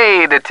 Ned.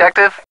 Hey,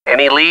 detective.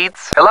 Any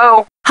leads?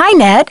 Hello? Hi,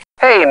 Ned.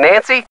 Hey,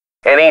 Nancy.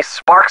 Any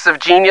sparks of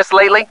genius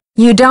lately?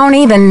 You don't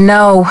even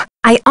know.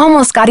 I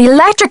almost got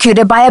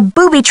electrocuted by a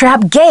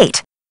booby-trap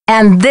gate.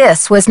 And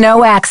this was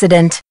no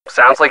accident.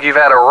 Sounds like you've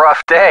had a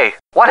rough day.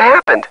 What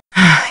happened?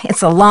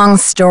 It's a long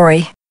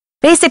story.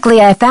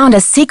 Basically, I found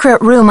a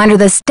secret room under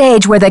the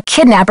stage where the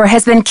kidnapper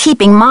has been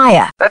keeping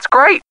Maya. That's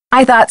great.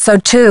 I thought so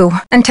too,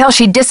 until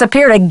she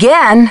disappeared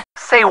again.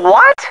 Say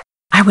what?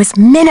 I was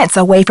minutes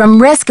away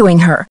from rescuing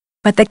her,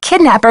 but the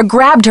kidnapper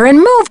grabbed her and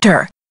moved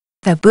her.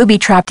 The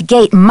booby-trapped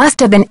gate must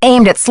have been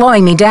aimed at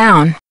slowing me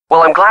down.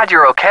 Well, I'm glad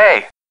you're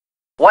okay.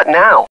 What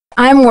now?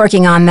 I'm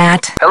working on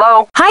that.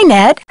 Hello? Hi,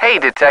 Ned. Hey,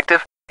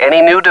 detective.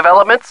 Any new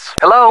developments?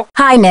 Hello?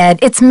 Hi, Ned.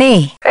 It's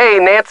me. Hey,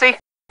 Nancy.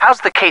 How's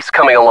the case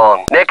coming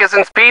along?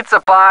 Nickerson's Pizza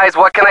Pies,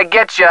 what can I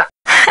get you?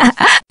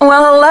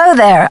 Well, hello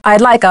there. I'd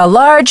like a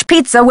large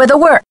pizza with a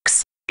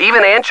works.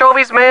 Even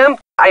anchovies, ma'am?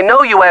 I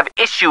know you have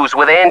issues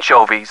with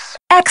anchovies.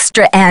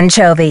 Extra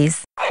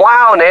anchovies.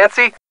 Wow,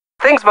 Nancy.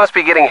 Things must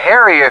be getting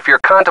hairier if you're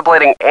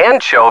contemplating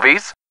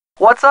anchovies.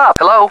 What's up?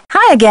 Hello?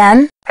 Hi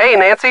again. Hey,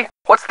 Nancy.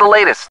 What's the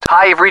latest?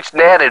 Hi, you've reached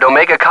Ned at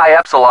Omega Chi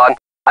Epsilon.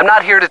 I'm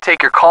not here to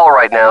take your call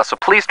right now, so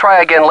please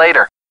try again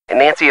later. And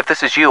Nancy, if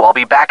this is you, I'll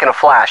be back in a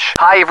flash.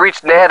 Hi, you've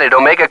reached Ned at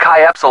Omega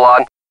Chi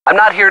Epsilon. I'm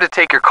not here to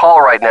take your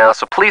call right now,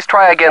 so please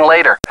try again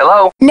later.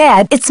 Hello?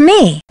 Ned, it's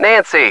me.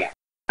 Nancy.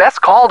 Bess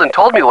called and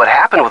told me what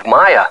happened with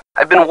Maya.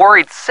 I've been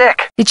worried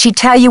sick. Did she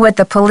tell you what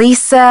the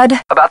police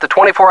said? About the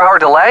 24-hour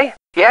delay?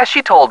 Yeah,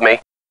 she told me.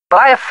 But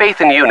I have faith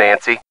in you,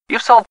 Nancy.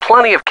 You've solved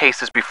plenty of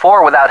cases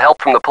before without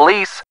help from the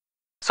police.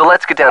 So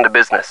let's get down to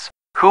business.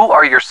 Who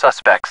are your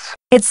suspects?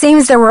 It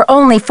seems there were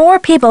only 4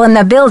 people in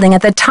the building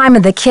at the time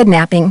of the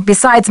kidnapping,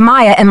 besides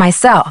Maya and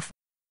myself.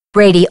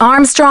 Brady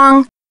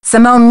Armstrong,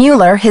 Simone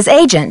Mueller, his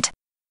agent,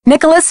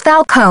 Nicholas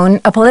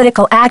Falcone, a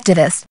political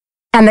activist,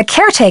 and the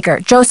caretaker,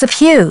 Joseph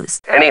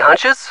Hughes. Any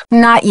hunches?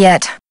 Not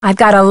yet. I've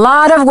got a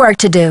lot of work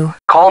to do.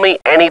 Call me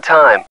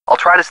anytime. I'll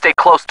try to stay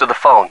close to the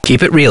phone.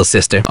 Keep it real,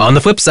 sister. On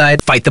the flip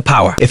side, fight the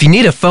power. If you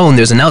need a phone,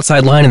 there's an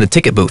outside line in the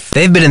ticket booth.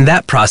 They've been in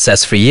that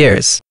process for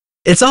years.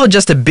 It's all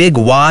just a big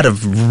wad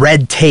of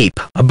red tape,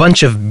 a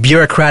bunch of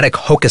bureaucratic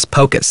hocus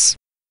pocus.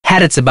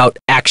 It's about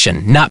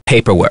action, not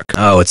paperwork.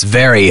 Oh, it's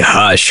very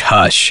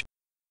hush-hush.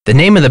 The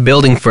name of the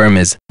building firm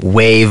is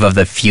Wave of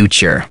the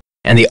Future,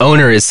 and the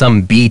owner is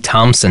some B.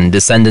 Thompson,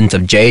 descendant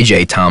of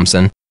J.J.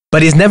 Thompson,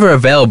 but he's never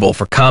available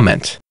for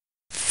comment.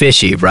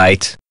 Fishy,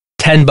 right?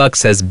 $10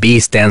 says B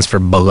stands for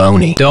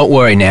baloney. Don't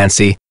worry,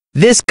 Nancy.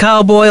 This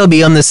cowboy will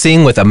be on the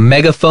scene with a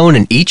megaphone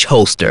in each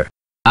holster.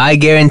 I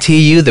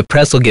guarantee you the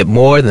press will get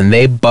more than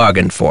they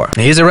bargained for.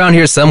 He's around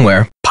here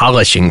somewhere,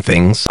 polishing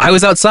things. I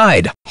was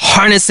outside,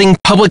 harnessing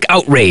public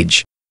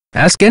outrage.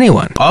 Ask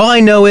anyone. All I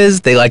know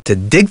is they like to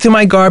dig through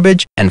my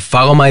garbage and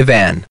follow my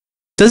van.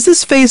 Does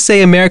this face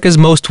say America's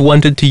Most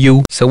Wanted to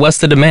you? So what's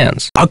the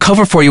demands? I'll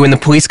cover for you when the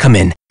police come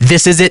in.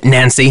 This is it,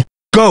 Nancy.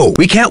 Go!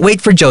 We can't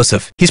wait for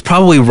Joseph. He's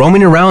probably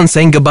roaming around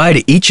saying goodbye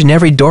to each and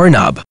every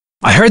doorknob.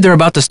 I heard they're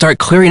about to start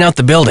clearing out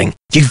the building.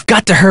 You've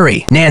got to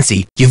hurry.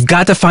 Nancy, you've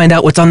got to find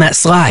out what's on that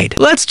slide.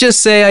 Let's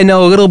just say I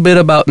know a little bit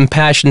about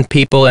impassioned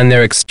people and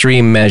their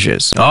extreme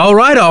measures. All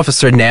right,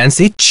 Officer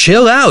Nancy,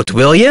 chill out,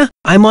 will ya?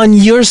 I'm on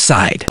your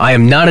side. I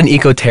am not an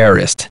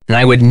eco-terrorist, and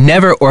I would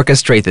never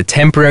orchestrate the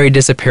temporary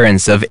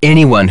disappearance of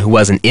anyone who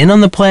wasn't in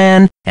on the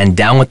plan and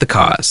down with the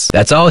cause.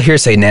 That's all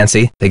hearsay,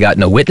 Nancy. They got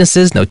no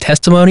witnesses, no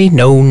testimony,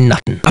 no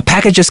nothing. A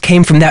package just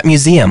came from that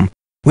museum.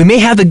 We may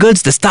have the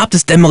goods to stop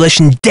this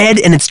demolition dead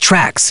in its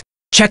tracks.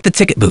 Check the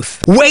ticket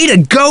booth. Way to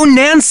go,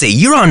 Nancy!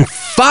 You're on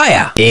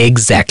fire!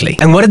 Exactly.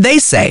 And what did they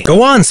say?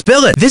 Go on,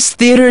 spill it. This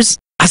theater's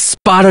a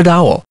spotted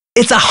owl.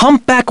 It's a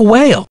humpback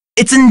whale.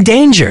 It's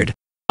endangered.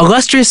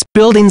 Illustrious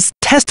buildings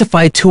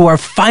testify to our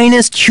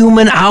finest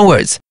human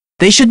hours.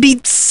 They should be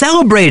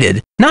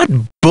celebrated, not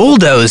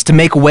bulldozed to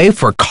make way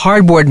for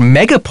cardboard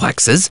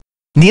megaplexes.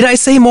 Need I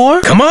say more?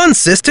 Come on,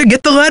 sister,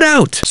 get the lead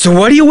out. So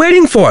what are you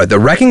waiting for? The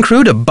wrecking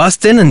crew to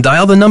bust in and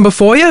dial the number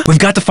for you? We've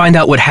got to find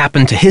out what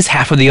happened to his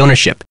half of the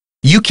ownership.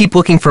 You keep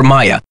looking for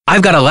Maya.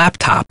 I've got a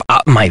laptop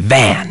out in my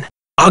van.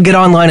 I'll get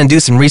online and do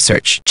some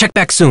research. Check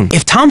back soon.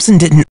 If Thompson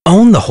didn't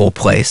own the whole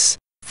place,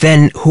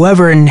 then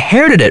whoever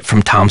inherited it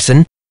from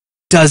Thompson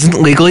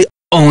doesn't legally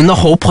own the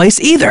whole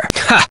place either.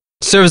 Ha!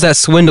 Serves that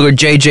swindler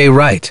J.J.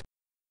 right.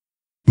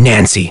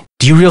 Nancy,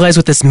 do you realize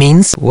what this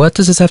means? What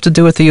does this have to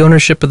do with the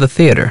ownership of the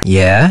theater?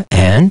 Yeah,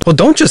 and? Well,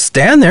 don't just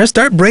stand there,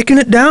 start breaking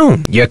it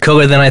down. You're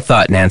cooler than I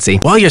thought, Nancy.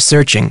 While you're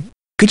searching,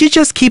 could you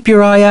just keep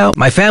your eye out?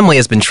 My family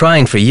has been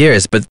trying for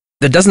years, but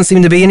there doesn't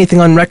seem to be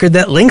anything on record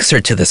that links her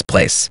to this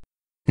place.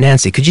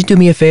 Nancy, could you do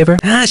me a favor?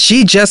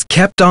 She just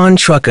kept on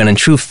trucking in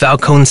true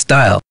Falcone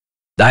style.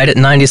 Died at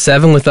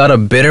 97 without a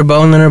bitter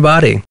bone in her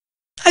body.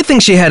 I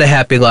think she had a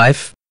happy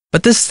life,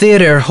 but this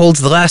theater holds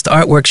the last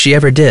artwork she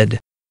ever did.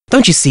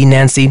 Don't you see,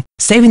 Nancy?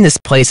 Saving this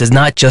place is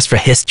not just for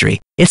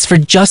history, it's for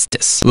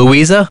justice.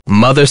 Louisa,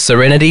 Mother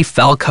Serenity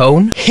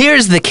Falcone?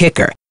 Here's the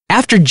kicker.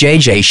 After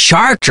JJ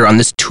sharked her on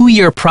this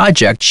 2-year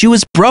project, she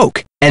was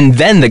broke. And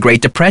then the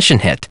Great Depression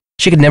hit.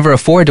 She could never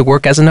afford to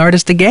work as an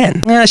artist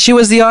again. She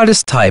was the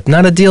artist type,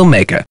 not a deal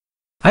maker.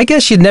 I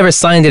guess she'd never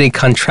signed any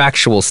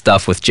contractual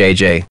stuff with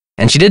JJ.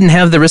 And she didn't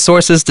have the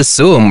resources to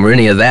sue him or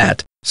any of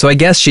that. So I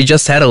guess she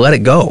just had to let it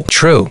go.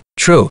 True.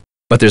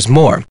 But there's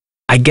more.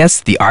 I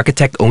guess the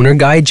architect-owner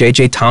guy,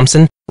 J.J.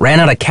 Thompson, ran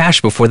out of cash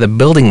before the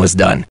building was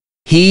done.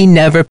 He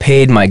never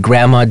paid my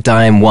grandma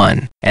dime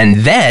one. And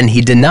then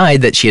he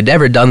denied that she had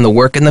ever done the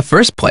work in the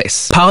first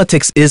place.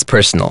 Politics is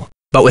personal.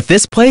 But with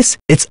this place,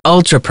 it's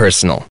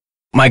ultra-personal.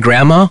 My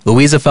grandma,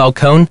 Louisa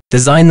Falcone,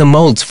 designed the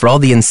molds for all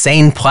the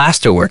insane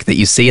plasterwork that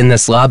you see in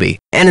this lobby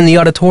and in the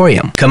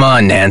auditorium. Come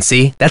on,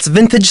 Nancy. That's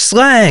vintage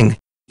slang.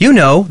 You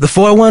know, the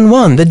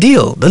 411, the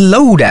deal, the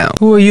lowdown.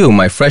 Who are you,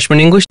 my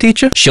freshman English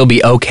teacher? She'll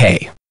be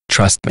okay.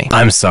 Trust me.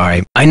 I'm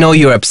sorry. I know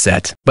you're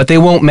upset, but they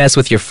won't mess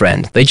with your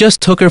friend. They just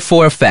took her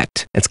for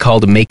effect. It's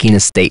called making a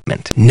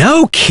statement.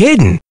 No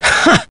kidding.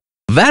 Ha!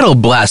 That'll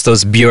blast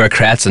those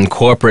bureaucrats and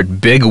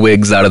corporate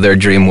bigwigs out of their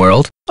dream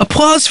world.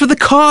 Applause for the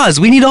cause.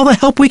 We need all the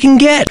help we can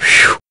get.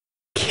 Whew.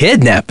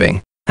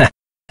 Kidnapping.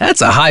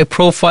 That's a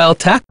high-profile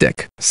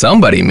tactic.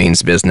 Somebody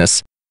means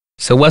business.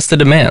 So what's the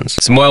demands?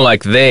 It's more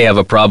like they have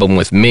a problem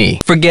with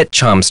me. Forget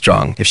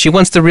Charmstrong. If she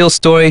wants the real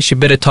story, she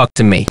better talk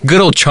to me. Good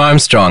old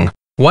Charmstrong.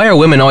 Why are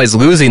women always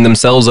losing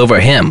themselves over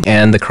him?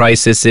 And the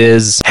crisis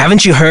is...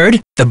 Haven't you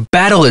heard? The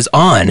battle is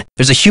on.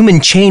 There's a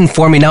human chain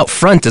forming out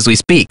front as we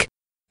speak.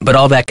 But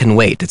all that can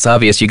wait. It's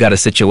obvious you got a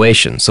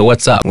situation. So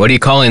what's up? What are you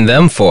calling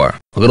them for?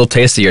 A little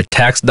taste of your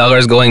tax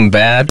dollars going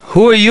bad?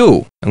 Who are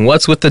you? And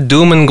what's with the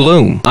doom and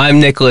gloom? I'm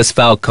Nicholas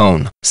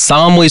Falcone,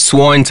 solemnly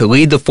sworn to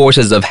lead the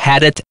forces of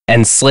Hadit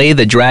and slay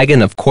the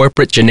dragon of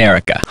corporate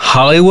generica.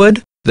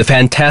 Hollywood? The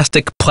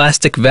fantastic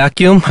plastic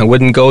vacuum? I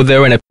wouldn't go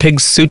there in a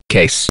pig's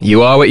suitcase.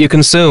 You are what you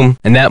consume,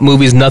 and that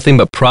movie's nothing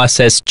but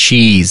processed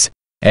cheese.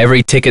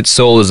 Every ticket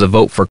sold is a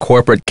vote for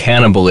corporate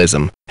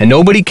cannibalism. And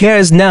nobody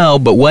cares now,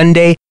 but one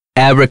day,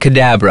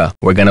 Abracadabra,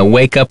 we're gonna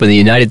wake up in the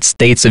United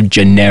States of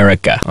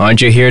Generica.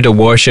 Aren't you here to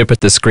worship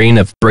at the screen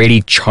of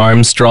Brady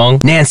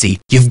Charmstrong?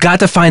 Nancy, you've got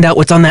to find out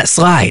what's on that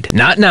slide.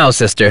 Not now,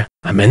 sister.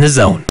 I'm in the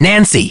zone.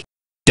 Nancy,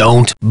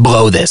 don't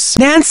blow this.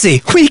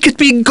 Nancy, we could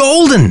be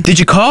golden. Did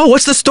you call?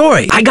 What's the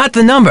story? I got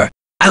the number.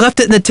 I left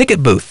it in the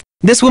ticket booth.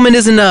 This woman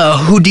isn't a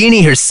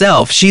Houdini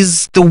herself.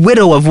 She's the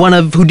widow of one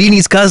of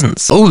Houdini's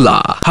cousins.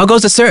 Hola. How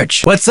goes the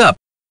search? What's up?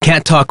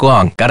 Can't talk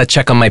long. Gotta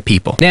check on my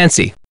people.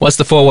 Nancy, what's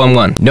the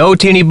 411? No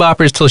teeny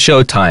boppers till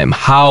showtime.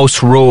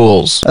 House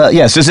rules.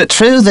 Yes, is it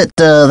true that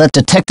that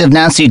Detective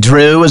Nancy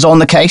Drew is on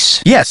the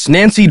case? Yes,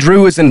 Nancy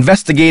Drew is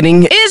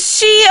investigating. Is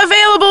she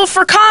available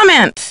for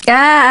comment?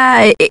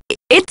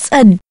 It's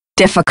a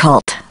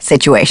difficult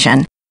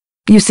situation.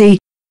 You see,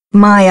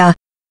 Maya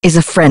is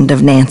a friend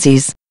of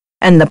Nancy's,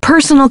 and the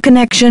personal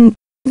connection,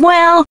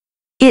 well,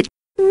 it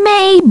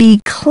may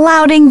be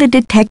clouding the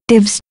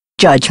detective's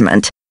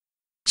judgment.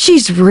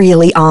 She's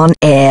really on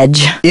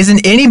edge.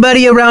 Isn't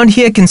anybody around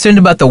here concerned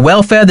about the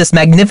welfare of this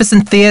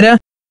magnificent theater?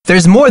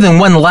 There's more than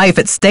one life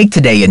at stake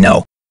today, you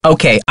know.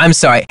 Okay, I'm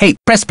sorry. Hey,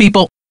 press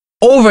people,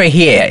 over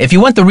here. If you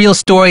want the real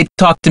story,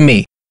 talk to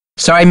me.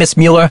 Sorry, Miss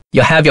Mueller,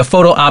 you'll have your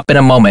photo op in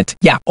a moment.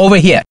 Yeah, over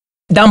here,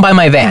 down by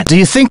my van. Do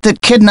you think the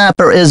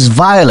kidnapper is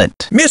violent?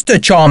 Mr.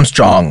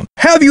 Charmstrong,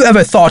 have you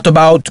ever thought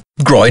about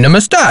growing a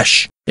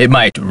mustache? It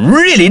might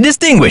really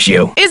distinguish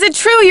you. Is it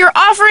true you're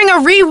offering a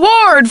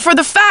reward for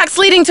the facts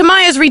leading to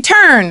Maya's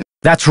return?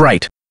 That's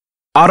right.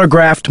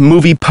 Autographed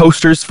movie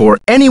posters for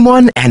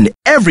anyone and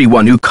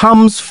everyone who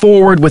comes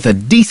forward with a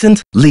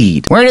decent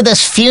lead. Where did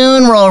this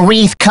funeral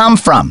wreath come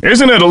from?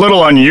 Isn't it a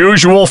little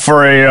unusual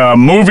for a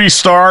movie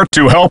star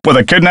to help with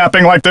a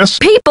kidnapping like this?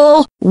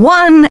 People,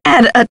 one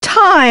at a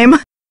time.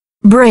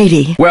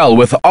 Brady. Well,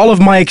 with all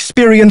of my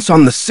experience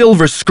on the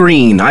silver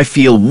screen, I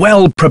feel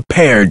well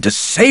prepared to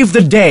save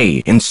the day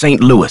in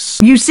St.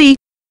 Louis. You see,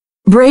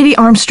 Brady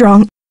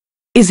Armstrong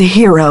is a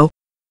hero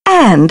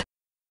and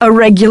a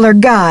regular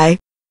guy,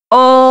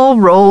 all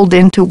rolled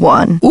into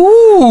one.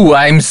 Ooh,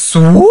 I'm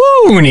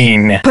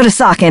swooning. Put a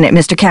sock in it,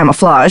 Mr.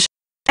 Camouflage.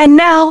 And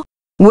now,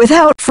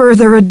 without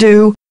further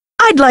ado,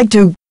 I'd like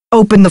to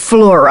open the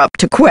floor up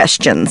to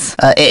questions.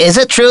 Is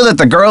it true that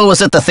the girl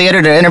was at the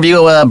theater to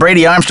interview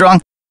Brady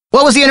Armstrong?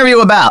 What was the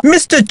interview about?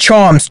 Mr.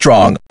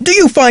 Charmstrong, do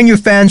you find your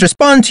fans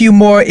respond to you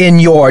more in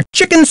your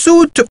chicken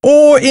suit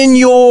or in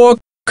your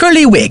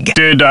curly wig?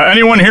 Did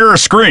anyone hear her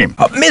scream?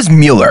 Ms.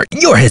 Mueller,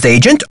 you're his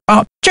agent.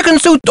 Chicken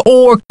suit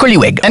or curly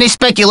wig? Any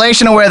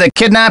speculation of where the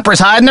kidnapper's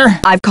hiding her?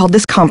 I've called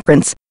this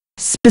conference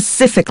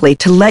specifically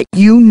to let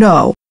you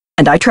know,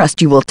 and I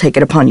trust you will take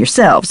it upon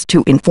yourselves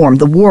to inform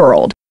the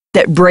world,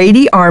 that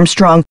Brady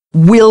Armstrong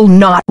will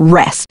not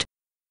rest.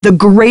 The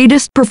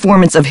greatest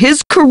performance of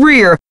his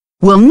career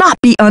will not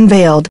be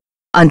unveiled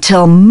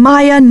until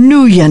Maya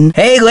Nguyen.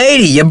 Hey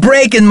lady, you're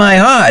breaking my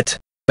heart.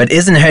 But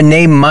isn't her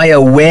name Maya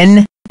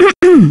Wynn?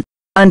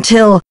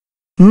 Until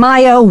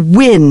Maya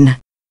Wynn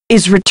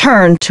is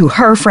returned to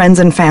her friends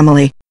and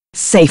family,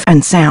 safe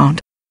and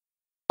sound.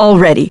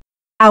 Already,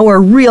 our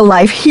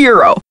real-life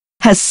hero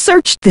has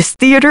searched this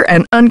theater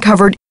and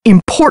uncovered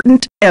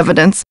important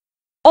evidence.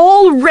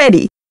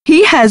 Already,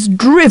 he has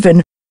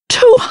driven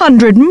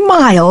 200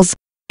 miles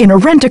in a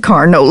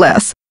rent-a-car, no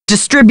less,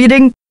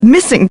 distributing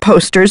missing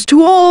posters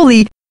to all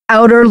the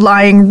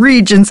outer-lying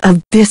regions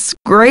of this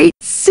great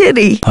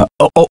city.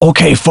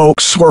 Okay,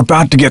 folks, we're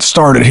about to get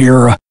started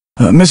here.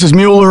 Mrs.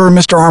 Mueller and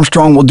Mr.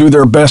 Armstrong will do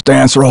their best to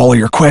answer all of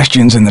your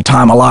questions in the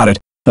time allotted.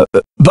 But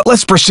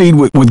let's proceed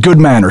with good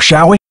manners,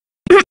 shall we?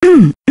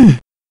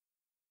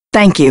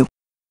 Thank you,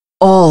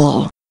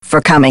 all,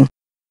 for coming.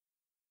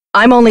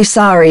 I'm only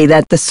sorry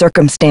that the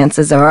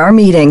circumstances of our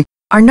meeting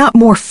are not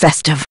more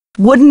festive.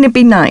 Wouldn't it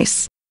be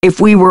nice if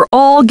we were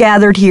all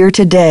gathered here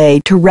today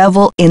to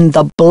revel in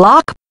the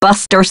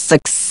blockbuster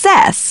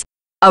success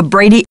of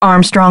Brady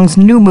Armstrong's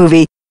new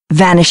movie,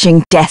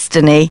 Vanishing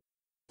Destiny?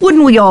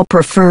 Wouldn't we all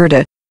prefer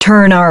to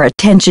turn our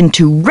attention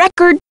to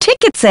record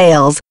ticket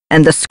sales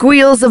and the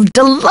squeals of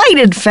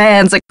delighted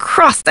fans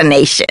across the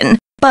nation?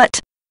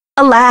 But,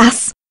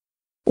 alas,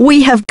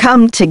 we have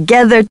come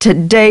together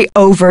today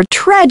over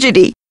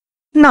tragedy,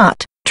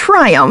 not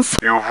triumph.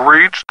 You've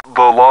reached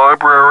the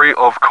Library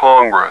of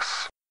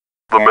Congress.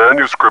 The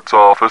manuscripts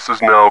office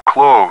is now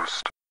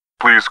closed.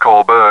 Please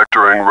call back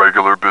during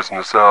regular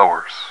business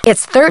hours.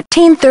 It's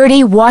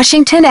 1330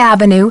 Washington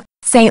Avenue,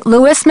 St.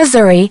 Louis,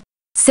 Missouri,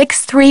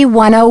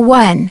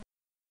 63101.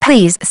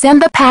 Please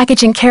send the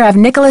package in care of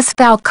Nicholas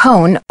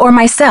Falcone or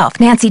myself,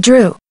 Nancy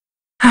Drew.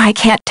 I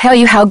can't tell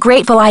you how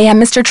grateful I am,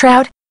 Mr.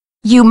 Trout.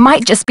 You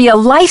might just be a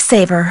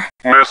lifesaver.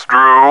 Miss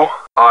Drew,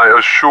 I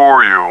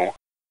assure you,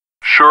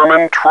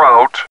 Sherman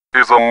Trout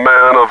is a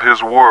man of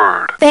his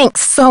word.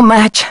 Thanks so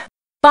much.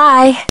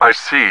 Bye. I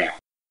see.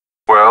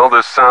 Well,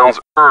 this sounds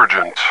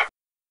urgent.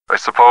 I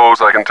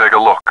suppose I can take a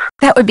look.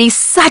 That would be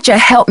such a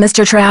help,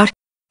 Mr. Trout.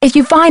 If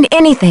you find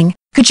anything,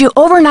 could you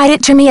overnight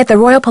it to me at the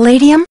Royal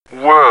Palladium?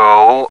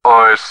 Well,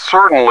 I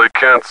certainly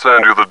can't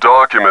send you the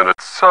document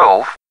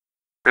itself.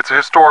 It's a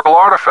historical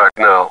artifact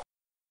now.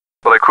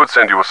 But I could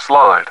send you a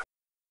slide.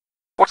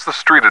 What's the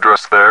street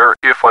address there,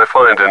 if I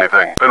find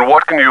anything? And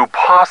what can you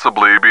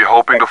possibly be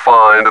hoping to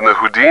find in the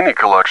Houdini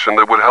collection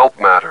that would help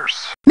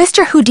matters?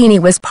 Mr. Houdini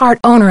was part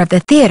owner of the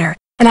theater,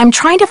 and I'm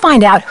trying to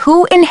find out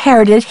who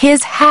inherited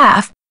his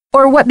half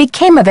or what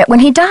became of it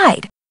when he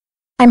died.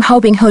 I'm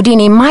hoping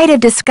Houdini might have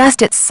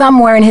discussed it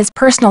somewhere in his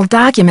personal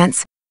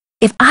documents.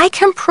 If I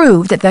can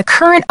prove that the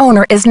current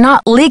owner is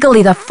not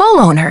legally the full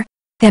owner,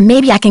 then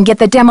maybe I can get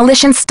the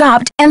demolition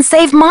stopped and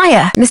save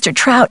Maya. Mr.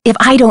 Trout, if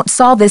I don't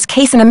solve this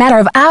case in a matter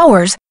of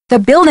hours, the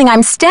building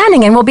I'm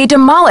standing in will be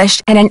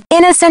demolished and an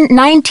innocent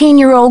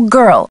 19-year-old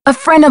girl, a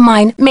friend of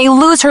mine, may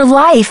lose her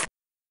life.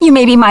 You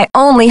may be my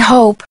only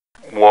hope.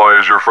 Why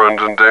is your friend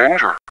in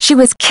danger? She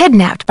was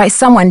kidnapped by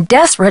someone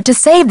desperate to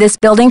save this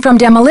building from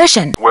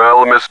demolition.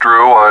 Well, Miss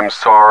Drew, I'm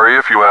sorry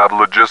if you have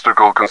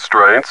logistical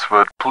constraints,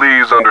 but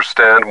please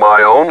understand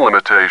my own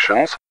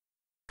limitations.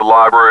 The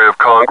Library of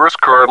Congress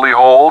currently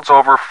holds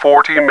over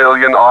 40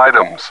 million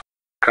items,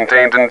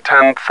 contained in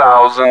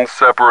 10,000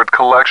 separate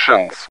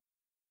collections.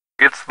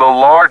 It's the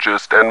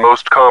largest and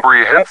most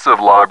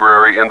comprehensive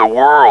library in the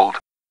world.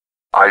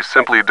 I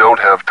simply don't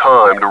have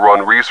time to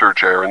run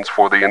research errands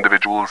for the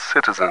individual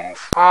citizens.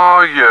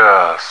 Ah,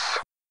 yes.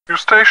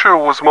 Eustacia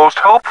was most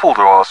helpful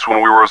to us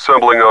when we were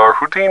assembling our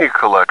Houdini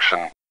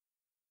collection.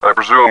 I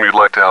presume you'd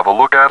like to have a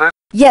look at it?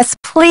 Yes,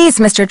 please,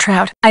 Mr.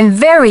 Trout. I'm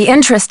very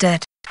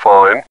interested.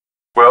 Fine.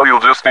 Well, you'll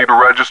just need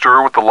to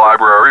register with the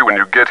library when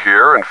you get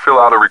here and fill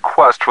out a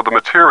request for the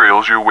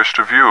materials you wish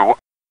to view.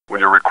 When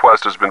your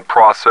request has been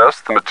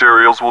processed, the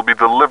materials will be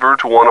delivered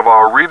to one of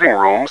our reading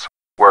rooms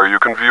where you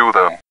can view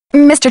them.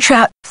 Mr.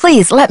 Trout,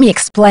 please let me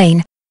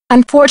explain.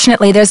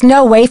 Unfortunately, there's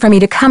no way for me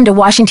to come to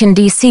Washington,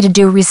 D.C. to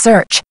do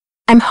research.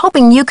 I'm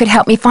hoping you could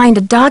help me find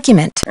a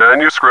document.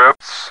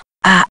 Manuscripts.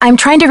 I'm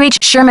trying to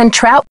reach Sherman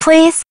Trout,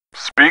 please.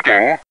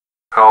 Speaking.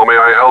 How may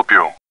I help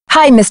you?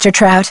 Hi, Mr.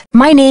 Trout.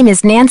 My name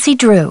is Nancy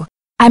Drew.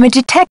 I'm a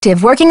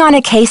detective working on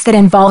a case that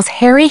involves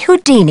Harry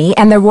Houdini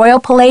and the Royal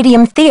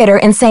Palladium Theater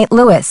in St.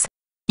 Louis.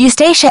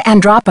 Eustacia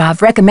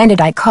Andropov recommended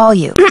I call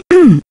you.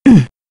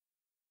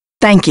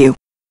 Thank you,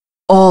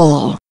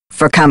 all,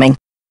 for coming.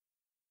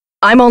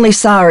 I'm only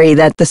sorry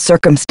that the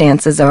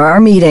circumstances of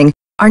our meeting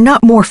are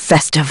not more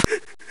festive.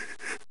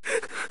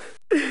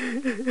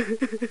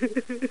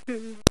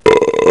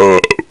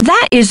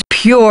 That is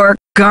pure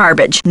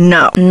garbage.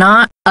 No,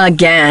 not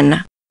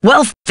again.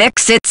 Well,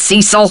 fix it,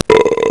 Cecil.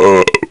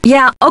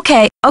 Yeah,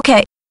 okay.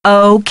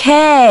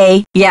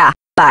 Yeah,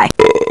 bye.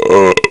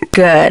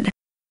 Good.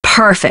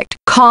 Perfect.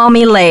 Call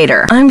me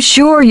later. I'm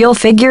sure you'll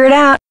figure it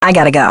out. I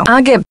gotta go.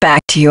 I'll get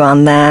back to you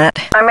on that.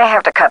 I may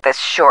have to cut this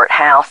short,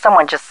 Hal.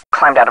 Someone just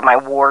climbed out of my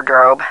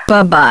wardrobe.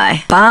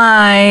 Bye-bye.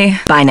 Bye.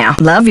 Bye now.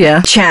 Love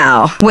ya.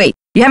 Ciao. Wait,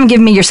 you haven't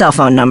given me your cell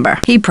phone number.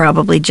 He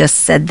probably just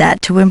said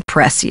that to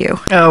impress you.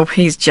 Oh,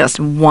 he's just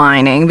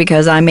whining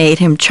because I made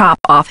him chop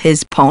off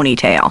his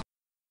ponytail.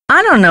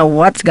 I don't know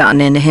what's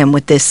gotten into him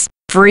with this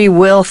free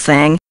will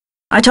thing.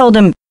 I told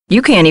him,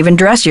 you can't even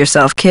dress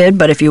yourself, kid,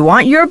 but if you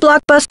want your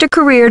blockbuster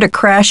career to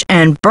crash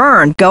and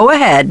burn, go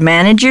ahead,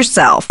 manage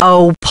yourself.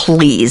 Oh,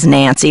 please,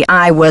 Nancy,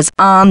 I was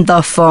on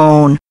the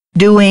phone,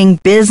 doing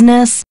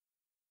business.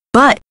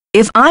 But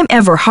if I'm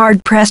ever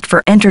hard-pressed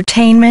for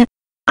entertainment,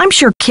 I'm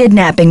sure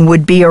kidnapping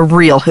would be a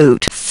real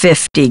hoot.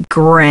 50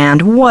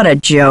 grand, what a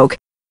joke.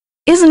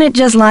 Isn't it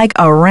just like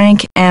a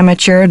rank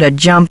amateur to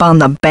jump on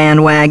the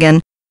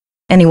bandwagon?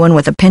 Anyone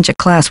with a pinch of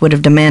class would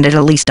have demanded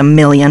at least $1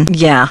 million.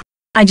 Yeah,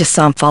 I just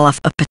saw him fall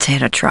off a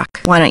potato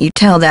truck. Why don't you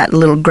tell that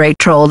little gray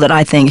troll that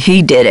I think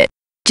he did it,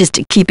 just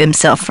to keep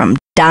himself from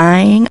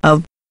dying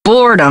of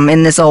boredom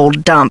in this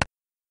old dump?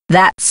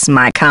 That's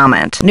my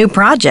comment. New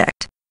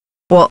project.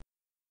 Well,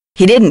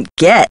 he didn't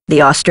get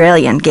the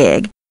Australian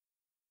gig.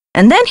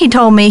 And then he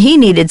told me he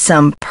needed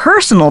some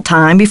personal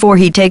time before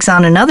he takes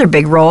on another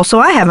big role, so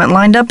I haven't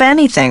lined up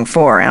anything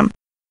for him.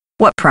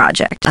 What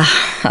project?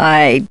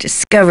 I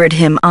discovered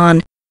him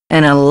on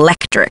an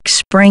electric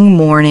spring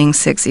morning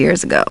 6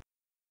 years ago.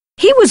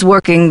 He was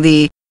working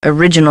the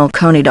original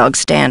Coney Dog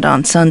stand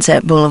on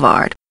Sunset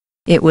Boulevard.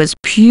 It was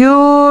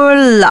pure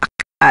luck.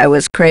 I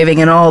was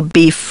craving an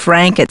all-beef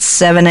Frank at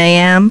 7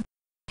 a.m.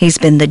 He's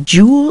been the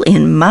jewel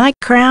in my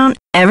crown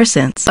ever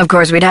since. Of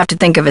course, we'd have to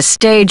think of a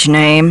stage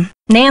name.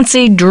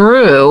 Nancy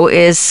Drew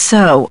is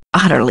so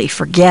utterly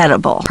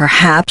forgettable.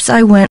 Perhaps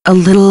I went a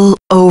little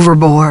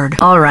overboard.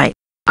 All right.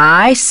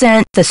 I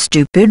sent the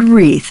stupid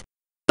wreath,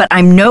 but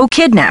I'm no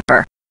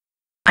kidnapper.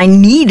 I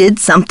needed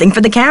something for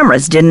the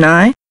cameras, didn't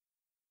I?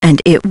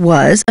 And it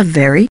was a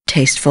very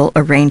tasteful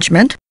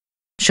arrangement.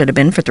 Should have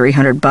been for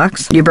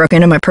 $300. You broke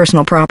into my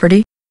personal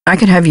property. I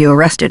could have you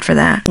arrested for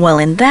that. Well,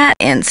 in that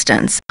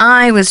instance,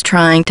 I was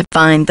trying to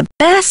find the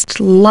best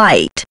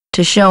light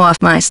to show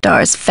off my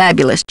star's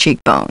fabulous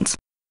cheekbones.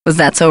 Was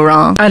that so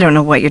wrong? I don't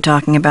know what you're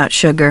talking about,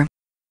 sugar.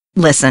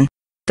 Listen,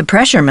 the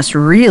pressure must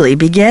really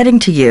be getting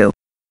to you.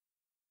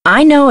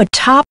 I know a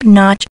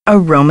top-notch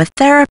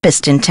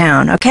aromatherapist in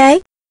town,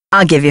 okay?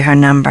 I'll give you her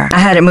number. I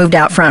had it moved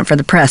out front for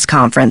the press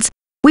conference.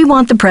 We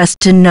want the press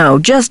to know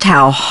just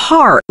how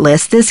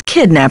heartless this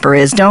kidnapper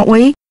is, don't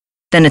we?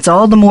 then it's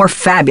all the more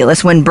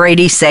fabulous when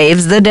Brady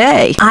saves the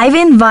day. I've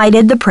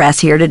invited the press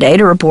here today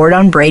to report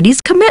on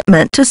Brady's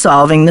commitment to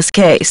solving this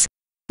case.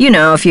 You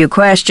know, a few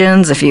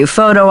questions, a few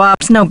photo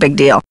ops, no big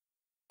deal.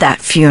 That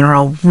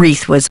funeral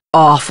wreath was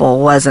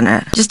awful, wasn't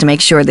it? Just to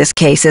make sure this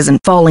case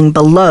isn't falling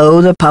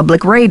below the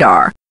public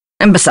radar.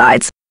 And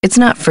besides, it's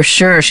not for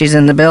sure she's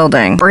in the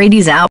building.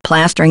 Brady's out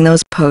plastering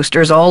those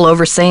posters all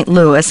over St.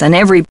 Louis and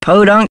every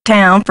podunk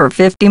town for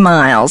 50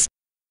 miles.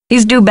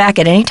 He's due back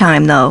at any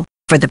time, though,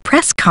 for the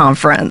press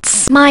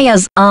conference.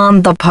 Maya's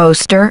on the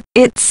poster.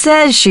 It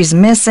says she's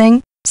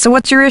missing. So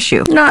what's your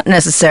issue? Not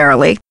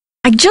necessarily.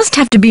 I just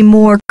have to be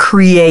more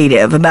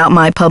creative about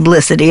my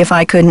publicity if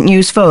I couldn't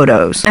use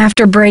photos.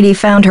 After Brady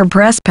found her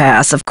press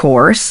pass, of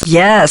course.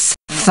 Yes,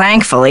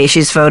 thankfully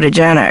she's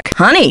photogenic.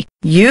 Honey,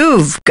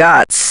 you've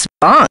got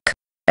spunk.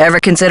 Ever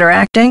consider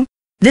acting?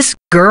 This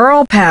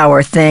girl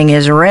power thing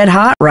is red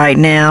hot right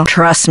now.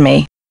 Trust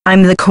me,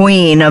 I'm the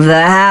queen of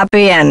the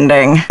happy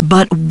ending.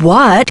 But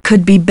what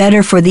could be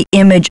better for the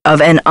image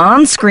of an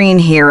on-screen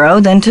hero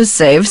than to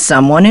save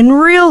someone in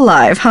real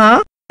life,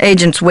 huh?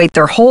 Agents wait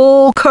their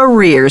whole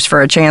careers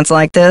for a chance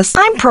like this.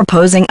 I'm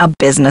proposing a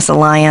business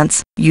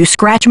alliance. You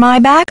scratch my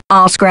back,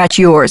 I'll scratch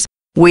yours.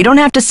 We don't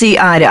have to see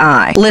eye to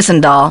eye. Listen,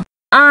 doll,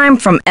 I'm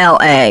from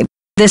L.A.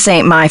 This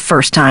ain't my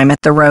first time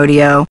at the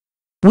rodeo.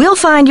 We'll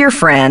find your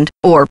friend,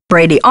 or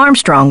Brady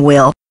Armstrong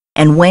will,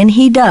 and when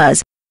he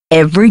does,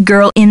 every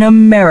girl in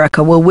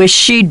America will wish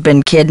she'd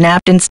been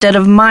kidnapped instead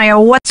of Maya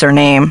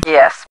what's-her-name.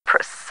 Yes,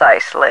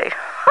 precisely.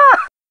 Huh.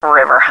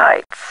 River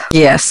Heights.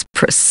 Yes,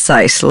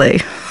 precisely.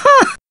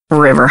 Huh.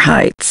 River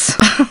Heights.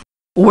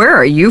 Where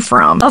are you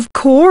from? Of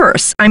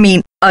course. I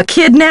mean, a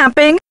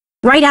kidnapping?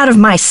 Right out of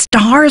my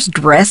star's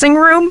dressing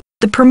room?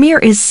 The premiere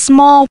is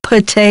small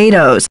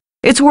potatoes.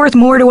 It's worth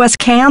more to us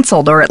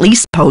canceled, or at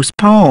least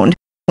postponed.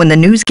 When the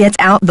news gets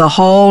out, the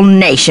whole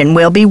nation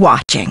will be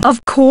watching.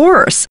 Of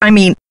course. I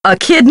mean, a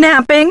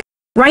kidnapping?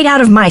 Right out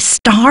of my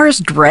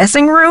star's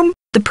dressing room?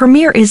 The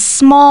premiere is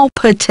small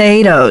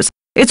potatoes.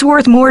 It's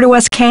worth more to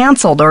us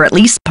canceled, or at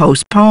least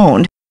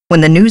postponed. When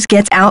the news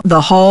gets out,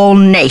 the whole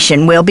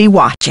nation will be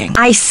watching.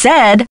 I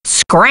said,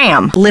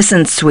 scram.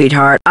 Listen,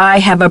 sweetheart, I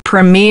have a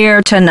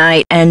premiere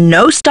tonight and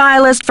no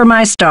stylist for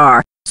my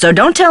star, so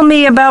don't tell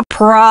me about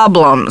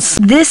problems.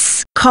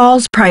 This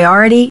call's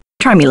priority.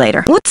 Try me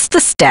later. What's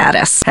the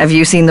status? Have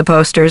you seen the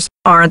posters?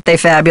 Aren't they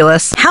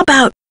fabulous? How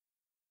about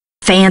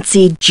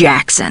Fancy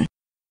Jackson?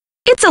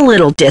 It's a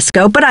little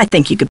disco, but I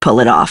think you could pull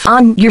it off.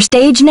 On your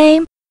stage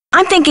name?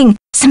 I'm thinking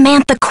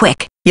Samantha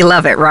Quick. You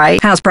love it,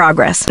 right? How's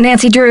progress?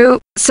 Nancy Drew,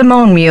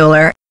 Simone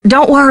Mueller.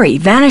 Don't worry,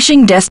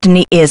 Vanishing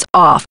Destiny is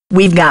off.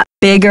 We've got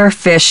bigger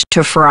fish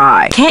to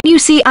fry. Can't you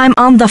see I'm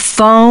on the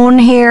phone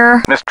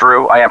here? Miss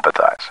Drew, I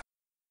empathize.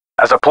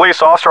 As a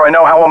police officer, I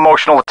know how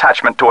emotional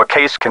attachment to a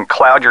case can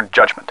cloud your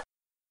judgment.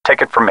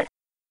 Take it from me.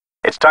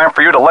 It's time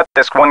for you to let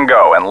this one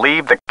go and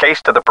leave the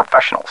case to the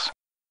professionals.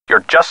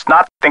 You're just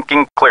not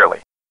thinking clearly.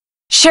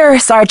 Sure,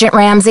 Sergeant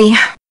Ramsey.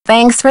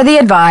 Thanks for the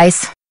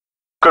advice.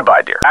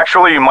 Goodbye, dear.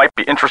 Actually, you might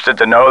be interested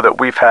to know that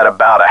we've had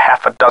about a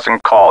half a dozen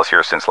calls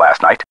here since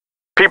last night.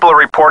 People are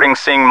reporting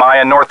seeing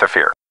Maya north of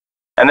here.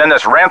 And then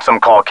this ransom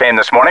call came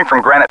this morning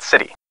from Granite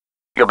City.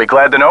 You'll be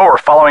glad to know we're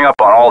following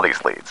up on all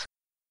these leads.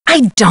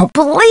 I don't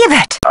believe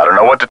it. I don't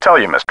know what to tell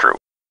you, Miss Drew.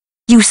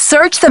 You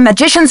searched the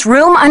magician's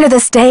room under the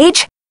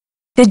stage?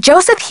 Did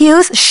Joseph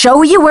Hughes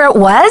show you where it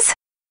was?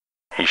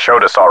 He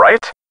showed us all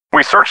right.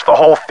 We searched the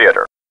whole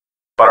theater.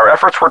 But our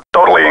efforts were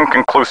totally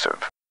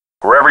inconclusive.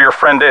 Wherever your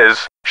friend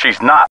is,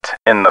 she's not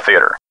in the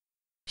theater.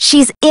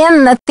 She's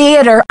in the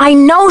theater. I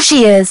know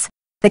she is.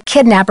 The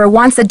kidnapper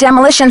wants the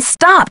demolition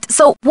stopped,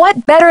 so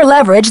what better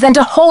leverage than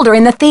to hold her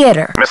in the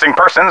theater? Missing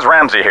persons,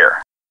 Ramsey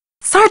here.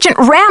 Sergeant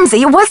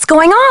Ramsey, what's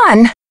going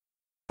on?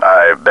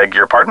 I beg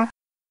your pardon?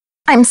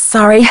 I'm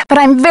sorry, but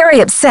I'm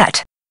very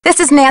upset. This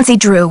is Nancy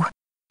Drew.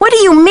 What do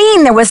you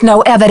mean there was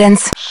no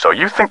evidence? So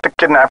you think the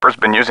kidnapper's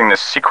been using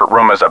this secret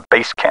room as a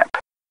base camp?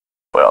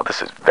 Well,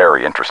 this is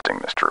very interesting,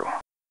 Miss Drew.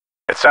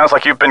 It sounds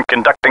like you've been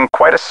conducting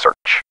quite a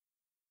search.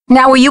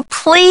 Now will you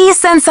please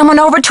send someone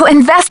over to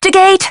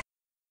investigate?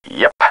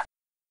 Yep.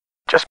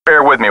 Just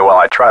bear with me while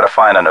I try to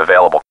find an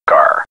available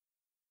car.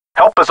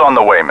 Help is on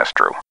the way, Miss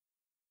Drew.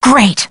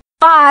 Great.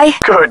 Bye.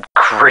 Good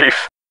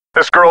grief.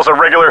 This girl's a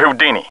regular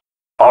Houdini.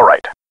 All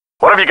right.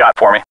 What have you got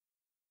for me?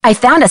 I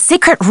found a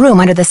secret room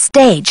under the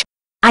stage.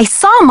 I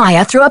saw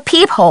Maya through a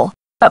peephole,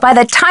 but by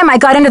the time I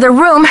got into the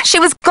room, she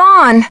was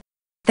gone.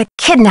 The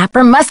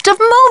kidnapper must have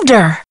moved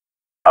her.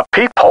 A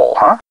peephole,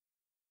 huh?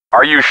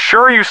 Are you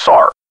sure you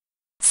saw her?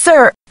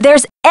 Sir,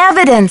 there's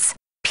evidence.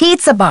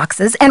 Pizza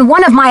boxes and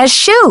one of Maya's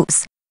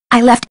shoes.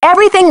 I left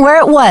everything where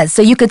it was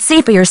so you could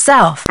see for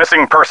yourself.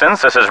 Missing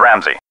persons, this is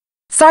Ramsey.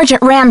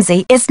 Sergeant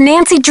Ramsey, it's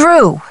Nancy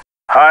Drew.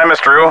 Hi,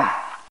 Miss Drew.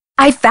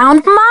 I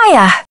found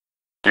Maya.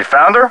 You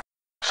found her?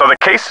 So the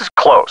case is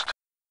closed.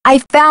 I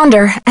found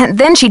her, and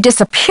then she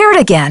disappeared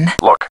again.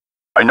 Look,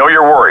 I know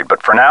you're worried,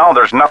 but for now,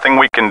 there's nothing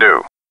we can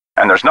do.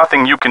 And there's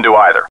nothing you can do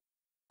either.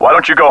 Why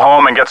don't you go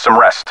home and get some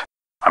rest?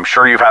 I'm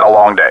sure you've had a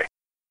long day.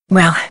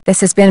 Well,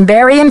 this has been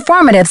very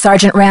informative,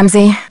 Sergeant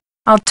Ramsey.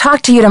 I'll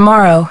talk to you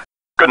tomorrow.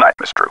 Good night,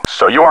 Miss Drew.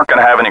 So you aren't going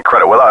to have any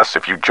credit with us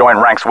if you join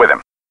ranks with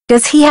him.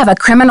 Does he have a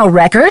criminal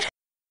record?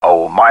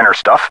 Oh, minor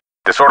stuff.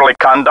 Disorderly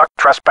conduct,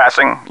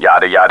 trespassing,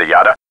 yada yada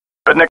yada.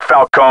 But Nick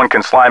Falcone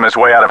can slime his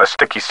way out of a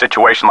sticky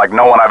situation like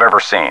no one I've ever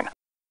seen.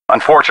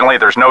 Unfortunately,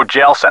 there's no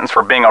jail sentence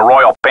for being a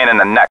royal pain in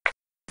the neck.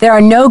 There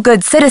are no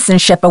good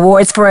citizenship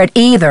awards for it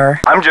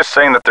either. I'm just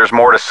saying that there's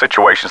more to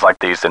situations like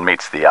these than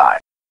meets the eye.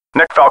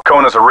 Nick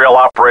Falcone is a real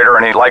operator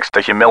and he likes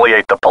to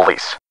humiliate the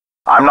police.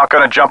 I'm not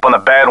going to jump on the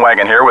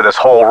bandwagon here with this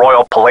whole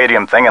Royal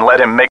Palladium thing and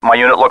let him make my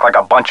unit look like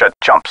a bunch of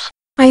chumps.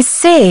 I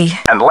see.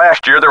 And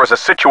last year there was a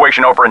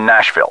situation over in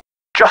Nashville.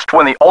 Just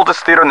when the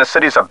oldest theater in the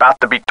city is about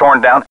to be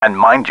torn down, and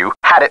mind you,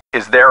 Hadit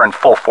is there in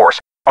full force,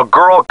 a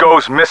girl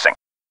goes missing.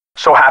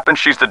 So happens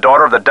she's the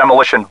daughter of the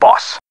demolition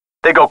boss.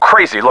 They go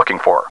crazy looking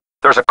for her.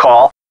 There's a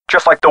call,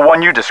 just like the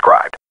one you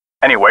described.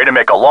 Anyway, to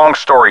make a long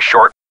story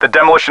short, the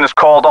demolition is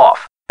called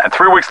off, and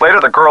 3 weeks later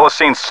the girl is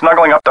seen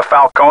snuggling up to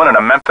Falcone in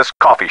a Memphis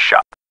coffee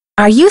shop.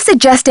 Are you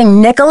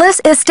suggesting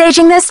Nicholas is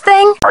staging this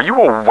thing? Are you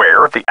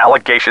aware of the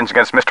allegations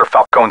against Mr.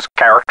 Falcone's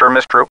character,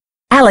 Miss Drew?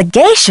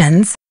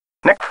 Allegations?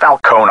 Nick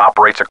Falcone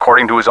operates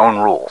according to his own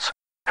rules.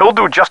 He'll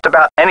do just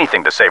about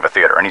anything to save a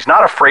theater, and he's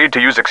not afraid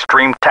to use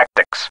extreme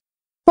tactics.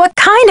 What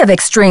kind of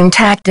extreme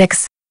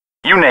tactics?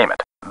 You name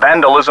it.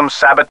 Vandalism,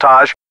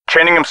 sabotage,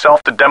 chaining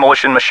himself to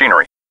demolition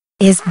machinery.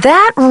 Is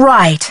that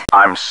right?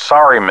 I'm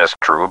sorry, Miss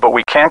Drew, but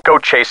we can't go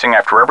chasing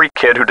after every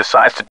kid who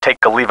decides to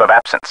take a leave of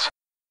absence.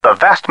 The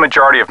vast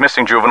majority of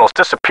missing juveniles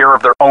disappear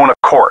of their own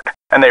accord,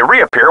 and they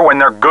reappear when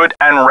they're good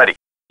and ready.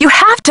 You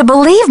have to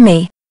believe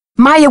me.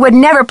 Maya would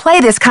never play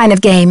this kind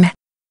of game.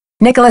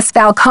 Nicholas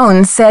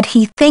Falcone said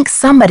he thinks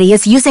somebody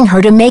is using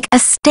her to make a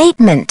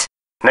statement.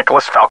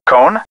 Nicholas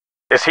Falcone?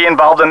 Is he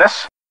involved in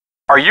this?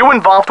 Are you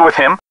involved with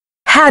him?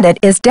 Hadit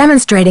is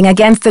demonstrating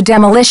against the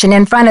demolition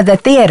in front of the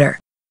theater.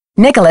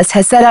 Nicholas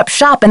has set up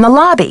shop in the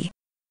lobby.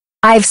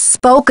 I've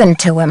spoken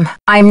to him.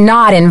 I'm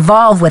not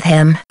involved with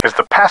him. Is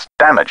the past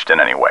damaged in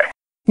any way?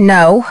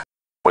 No.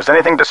 Was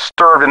anything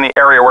disturbed in the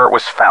area where it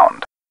was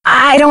found?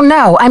 I don't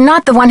know. I'm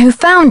not the one who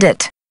found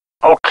it.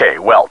 Okay,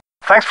 well,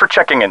 thanks for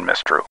checking in,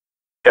 Miss Drew.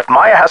 If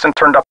Maya hasn't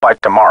turned up by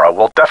tomorrow,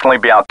 we'll definitely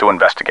be out to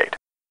investigate.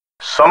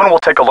 Someone will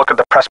take a look at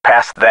the press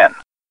pass then.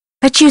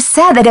 But you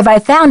said that if I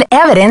found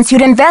evidence,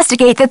 you'd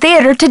investigate the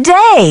theater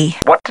today.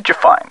 What did you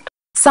find?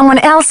 Someone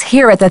else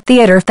here at the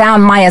theater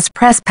found Maya's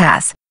press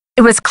pass.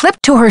 It was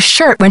clipped to her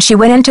shirt when she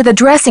went into the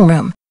dressing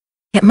room.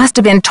 It must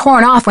have been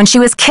torn off when she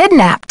was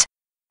kidnapped.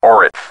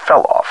 Or it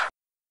fell off.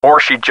 Or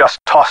she just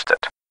tossed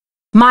it.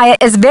 Maya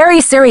is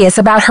very serious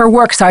about her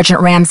work,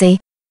 Sergeant Ramsey.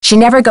 She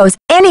never goes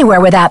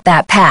anywhere without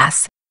that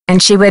pass,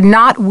 and she would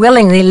not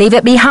willingly leave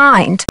it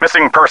behind.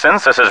 Missing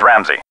persons, this is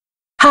Ramsey.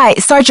 Hi,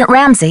 Sergeant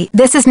Ramsey.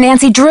 This is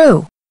Nancy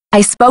Drew. I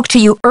spoke to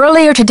you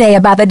earlier today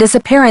about the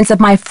disappearance of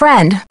my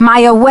friend,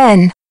 Maya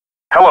Wen.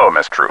 Hello,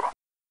 Miss Drew.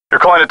 You're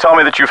calling to tell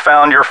me that you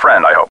found your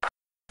friend, I hope.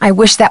 I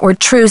wish that were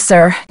true,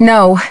 sir.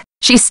 No,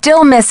 she's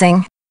still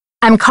missing.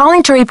 I'm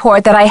calling to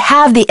report that I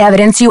have the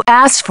evidence you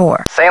asked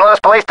for. St. Louis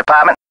Police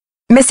Department.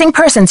 Missing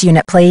Persons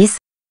Unit, please.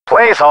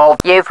 Please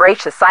hold. You've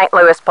reached the St.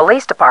 Louis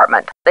Police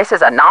Department. This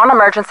is a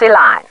non-emergency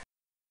line.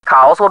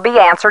 Calls will be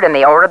answered in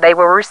the order they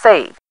were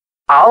received.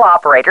 All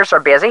operators are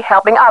busy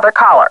helping other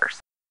callers.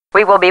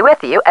 We will be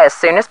with you as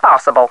soon as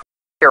possible.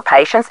 Your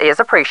patience is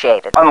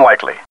appreciated.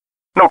 Unlikely.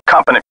 No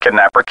competent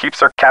kidnapper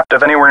keeps their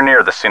captive anywhere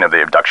near the scene of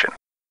the abduction.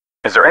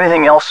 Is there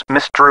anything else,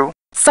 Miss Drew?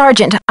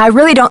 Sergeant, I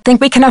really don't think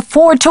we can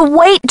afford to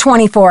wait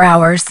 24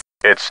 hours.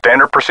 It's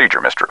standard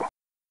procedure, Miss Drew.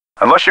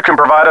 Unless you can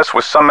provide us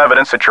with some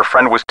evidence that your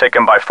friend was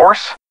taken by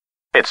force,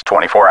 it's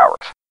 24 hours.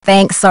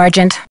 Thanks,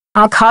 Sergeant.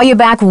 I'll call you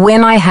back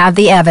when I have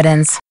the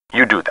evidence.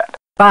 You do that.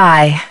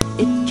 Bye.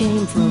 It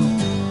came from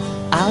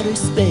outer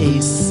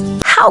space.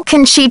 How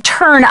can she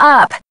turn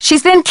up?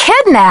 She's been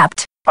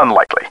kidnapped.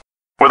 Unlikely.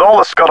 With all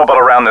the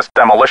scuttlebutt around this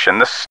demolition,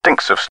 this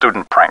stinks of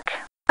student prank.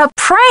 A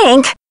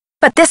prank?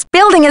 But this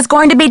building is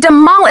going to be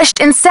demolished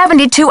in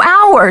 72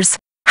 hours.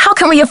 How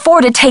can we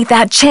afford to take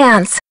that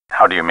chance?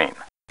 How do you mean?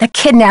 The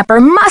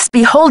kidnapper must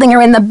be holding her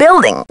in the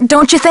building,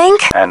 don't you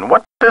think? And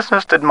what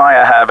business did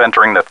Maya have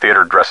entering the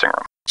theater dressing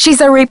room?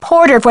 She's a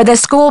reporter for the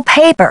school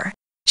paper.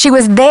 She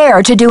was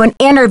there to do an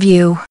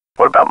interview.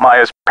 What about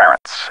Maya's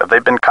parents? Have they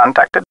been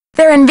contacted?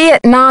 They're in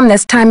Vietnam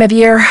this time of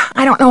year.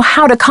 I don't know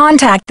how to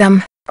contact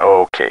them.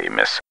 Okay,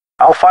 miss.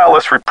 I'll file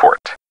this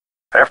report.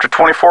 After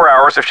 24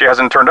 hours, if she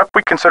hasn't turned up,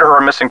 we consider her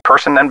a missing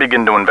person and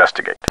begin to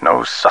investigate.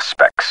 No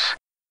suspects.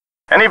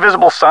 Any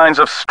visible signs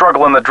of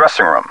struggle in the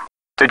dressing room?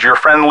 Did your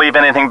friend leave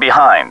anything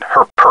behind?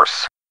 Her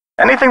purse?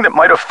 Anything that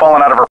might have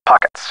fallen out of her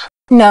pockets?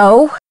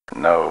 No.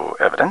 No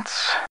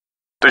evidence.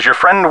 Does your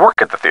friend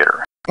work at the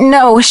theater?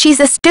 No, she's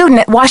a student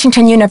at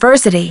Washington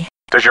University.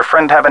 Does your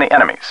friend have any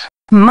enemies?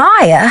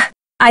 Maya?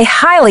 I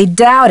highly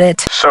doubt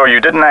it. So you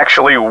didn't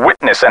actually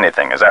witness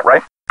anything, is that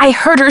right? I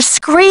heard her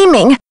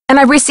screaming, and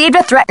I received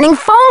a threatening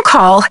phone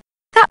call.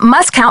 That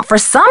must count for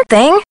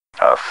something.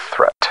 A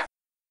threat.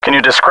 Can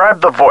you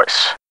describe the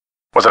voice?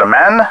 Was it a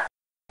man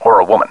or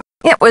a woman?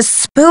 It was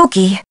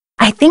spooky.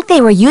 I think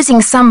they were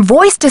using some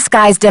voice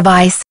disguise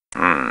device.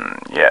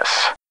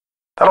 Yes.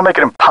 That'll make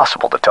it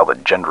impossible to tell the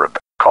gender of the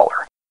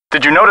caller.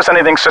 Did you notice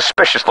anything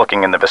suspicious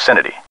looking in the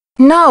vicinity?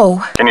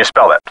 No. Can you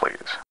spell that, please?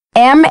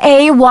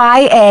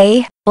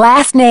 Maya,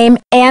 last name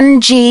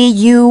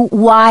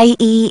Nguyen.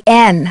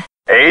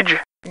 Age?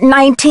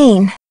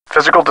 19.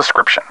 Physical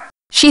description.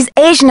 She's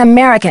Asian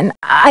American.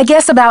 I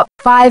guess about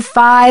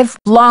 5'5",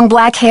 long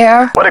black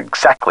hair. What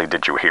exactly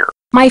did you hear?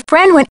 My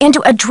friend went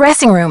into a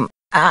dressing room.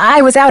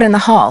 I was out in the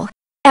hall.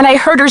 And I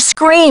heard her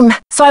scream,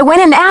 so I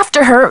went in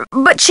after her,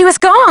 but she was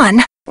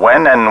gone.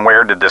 When and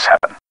where did this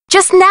happen?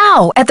 Just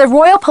now, at the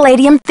Royal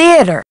Palladium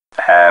Theater.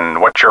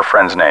 And what's your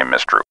friend's name,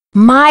 Miss Drew?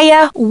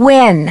 Maya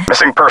Nguyen.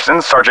 Missing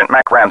persons, Sergeant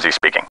Mac Ramsey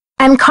speaking.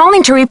 I'm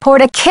calling to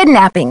report a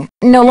kidnapping,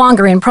 no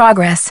longer in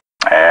progress.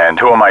 And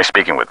who am I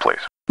speaking with,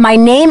 please? My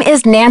name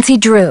is Nancy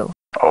Drew.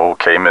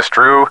 Okay, Miss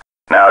Drew.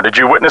 Now, did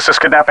you witness this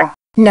kidnapping?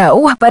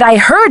 No, but I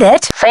heard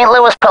it. St.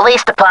 Louis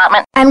Police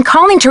Department. I'm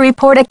calling to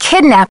report a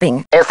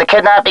kidnapping. Is the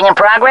kidnapping in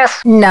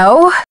progress?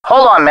 No.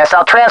 Hold on, miss.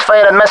 I'll transfer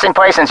you to the missing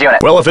persons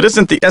unit. Well, if it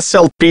isn't the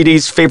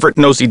SLPD's favorite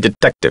nosy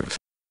detective.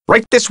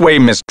 Right this way,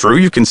 Miss Drew.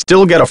 You can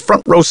still get a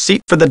front row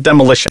seat for the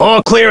demolition.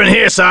 All clear in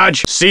here,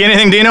 Sarge. See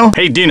anything, Dino?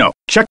 Hey, Dino,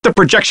 check the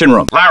projection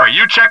room. Larry,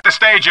 you check the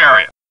stage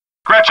area.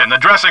 Gretchen, the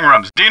dressing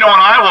rooms. Dino and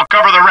I will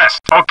cover the rest.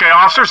 Okay,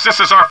 officers, this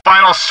is our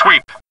final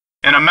sweep.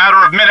 In a matter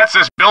of minutes,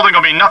 this building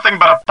will be nothing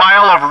but a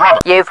pile of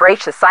rubble. You've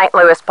reached the St.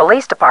 Louis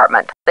Police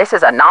Department. This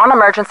is a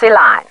non-emergency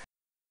line.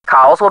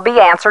 Calls will be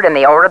answered in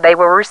the order they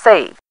were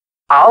received.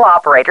 All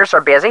operators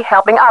are busy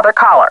helping other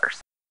callers.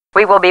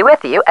 We will be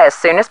with you as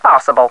soon as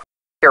possible.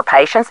 Your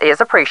patience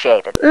is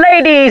appreciated.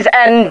 Ladies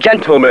and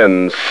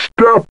gentlemen,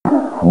 step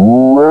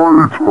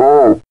right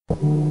up.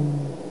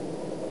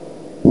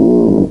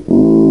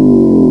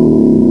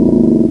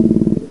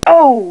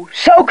 Oh,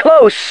 so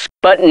close,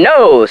 but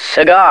no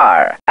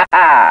cigar.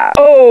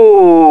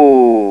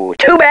 Oh,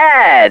 too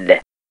bad.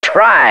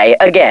 Try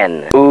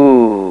again.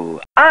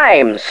 Ooh,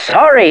 I'm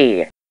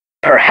sorry.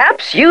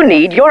 Perhaps you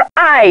need your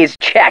eyes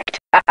checked.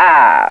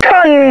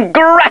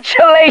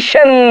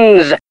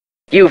 Congratulations!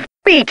 You've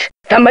beat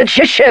the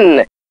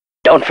magician.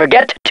 Don't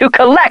forget to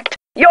collect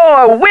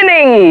your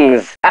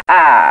winnings.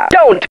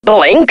 Don't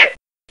blink.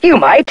 You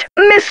might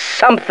miss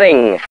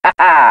something.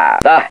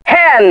 The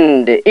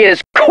hand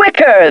is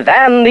quicker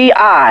than the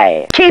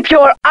eye. Keep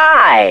your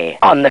eye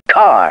on the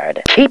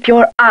card. Keep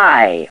your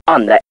eye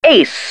on the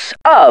ace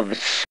of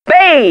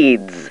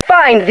spades.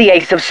 Find the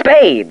ace of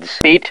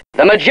spades. Beat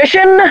the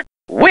magician.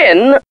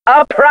 Win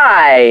a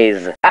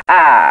prize.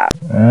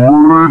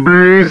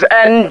 Ladies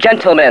and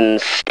gentlemen,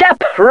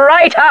 step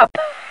right up.